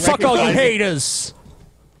 Like, Fuck all you haters.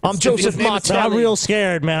 I'm Joseph Martelli. I'm real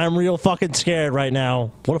scared, man. I'm real fucking scared right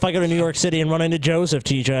now. What if I go to New York City and run into Joseph,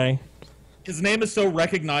 TJ? His name is so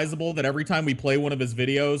recognizable that every time we play one of his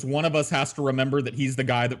videos, one of us has to remember that he's the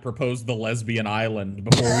guy that proposed the lesbian island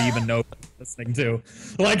before we even know what we're listening to.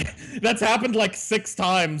 Like, that's happened like 6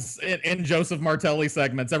 times in Joseph Martelli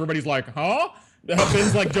segments. Everybody's like, huh?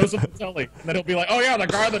 Ben's like Joseph Martelli. And then he'll be like, oh yeah, the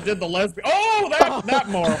guy that did the lesbian. Oh, that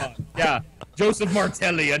moron. Yeah, Joseph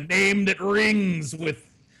Martelli, a name that rings with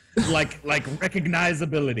like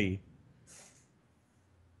recognizability.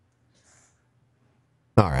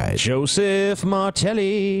 All right. Joseph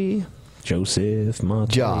Martelli. Joseph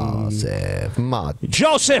Martelli. Joseph Martelli.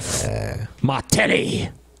 Joseph Martelli.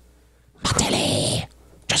 Martelli.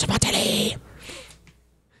 Joseph Martelli.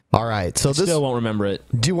 All right. So this still won't remember it.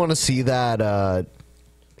 Do you want to see that?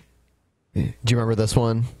 Do you remember this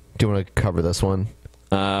one? Do you want to cover this one?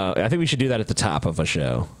 I think we should do that at the top of a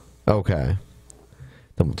show. Okay.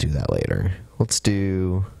 Then we'll do that later. Let's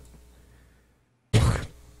do.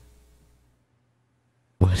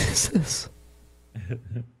 What is this?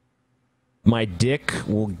 My dick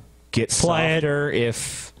will Get softer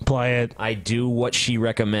if I do what she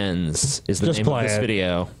recommends is the Just name of play this it.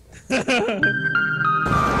 video.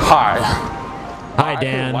 Hi. Hi,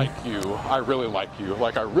 Dan. I like you. I really like you.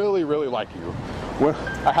 Like, I really, really like you. Well,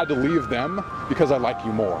 I had to leave them because I like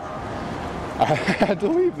you more. I had to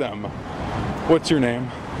leave them. What's your name?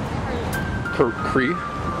 Cree?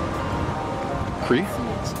 Cree?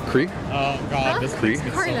 Cree? Oh, God. This Cree? makes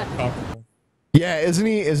me so uncomfortable. Yeah, isn't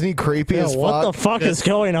he creepy Yeah, as fuck? what the fuck is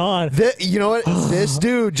going on? You know what? This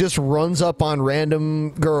dude just runs up on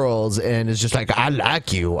random girls and is just like, I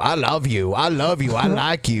like you, I love you, I love you, I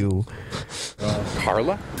like you.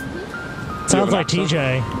 Carla? Sounds like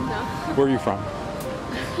TJ. Where are you from?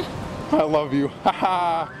 I love you.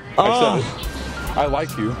 Haha. I said it. I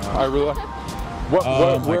like you. I really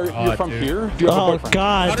like. Where you're from here? Do you have a Oh boyfriend?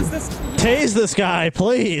 God! How does this? Tase this guy,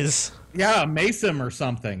 please. Yeah, mace him or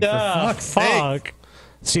something. Yeah, for fuck's sake. fuck.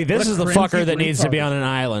 See, this is the fucker that needs to be on an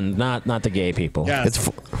island, not the gay people. Yeah.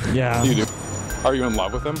 Yeah. You do. Are you in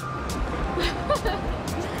love with him?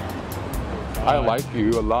 I like you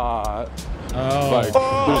a lot. Like,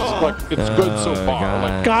 it's good so far.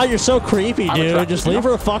 Like, God, you're so creepy, I'm dude. attracted, Just you leave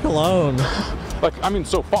know? her the fuck alone. like, I mean,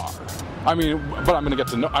 so far. I mean, but I'm gonna get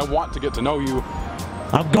to know. I want to get to know you.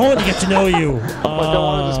 I'm going to get to know you. Like, I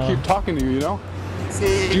want to just keep talking to you. You know?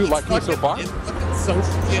 See, Do you like me so far? It's fucking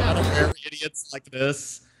socially unaware idiots like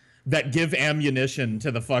this that give ammunition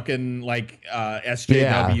to the fucking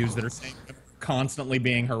SJWs that are saying they're constantly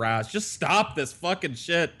being harassed. Just stop this fucking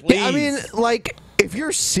shit, please. Yeah, I mean, like, if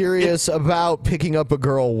you're serious about picking up a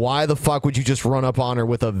girl, why the fuck would you just run up on her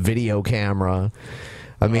with a video camera?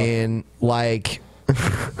 I mean, like,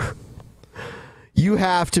 you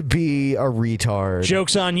have to be a retard.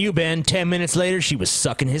 Joke's on you, Ben. 10 minutes later, she was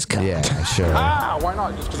sucking his cock. Yeah, sure. Ah, why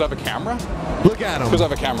not? Just because I have a camera? Look at him. Because I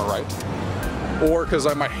have a camera, right? Or because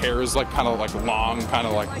my hair is like kind of like long, kind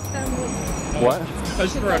of like. What?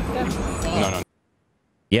 No.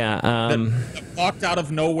 Yeah. That walked out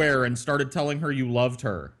of nowhere and started telling her you loved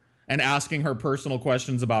her and asking her personal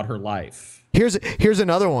questions about her life. Here's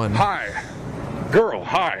another one. Hi, girl.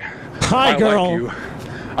 Hi. Hi, girl. I like you.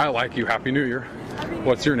 I like you. Happy New Year.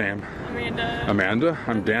 What's your name? Amanda. Amanda?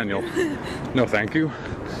 I'm Daniel. No, thank you.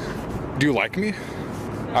 Do you like me?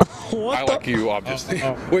 I like you, obviously.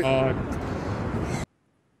 Wait.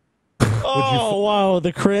 Oh wow,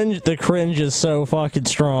 the cringe is so fucking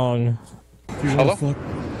strong. Hello?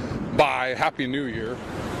 Bye. Happy New Year.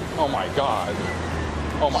 Oh my god.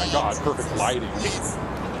 Oh my god. Perfect lighting.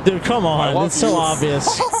 Dude, come on, it's so obvious.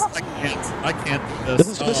 I can't do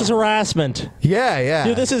this. This is harassment. Yeah.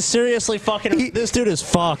 Dude, this is seriously fucking. This dude is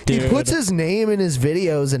fucked, dude. He puts his name in his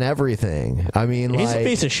videos and everything. I mean, He's like, a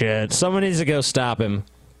piece of shit. Someone needs to go stop him.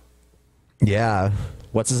 Yeah.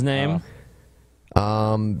 What's his name?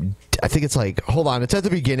 I think it's like, hold on, it's at the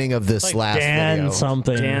beginning of this Like last Dan video.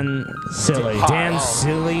 something. Dan Silly. Dan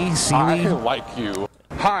Silly. I like you.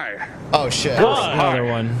 Hi. Oh shit. Another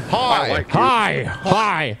one. I like you.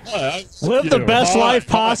 Hi. Live the best life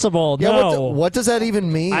possible. Yeah, No. what does that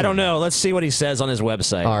even mean? I don't know. Let's see what he says on his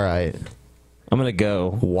website. All right. I'm gonna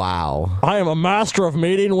go. Wow. I am a master of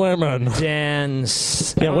meeting women. Dan.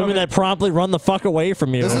 Yeah, women that promptly run the fuck away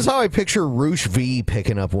from you. This is how I picture Roosh V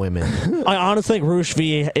picking up women. I honestly think Roosh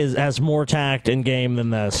V has more tact in game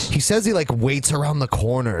than this. He says he like waits around the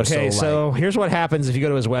corner. Okay, so, so here's what happens if you go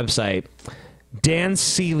to his website. Dan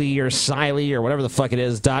Seeley or Siley or whatever the fuck it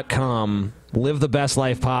is .com. Live the best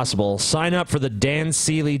life possible. Sign up for the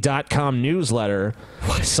danseeley.com newsletter.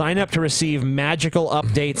 Sign up to receive magical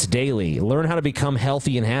updates daily. Learn how to become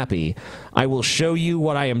healthy and happy. I will show you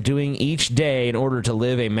what I am doing each day in order to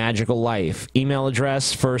live a magical life. Email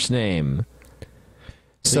address, first name.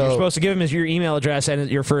 So you're supposed to give him your email address and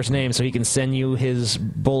your first name so he can send you his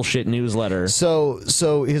bullshit newsletter. So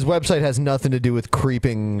his website has nothing to do with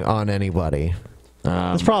creeping on anybody.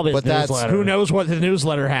 It's probably his newsletter. Who knows what the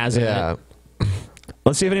newsletter has in it.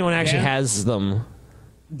 Let's see if anyone actually has them.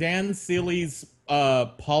 Dan Seeley's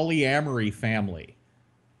polyamory family.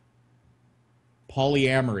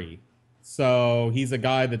 Polyamory. So he's a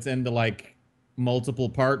guy that's into like multiple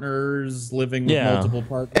partners, living with multiple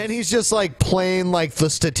partners. And he's just like playing like the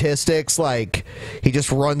statistics, like he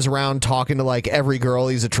just runs around talking to like every girl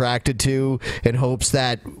he's attracted to in hopes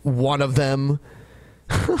that one of them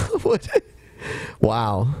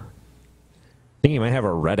Wow. I think he might have a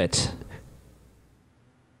Reddit.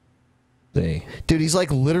 See. Dude, he's like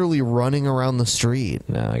literally running around the street.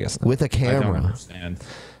 No, I guess not. With a camera. I don't understand.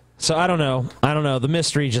 So I don't know. The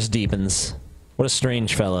mystery just deepens. What a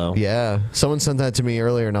strange fellow. Yeah. Someone sent that to me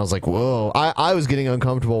earlier and I was like, whoa. I was getting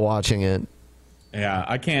uncomfortable watching it. Yeah,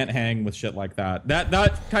 I can't hang with shit like that.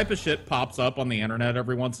 That type of shit pops up on the internet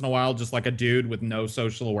every once in a while, just like a dude with no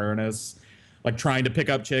social awareness, like trying to pick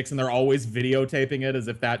up chicks, and they're always videotaping it as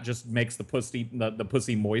if that just makes the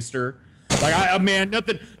pussy moister. Like man,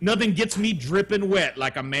 nothing gets me dripping wet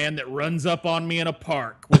like a man that runs up on me in a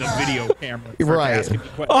park with a video camera. Right.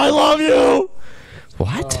 I love you.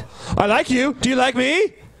 What? I like you. Do you like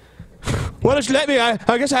me? Why don't you let me? I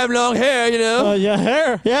guess I have long hair, you know. Yeah,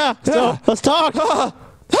 hair. Yeah. So let's talk.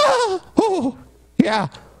 Oh, yeah.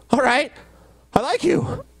 All right. I like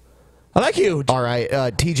you. I like you. All right,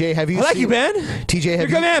 TJ, have you? I like seen, you, Ben. TJ, have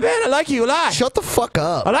You're a good man, Ben. I like you a lot. Shut the fuck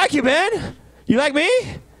up. I like you, Ben. You like me?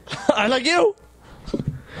 I like you.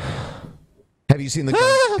 Have you seen the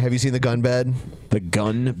gun, have you seen the gun bed? The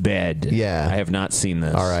gun bed. Yeah, I have not seen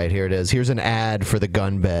this. All right, here it is. Here's an ad for the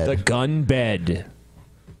gun bed. The gun bed.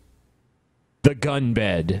 The gun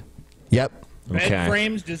bed. Yep. Bed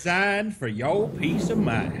frames designed for your peace of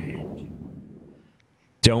mind.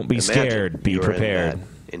 Don't be scared. Be prepared.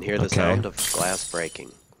 And hear the sound of glass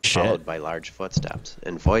breaking, followed by large footsteps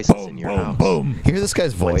and voices in your house. Boom. Hear this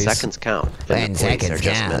guy's voice. When seconds count and the police are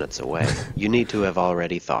just minutes away, you need to have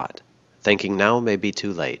already thought. Thinking now may be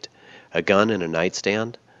too late. A gun in a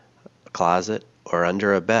nightstand, a closet, or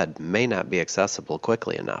under a bed may not be accessible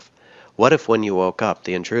quickly enough. What if when you woke up,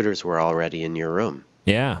 the intruders were already in your room?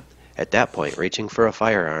 Yeah. At that point, reaching for a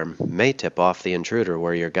firearm may tip off the intruder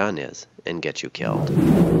where your gun is and get you killed.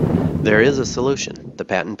 There is a solution, the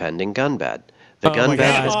patent-pending gun bed. The gun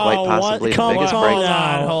bed is quite possibly the biggest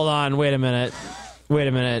breakthrough. Hold on. Wait a minute.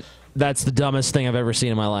 That's the dumbest thing I've ever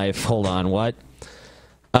seen in my life. Hold on. What?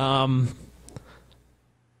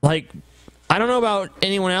 Like, I don't know about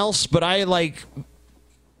anyone else, but I, like,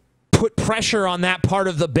 put pressure on that part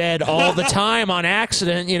of the bed all the time on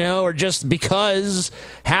accident, you know, or just because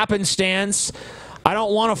happenstance. I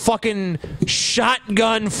don't want a fucking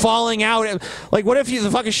shotgun falling out. Like, what if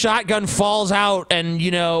the fucking shotgun falls out and,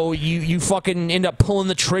 you know, you fucking end up pulling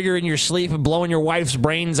the trigger in your sleep and blowing your wife's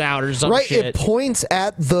brains out or some shit? Right, it points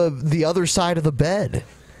at the other side of the bed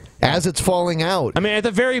as it's falling out. I mean, at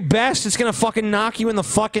the very best, it's gonna fucking knock you in the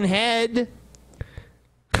fucking head.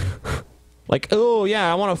 Like, oh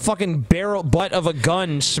yeah, I want a fucking barrel butt of a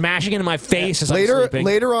gun smashing into my face as I'm sleeping.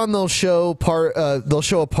 Later on, they'll show a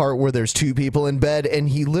part where there's two people in bed, and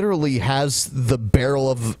he literally has the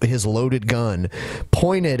barrel of his loaded gun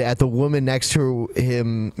pointed at the woman next to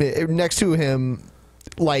him,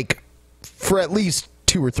 like for at least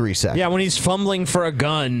 2 or 3 seconds. Yeah, when he's fumbling for a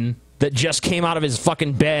gun that just came out of his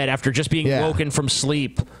fucking bed after just being woken from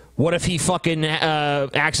sleep. What if he fucking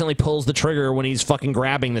accidentally pulls the trigger when he's fucking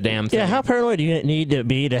grabbing the damn thing? Yeah, how paranoid do you need to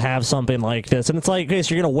be to have something like this? And it's like, okay,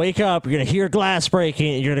 so you're going to wake up, you're going to hear glass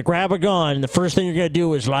breaking, you're going to grab a gun, and the first thing you're going to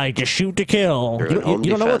do is, like, just shoot to kill. You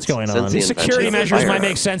don't know what's going on. These security measures might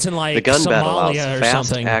make sense in, like, the gun bed allows Somalia or fast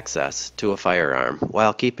something. access to a firearm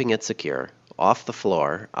while keeping it secure, off the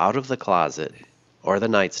floor, out of the closet or the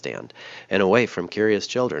nightstand, and away from curious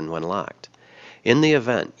children when locked. In the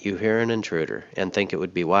event you hear an intruder and think it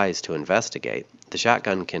would be wise to investigate, the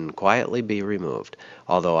shotgun can quietly be removed,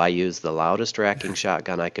 although I used the loudest racking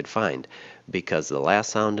shotgun I could find, because the last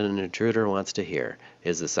sound an intruder wants to hear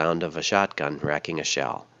is the sound of a shotgun racking a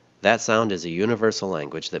shell. That sound is a universal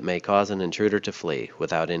language that may cause an intruder to flee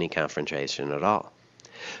without any confrontation at all.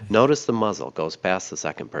 Notice the muzzle goes past the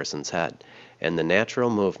second person's head, and the natural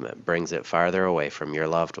movement brings it farther away from your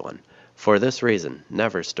loved one. For this reason,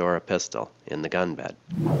 never store a pistol in the gun bed.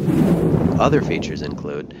 Other features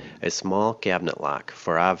include a small cabinet lock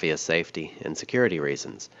for obvious safety and security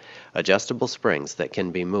reasons, adjustable springs that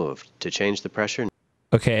can be moved to change the pressure.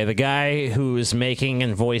 Okay, the guy who is making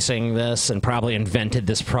and voicing this and probably invented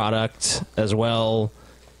this product as well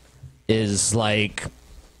is like...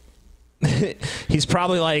 he's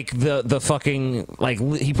probably like the fucking, like,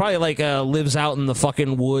 he probably like lives out in the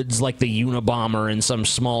fucking woods like the Unabomber in some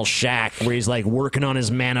small shack where he's like working on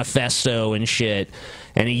his manifesto and shit,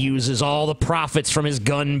 and he uses all the profits from his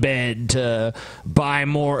gun bed to buy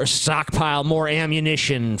more, stockpile more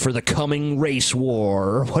ammunition for the coming race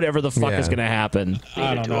war or whatever the fuck is gonna happen.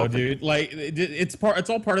 I don't know, dude. Like, it's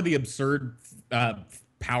all part of the absurd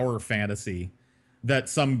power fantasy that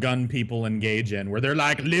some gun people engage in, where they're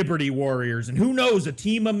like liberty warriors, and who knows, a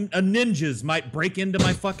team of ninjas might break into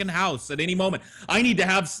my fucking house at any moment. I need to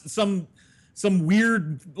have some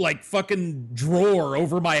weird, like, fucking drawer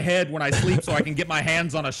over my head when I sleep so I can get my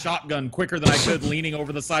hands on a shotgun quicker than I could leaning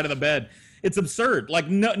over the side of the bed. It's absurd. Like,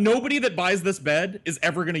 nobody that buys this bed is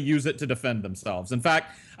ever going to use it to defend themselves. In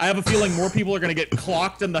fact, I have a feeling more people are going to get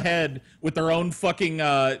clocked in the head with their own fucking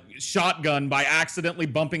shotgun by accidentally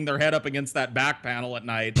bumping their head up against that back panel at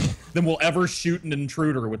night than will ever shoot an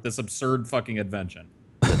intruder with this absurd fucking invention.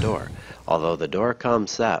 The door, although the door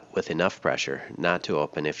comes set with enough pressure not to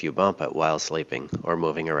open if you bump it while sleeping or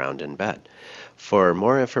moving around in bed. For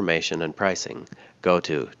more information and pricing, go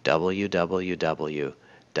to www.gunbed.net.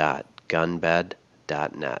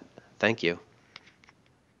 Thank you.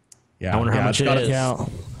 Yeah, I wonder how much it is.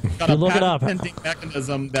 Got a patent-pending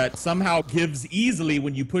mechanism that somehow gives easily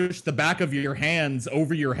when you push the back of your hands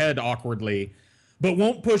over your head awkwardly, but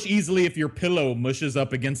won't push easily if your pillow mushes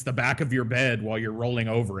up against the back of your bed while you're rolling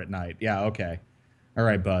over at night. Yeah, okay. All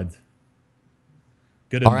right, bud.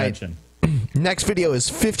 Good invention. All right. Next video is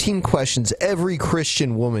 15 questions every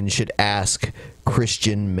Christian woman should ask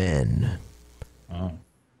Christian men. Oh.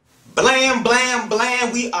 Blam, blam,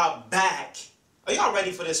 blam, we are back. Are y'all ready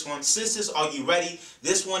for this one? Sisters, are you ready?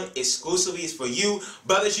 This one exclusively is for you.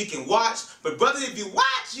 Brothers, you can watch. But brothers, if you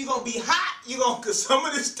watch, you're going to be hot. Because some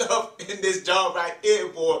of this stuff in this job right here,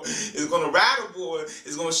 boy, is going to rattle, boy.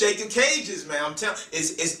 It's going to shake your cages, man. I'm telling you.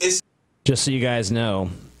 It's Just so you guys know,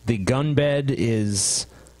 the gun bed is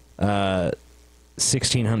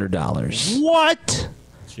 $1,600. What?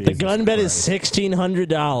 The gun bed is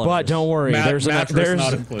 $1,600. But don't worry, there's not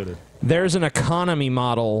included. There's an economy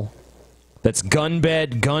model that's gun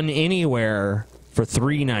bed, gun anywhere for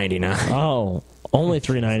 $399. Oh, only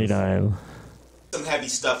 $399. some heavy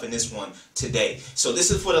stuff in this one today. So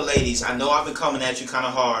this is for the ladies. I know I've been coming at you kind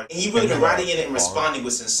of hard. And you've really been writing in and responding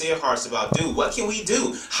with sincere hearts about, dude, what can we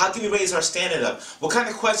do? How can we raise our standard up? What kind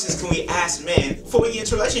of questions can we ask men before we get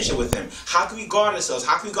into a relationship with them? How can we guard ourselves?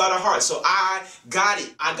 How can we guard our hearts? So I got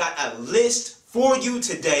it. I got a list for you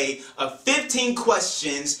today of 15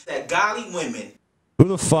 questions that godly women. Who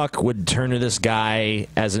the fuck would turn to this guy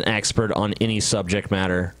as an expert on any subject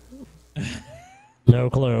matter? No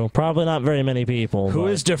clue. Probably not very many people. Who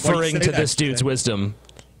is deferring to this dude's wisdom?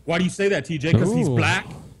 Why do you say that, TJ? Because he's black?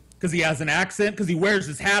 Because he has an accent? Because he wears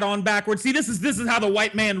his hat on backwards? See, this is how the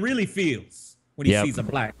white man really feels when he sees a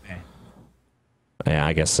black man. Yeah,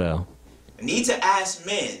 I guess so. I need to ask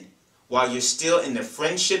men while you're still in the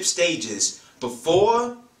friendship stages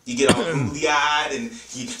before you get all googly-eyed and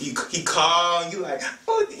he call and you like,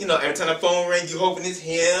 oh, you know, every time the phone rings, you hoping it's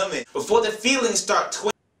him. And before the feelings start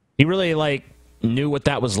twisting. He really, like, knew what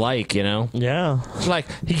that was like, you know? Yeah. It's like,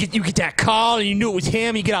 you get that call and you knew it was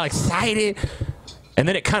him, you get all excited. And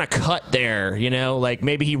then it kind of cut there, you know? Like,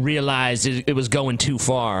 maybe he realized it was going too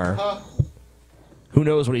far. Who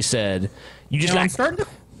knows what he said? You just like...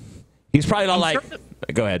 He's probably not like...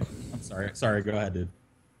 Go ahead. I'm sorry. Sorry, go ahead, dude.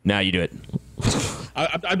 Now you do it.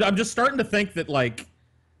 I'm just starting to think that, like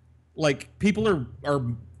people are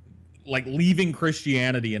like leaving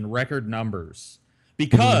Christianity in record numbers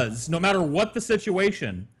because no matter what the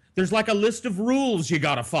situation, there's like a list of rules you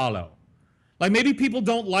gotta follow. Like maybe people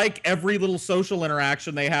don't like every little social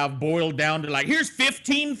interaction they have boiled down to like, here's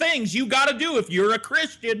 15 things you gotta do if you're a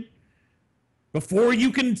Christian before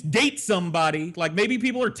you can date somebody. Like maybe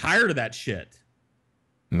people are tired of that shit.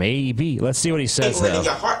 Maybe. Let's see what he says, though. And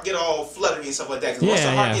your heart get all fluttery and stuff like that. Because once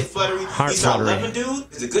the heart get fluttery, you start loving dude,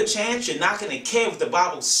 there's a good chance you're not going to care what the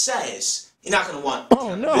Bible says. You're not going to want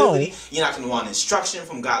accountability. You're not going to want instruction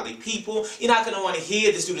from godly people. You're not going to want to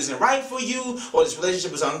hear this dude isn't right for you or this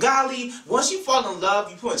relationship is ungodly. Once you fall in love,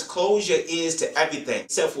 you pretty much close your ears to everything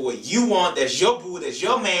except for what you want. That's your boo. That's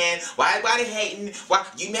your man. Why everybody hating? Why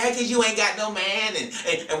you mad because you ain't got no man? And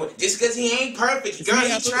just because he ain't perfect. Girl,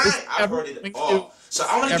 he trying. I've heard it all. So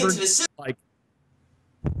I want to get to the system. Like,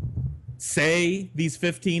 say these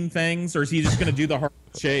 15 things, or is he just going to do the heart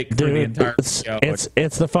shake for the entire video?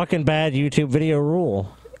 It's the fucking bad YouTube video rule.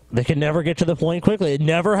 They can never get to the point quickly. It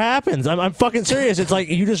never happens. I'm fucking serious. It's like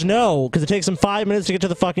you just know because it takes them 5 minutes to get to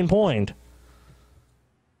the fucking point.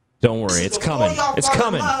 Don't worry, it's coming. It's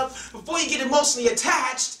coming. Before you get emotionally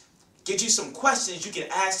attached, get you some questions you can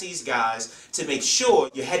ask these guys to make sure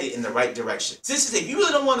you're headed in the right direction. Sisters, if you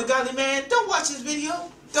really don't want a godly man, don't watch this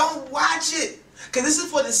video. Don't watch it. Because this is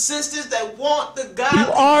for the sisters that want the godly. You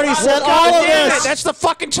already said all of this. That's the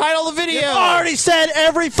fucking title of the video. You already said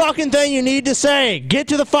every fucking thing you need to say. Get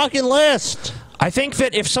to the fucking list. I think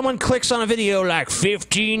that if someone clicks on a video like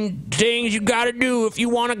 15 things you gotta do if you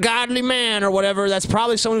want a godly man or whatever, that's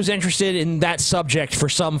probably someone who's interested in that subject for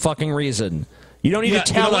some fucking reason. You don't need to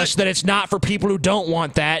tell us that it's not for people who don't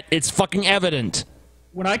want that. It's fucking evident.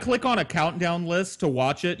 When I click on a countdown list to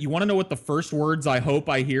watch it, you want to know what the first words I hope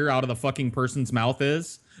I hear out of the fucking person's mouth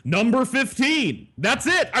is? Number 15. That's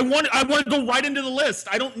it. I want to go right into the list.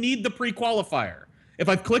 I don't need the pre-qualifier. If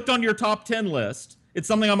I've clicked on your top 10 list, it's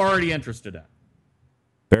something I'm already interested in.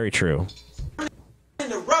 Very true.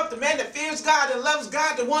 Interrupt the man that fears God, that loves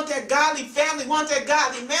God, that want that godly family, want that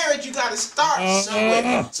godly marriage. You got to start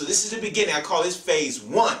somewhere. So this is the beginning. I call this phase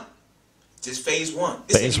 1. Just phase 1.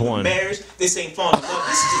 This phase ain't 1. Marriage. This ain't falling in love.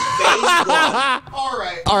 This is just phase 1. All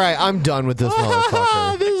right. All right, I'm done with this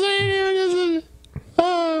motherfucker. This ain't even.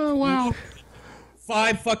 Oh wow.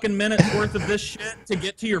 5 fucking minutes worth of this shit to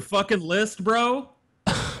get to your fucking list, bro.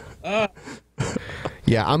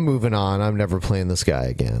 Yeah, I'm moving on. I'm never playing this guy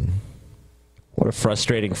again. What a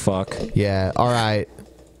frustrating fuck. Yeah, all right.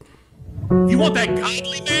 You want that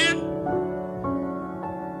godly man?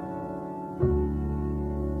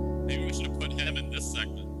 Maybe we should have put him in this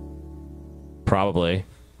segment. Probably.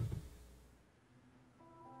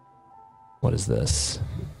 What is this?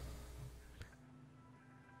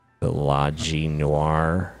 The Logi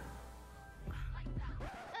Noir.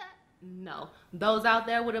 No. Those out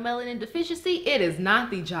there with a melanin deficiency, it is not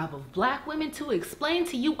the job of black women to explain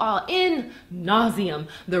to you all in nauseum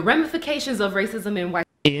the ramifications of racism and white.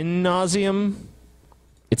 In nauseum?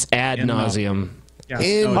 It's ad nauseum. Yeah.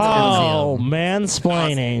 Oh,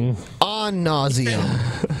 mansplaining. On nauseum.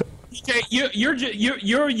 Okay,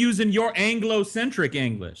 you're using your Anglo-centric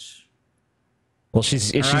English. Well,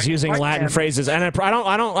 she's right. using Latin phrases, and I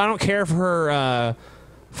don't care for her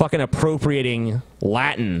fucking appropriating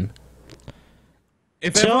Latin.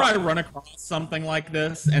 If ever I run across something like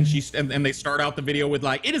this, and they start out the video with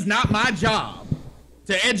like, "It is not my job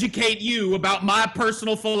to educate you about my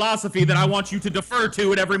personal philosophy that I want you to defer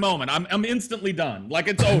to at every moment," I'm instantly done. Like,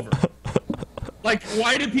 it's over. Like,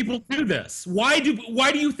 why do people do this? Why do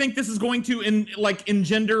you think this is going to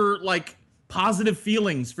engender like positive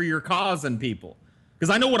feelings for your cause and people? Because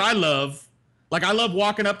I know what I love. Like, I love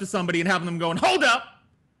walking up to somebody and having them going, "Hold up.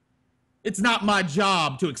 It's not my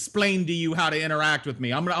job to explain to you how to interact with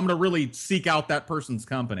me. I'm gonna really seek out that person's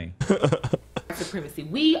company." Supremacy.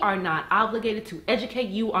 We are not obligated to educate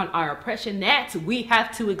you on our oppression that we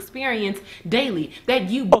have to experience daily,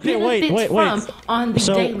 that you benefit from on the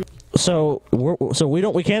daily. So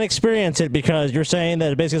we can't experience it because you're saying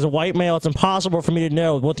that basically as a white male it's impossible for me to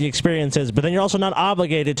know what the experience is, but then you're also not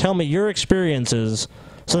obligated to tell me your experiences.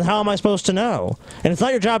 So how am I supposed to know? And it's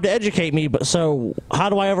not your job to educate me, but so how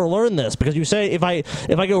do I ever learn this? Because you say if I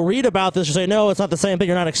go read about this, you say no, it's not the same thing.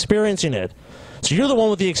 You're not experiencing it. So you're the one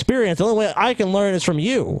with the experience. The only way I can learn is from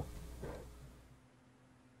you.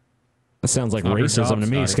 That sounds like racism to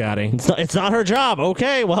me, Scotty. It's not her job.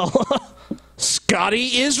 Okay, well,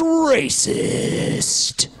 Scotty is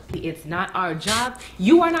racist. It's not our job.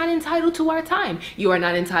 You are not entitled to our time. You are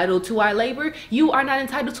not entitled to our labor. You are not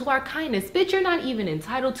entitled to our kindness. Bitch, you're not even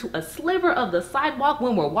entitled to a sliver of the sidewalk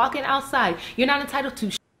when we're walking outside. You're not entitled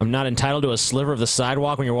to... I'm not entitled to a sliver of the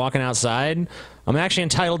sidewalk when you're walking outside. I'm actually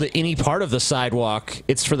entitled to any part of the sidewalk.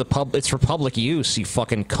 It's for public use, you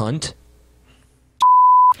fucking cunt.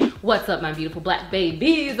 What's up, my beautiful black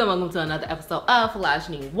babies, and welcome to another episode of Flash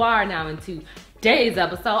Noir. Now into today's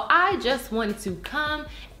episode, I just wanted to come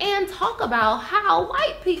and talk about how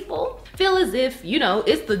white people feel as if, you know,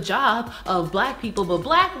 it's the job of black people, but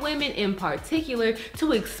black women in particular,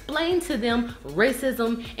 to explain to them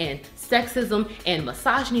racism and sexism and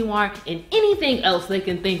misogynoir and anything else they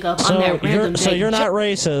can think of on that random day. So you're not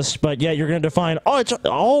racist, but yet you're going to define, oh, it's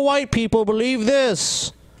all white people believe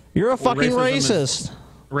this. You're a fucking racist.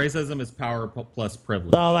 Racism is power plus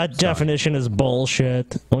privilege. Oh, that definition is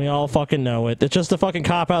bullshit. We all fucking know it. It's just a fucking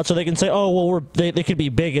cop-out so they can say, oh, well, they could be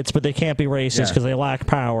bigots, but they can't be racist because they lack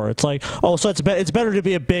power. It's like, oh, so it's better to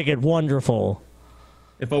be a bigot. Wonderful.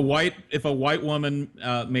 If a white woman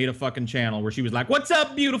made a fucking channel where she was like, "What's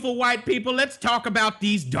up, beautiful white people? Let's talk about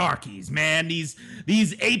these darkies, man.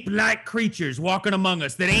 These ape-like creatures walking among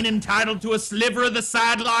us that ain't entitled to a sliver of the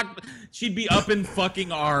sidewalk," she'd be up in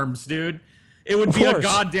fucking arms, dude. It would be a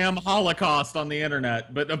goddamn holocaust on the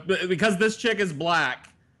internet. But because this chick is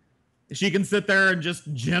black, she can sit there and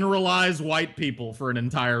just generalize white people for an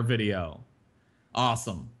entire video.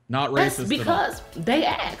 Awesome. Not racist because they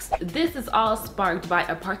asked. This is all sparked by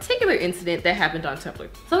a particular incident that happened on Tumblr.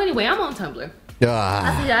 So anyway, I'm on Tumblr.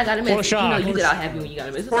 I see I got a message. You know, you get all happy when you got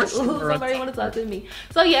a message. Like, ooh, somebody want to talk to me.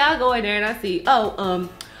 So yeah, I go in there and I see,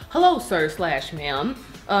 hello, sir / ma'am.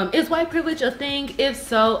 Is white privilege a thing? If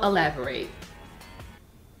so, elaborate.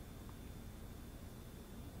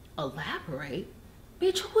 Elaborate?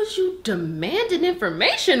 Bitch, who was you demanding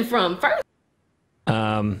information from first?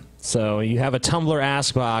 So you have a Tumblr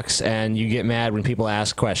ask box and you get mad when people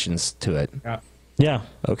ask questions to it. Yeah.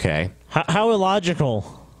 Okay. How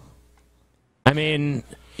illogical. I mean,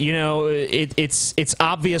 you know, it's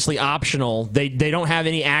obviously optional. They don't have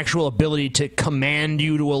any actual ability to command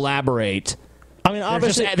you to elaborate. I mean,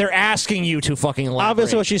 obviously, they're asking you to fucking elaborate.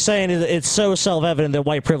 Obviously, what she's saying is it's so self-evident that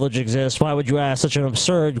white privilege exists. Why would you ask such an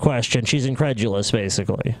absurd question? She's incredulous,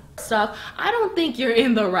 basically. Stuff. I don't think you're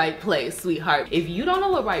in the right place, sweetheart. If you don't know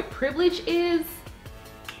what white privilege is,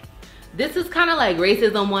 this is kind of like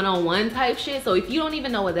racism 101 type shit. So if you don't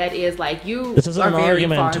even know what that is, like, you are very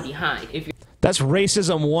far behind. That's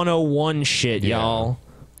racism 101 shit, y'all.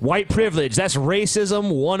 White privilege, that's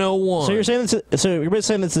racism 101. So you're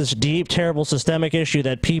saying it's this deep, terrible systemic issue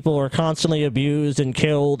that people are constantly abused and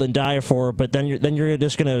killed and die for, but then you're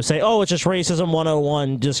just gonna say, oh, it's just racism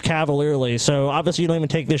 101, just cavalierly. So obviously you don't even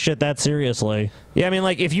take this shit that seriously. Yeah, I mean,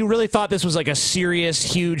 like, if you really thought this was like a serious,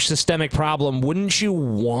 huge systemic problem, wouldn't you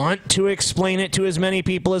want to explain it to as many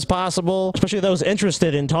people as possible? Especially those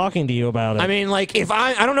interested in talking to you about it. I mean, like, if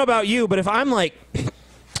I don't know about you, but if I'm like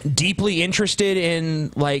deeply interested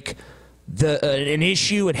in like an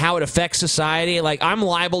issue and how it affects society, like, I'm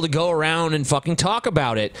liable to go around and fucking talk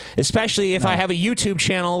about it, especially if I have a YouTube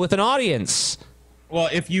channel with an audience. Well,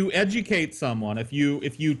 if you educate someone, if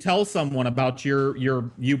you tell someone about your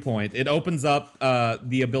viewpoint, it opens up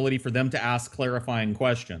the ability for them to ask clarifying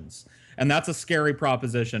questions. And that's a scary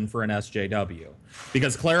proposition for an SJW,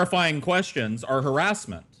 because clarifying questions are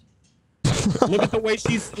harassment. Look at the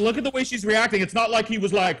way she's reacting. It's not like he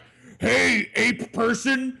was like, "Hey, ape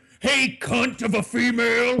person, hey, cunt of a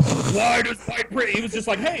female, why does white privilege?" He was just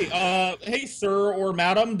like, hey, sir or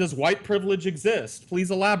madam, does white privilege exist? Please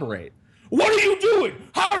elaborate. What are you doing?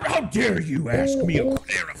 How dare you ask me a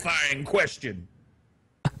clarifying question?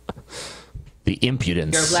 The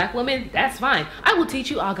impudence. You're a black woman, that's fine. I will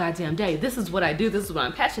teach you all goddamn day. This is what I do. This is what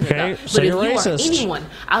I'm passionate about. So but if you're you racist. are anyone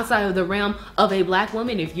outside of the realm of a black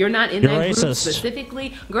woman, if you're not in that group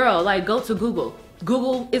specifically, girl, like, go to Google.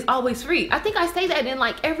 Google is always free. I think I say that in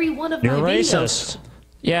like every one of my videos.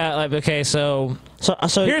 Yeah, like, okay, so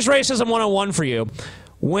here's racism 101 for you.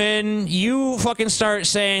 When you fucking start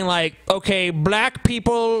saying, like, okay, black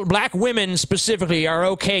people, black women specifically are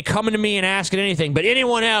okay coming to me and asking anything, but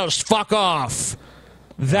anyone else, fuck off.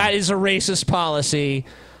 That is a racist policy.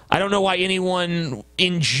 I don't know why anyone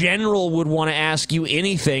in general would want to ask you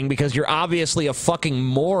anything, because you're obviously a fucking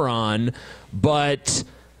moron, but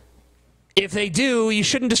if they do, you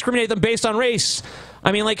shouldn't discriminate them based on race.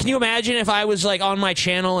 I mean, like, can you imagine if I was, like, on my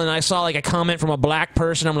channel and I saw, like, a comment from a black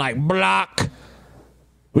person, I'm like, block.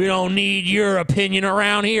 We don't need your opinion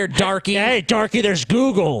around here, darky. Hey, darky, there's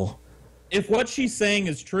Google. If what she's saying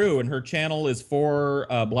is true and her channel is for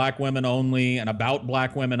black women only and about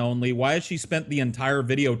black women only, why has she spent the entire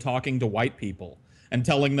video talking to white people and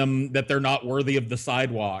telling them that they're not worthy of the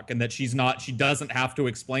sidewalk and that she doesn't have to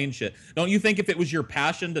explain shit? Don't you think if it was your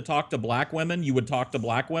passion to talk to black women, you would talk to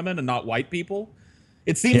black women and not white people?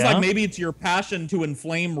 It seems like maybe it's your passion to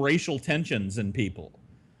inflame racial tensions in people.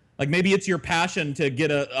 Like, maybe it's your passion to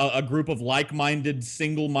get a group of like-minded,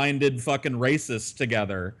 single-minded fucking racists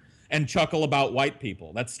together and chuckle about white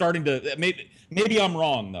people. That's starting to... Maybe I'm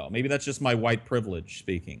wrong, though. Maybe that's just my white privilege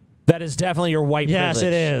speaking. That is definitely your white privilege. Yes,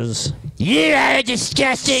 it is. You are a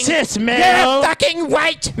disgusting... Cis male. You're a fucking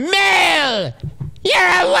white male! You're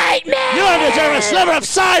a white male! You deserve a sliver of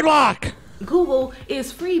sidewalk! Google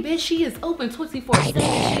is free, bitch. She is open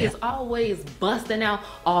 24/7. She is always busting out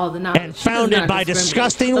all the knowledge. And founded by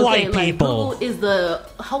disgusting white people. Google is the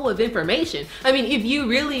hoe of information. I mean, if you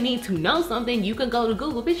really need to know something, you can go to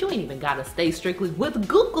Google. Bitch, you ain't even gotta stay strictly with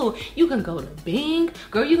Google. You can go to Bing.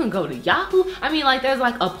 Girl, you can go to Yahoo. I mean, like, there's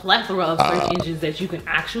like a plethora of search engines that you can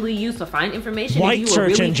actually use to find information. White if you are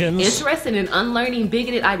search really engines. interested in unlearning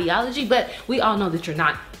bigoted ideology, but we all know that you're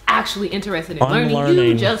not actually interested in learning.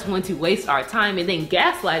 You just want to waste our time and then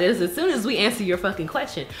gaslight us as soon as we answer your fucking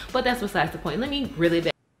question. But that's besides the point. Let me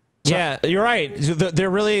really... Yeah, you're right. They're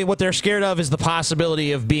really... What they're scared of is the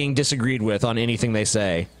possibility of being disagreed with on anything they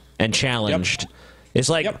say and challenged. Yep. It's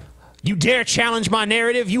like, you dare challenge my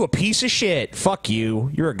narrative? You a piece of shit. Fuck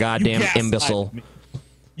you. You're a goddamn imbecile.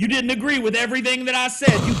 You didn't agree with everything that I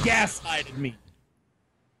said. You gaslighted me.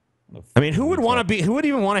 I mean, who would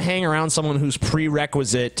even want to hang around someone whose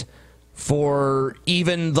prerequisite for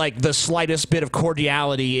even like the slightest bit of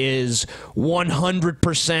cordiality is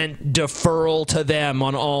 100% deferral to them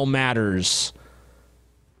on all matters?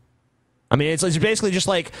 I mean, it's basically just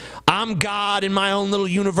like, I'm God in my own little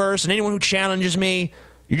universe, and anyone who challenges me,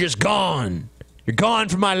 you're just gone. You're gone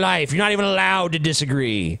from my life. You're not even allowed to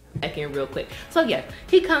disagree. Back in real quick. So yeah,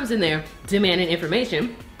 he comes in there demanding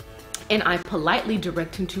information. and I politely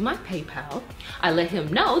direct him to my PayPal. I let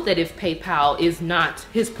him know that if PayPal is not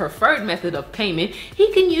his preferred method of payment,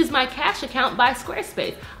 he can use my cash account by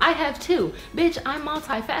Squarespace. I have two. Bitch, I'm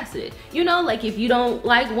multifaceted. You know, like if you don't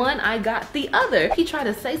like one, I got the other. He tried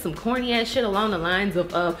to say some corny ass shit along the lines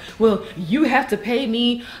of, well, you have to pay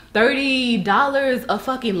me $30 a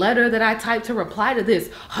fucking letter that I typed to reply to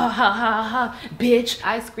this. Ha ha ha ha, bitch.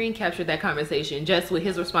 I screen captured that conversation just with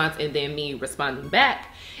his response and then me responding back.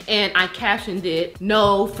 And I captioned it,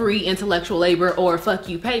 no free intellectual labor or fuck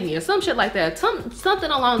you pay me or some shit like that. Something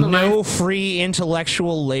along the lines. No free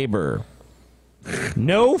intellectual labor.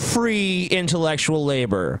 No free intellectual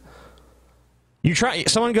labor.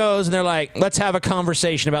 Someone goes and they're like, let's have a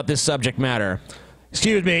conversation about this subject matter.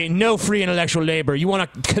 Excuse me, no free intellectual labor. You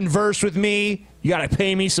want to converse with me? You got to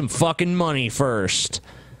pay me some fucking money first.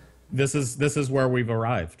 This is where we've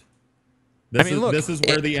arrived. This is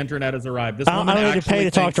where the internet has arrived. This woman I don't need to pay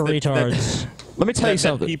to talk to thinks retards. Let me tell you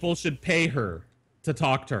something. People should pay her to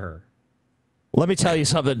talk to her. Let me tell you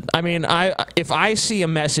something. I mean, if I see a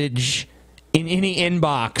message in any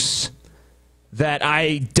inbox that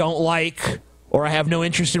I don't like or I have no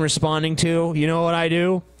interest in responding to, you know what I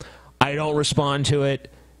do? I don't respond to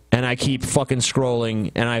it, and I keep fucking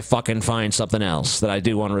scrolling, and I fucking find something else that I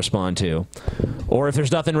do want to respond to. Or if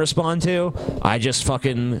there's nothing to respond to, I just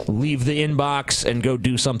fucking leave the inbox and go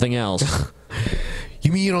do something else.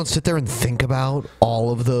 You mean you don't sit there and think about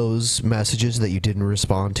all of those messages that you didn't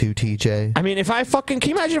respond to, TJ? I mean, if I fucking... Can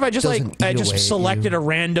you imagine if I just selected a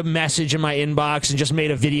random message in my inbox and just made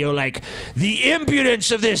a video like, the impudence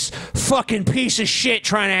of this fucking piece of shit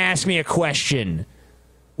trying to ask me a question.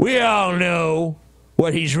 We all know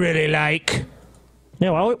what he's really like. Yeah,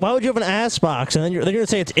 why would you have an ass box and then they're going to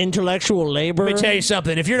say it's intellectual labor? Let me tell you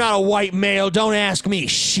something. If you're not a white male, don't ask me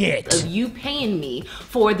shit. Of you paying me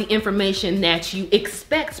for the information that you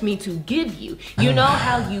expect me to give you. You know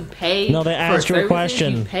how you pay no, they asked for you a services,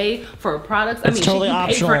 question. you pay for products. It's totally you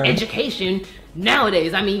optional. pay for education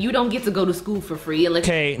nowadays. I mean, you don't get to go to school for free.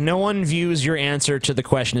 Okay, no one views your answer to the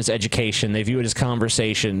question as education. They view it as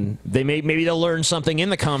conversation. Maybe they'll learn something in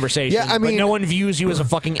the conversation. Yeah, I mean, but no one views you as a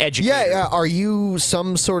fucking educator. Yeah, are you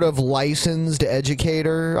some sort of licensed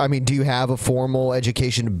educator? I mean, do you have a formal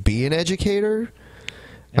education to be an educator?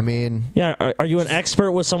 I mean, yeah. Are you an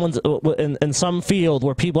expert with someone's in some field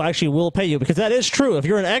where people actually will pay you? Because that is true. If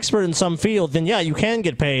you're an expert in some field, then yeah, you can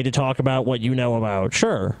get paid to talk about what you know about.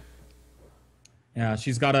 Sure. Yeah,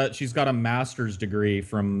 she's got a master's degree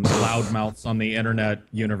from Loudmouths on the Internet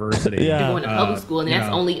University. Yeah, going to public school, and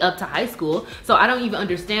that's only up to high school. So I don't even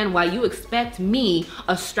understand why you expect me,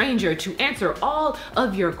 a stranger, to answer all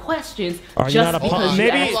of your questions just because you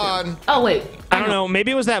asked them. Oh wait, I don't know.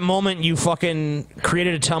 Maybe it was that moment you fucking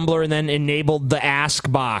created a Tumblr and then enabled the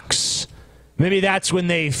ask box. Maybe that's when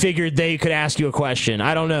they figured they could ask you a question.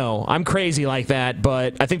 I don't know. I'm crazy like that,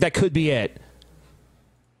 but I think that could be it.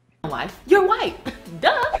 Wife, you're white.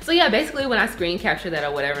 Duh. So yeah, basically when I screen capture that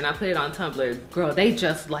or whatever and I put it on Tumblr, girl, they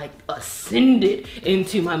just like ascended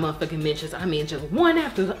into my motherfucking mentions. I mean, just one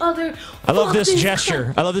after the other. I love this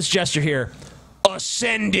gesture. I love this gesture here.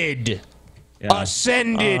 Ascended. Yeah.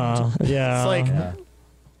 Ascended. Yeah. It's like... Yeah.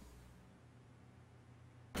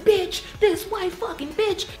 Bitch, this white fucking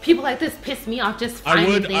bitch. People like this piss me off just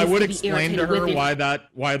finding things I would to be explain to irritated her with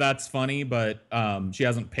why that's funny, but she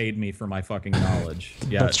hasn't paid me for my fucking knowledge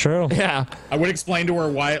yet. That's true. Yeah. I would explain to her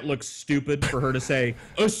why it looks stupid for her to say,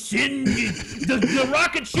 ascended, the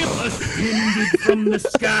rocket ship ascended from the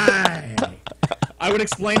sky. I would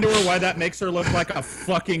explain to her why that makes her look like a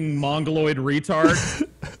fucking mongoloid retard.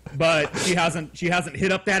 But she hasn't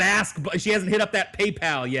hit up that she hasn't hit up that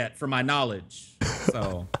PayPal yet for my knowledge.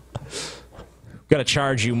 So gotta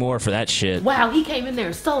charge you more for that shit. Wow, he came in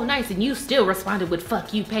there so nice and you still responded with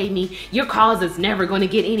fuck you pay me. Your cause is never gonna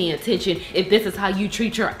get any attention if this is how you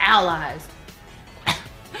treat your allies.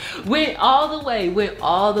 went all the way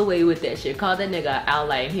with that shit. Called that nigga an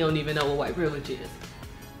ally and he don't even know what white privilege is.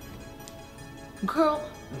 Girl,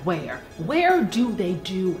 where do they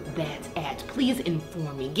do that at? Please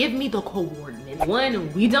inform me. Give me the coordinates.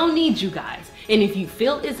 One, we don't need you guys. And if you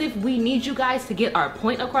feel as if we need you guys to get our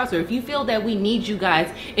point across, or if you feel that we need you guys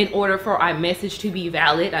in order for our message to be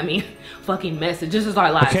valid, I mean, fucking message. This is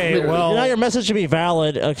our lives. Okay, literally. well, not your message to be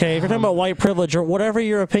valid. Okay, if you're talking about white privilege or whatever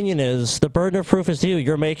your opinion is, the burden of proof is to you.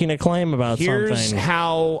 You're making a claim about something. Here's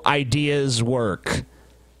how ideas work.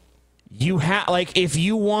 You have, like, if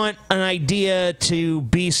you want an idea to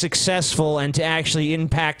be successful and to actually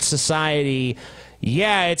impact society,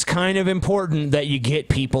 yeah, it's kind of important that you get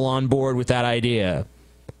people on board with that idea.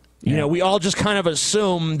 You know, we all just kind of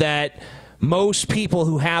assume that most people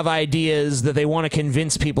who have ideas that they want to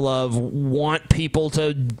convince people of want people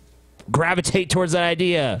to gravitate towards that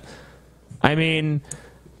idea. I mean,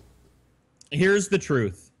 here's the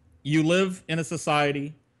truth. You live in a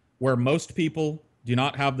society where most people do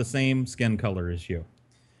not have the same skin color as you.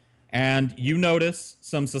 And you notice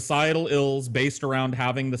some societal ills based around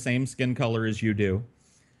having the same skin color as you do.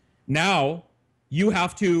 Now, you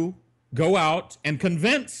have to go out and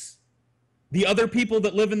convince the other people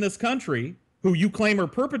that live in this country who you claim are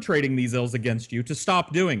perpetrating these ills against you to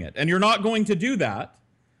stop doing it. And you're not going to do that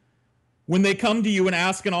when they come to you and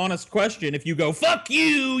ask an honest question. If you go, fuck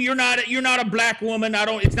you, you're not a black woman,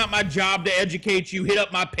 it's not my job to educate you, hit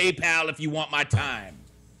up my PayPal if you want my time.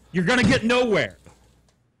 You're going to get nowhere.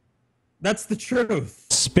 That's the truth.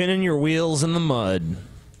 Spinning your wheels in the mud.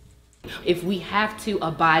 If we have to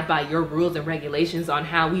abide by your rules and regulations on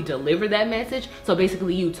how we deliver that message, so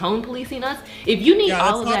basically you tone policing us, if you need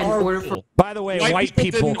all of that in order for... By the way, white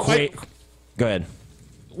people quit... Go ahead.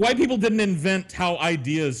 White people didn't invent how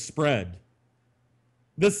ideas spread.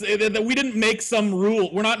 We didn't make some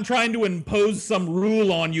rule. We're not trying to impose some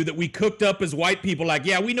rule on you that we cooked up as white people. Like,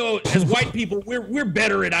 yeah, we know as white people we're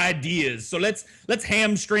better at ideas. So let's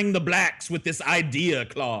hamstring the blacks with this idea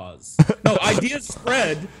clause. No, ideas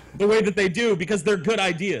spread the way that they do because they're good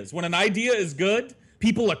ideas. When an idea is good,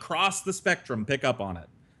 people across the spectrum pick up on it.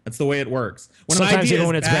 That's the way it works. When sometimes even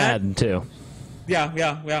when it's bad too.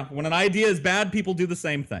 Yeah. When an idea is bad, people do the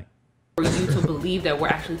same thing. For you to believe that we're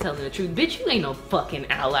actually telling the truth. Bitch, you ain't no fucking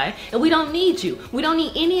ally, and we don't need you. We don't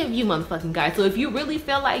need any of you motherfucking guys. So if you really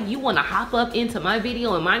feel like you want to hop up into my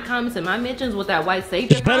video and my comments and my mentions with that white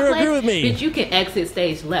savior complex, agree with me. Bitch, you can exit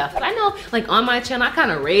stage left. I know, like on my channel, I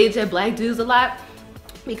kind of rage at black dudes a lot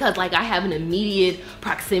because like I have an immediate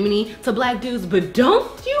proximity to black dudes, but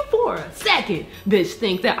don't you for a second, bitch,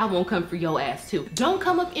 think that I won't come for your ass too. Don't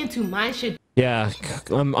come up into my shit. Yeah,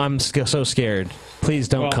 I'm so scared. Please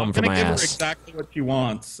don't come for my I'm gonna give ass. her exactly what she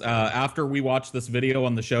wants. After we watch this video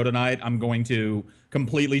on the show tonight, I'm going to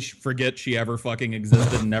completely forget she ever fucking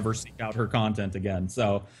existed and never seek out her content again.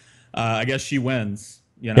 So I guess she wins.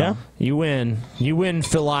 You know? Yeah, you win. You win,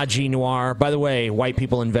 Philology Noir. By the way, white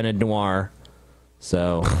people invented noir,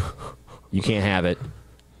 so you can't have it.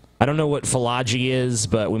 I don't know what philology is,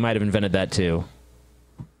 but we might have invented that too.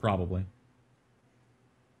 Probably.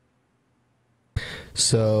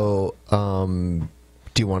 So, do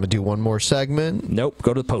you want to do one more segment? Nope.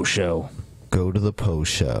 Go to the post show. Go to the post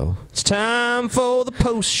show. It's time for the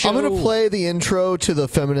post show. I'm going to play the intro to the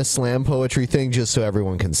feminist slam poetry thing just so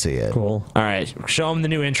everyone can see it. Cool. All right. Show them the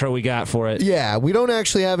new intro we got for it. Yeah, we don't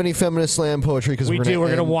actually have any feminist slam poetry because we're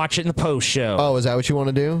going to watch it in the post show. Oh, is that what you want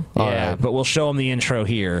to do? Yeah, all right. But we'll show them the intro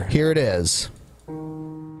here. Here it is.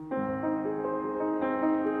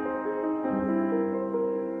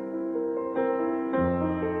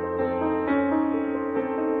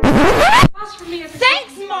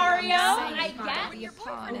 Thanks, Mario! I get your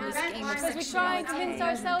point. Because we tried to convince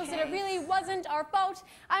ourselves that it really wasn't our fault.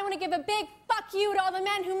 I want to give a big fuck you to all the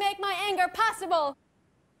men who make my anger possible.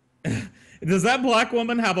 Does that black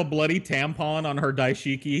woman have a bloody tampon on her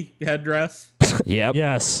daishiki headdress? Yep.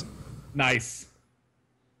 Yes. Nice.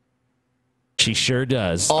 She sure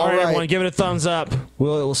does. All right, everyone, give it a thumbs up.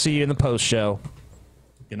 We'll see you in the post show.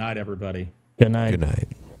 Good night, everybody. Good night. Good night.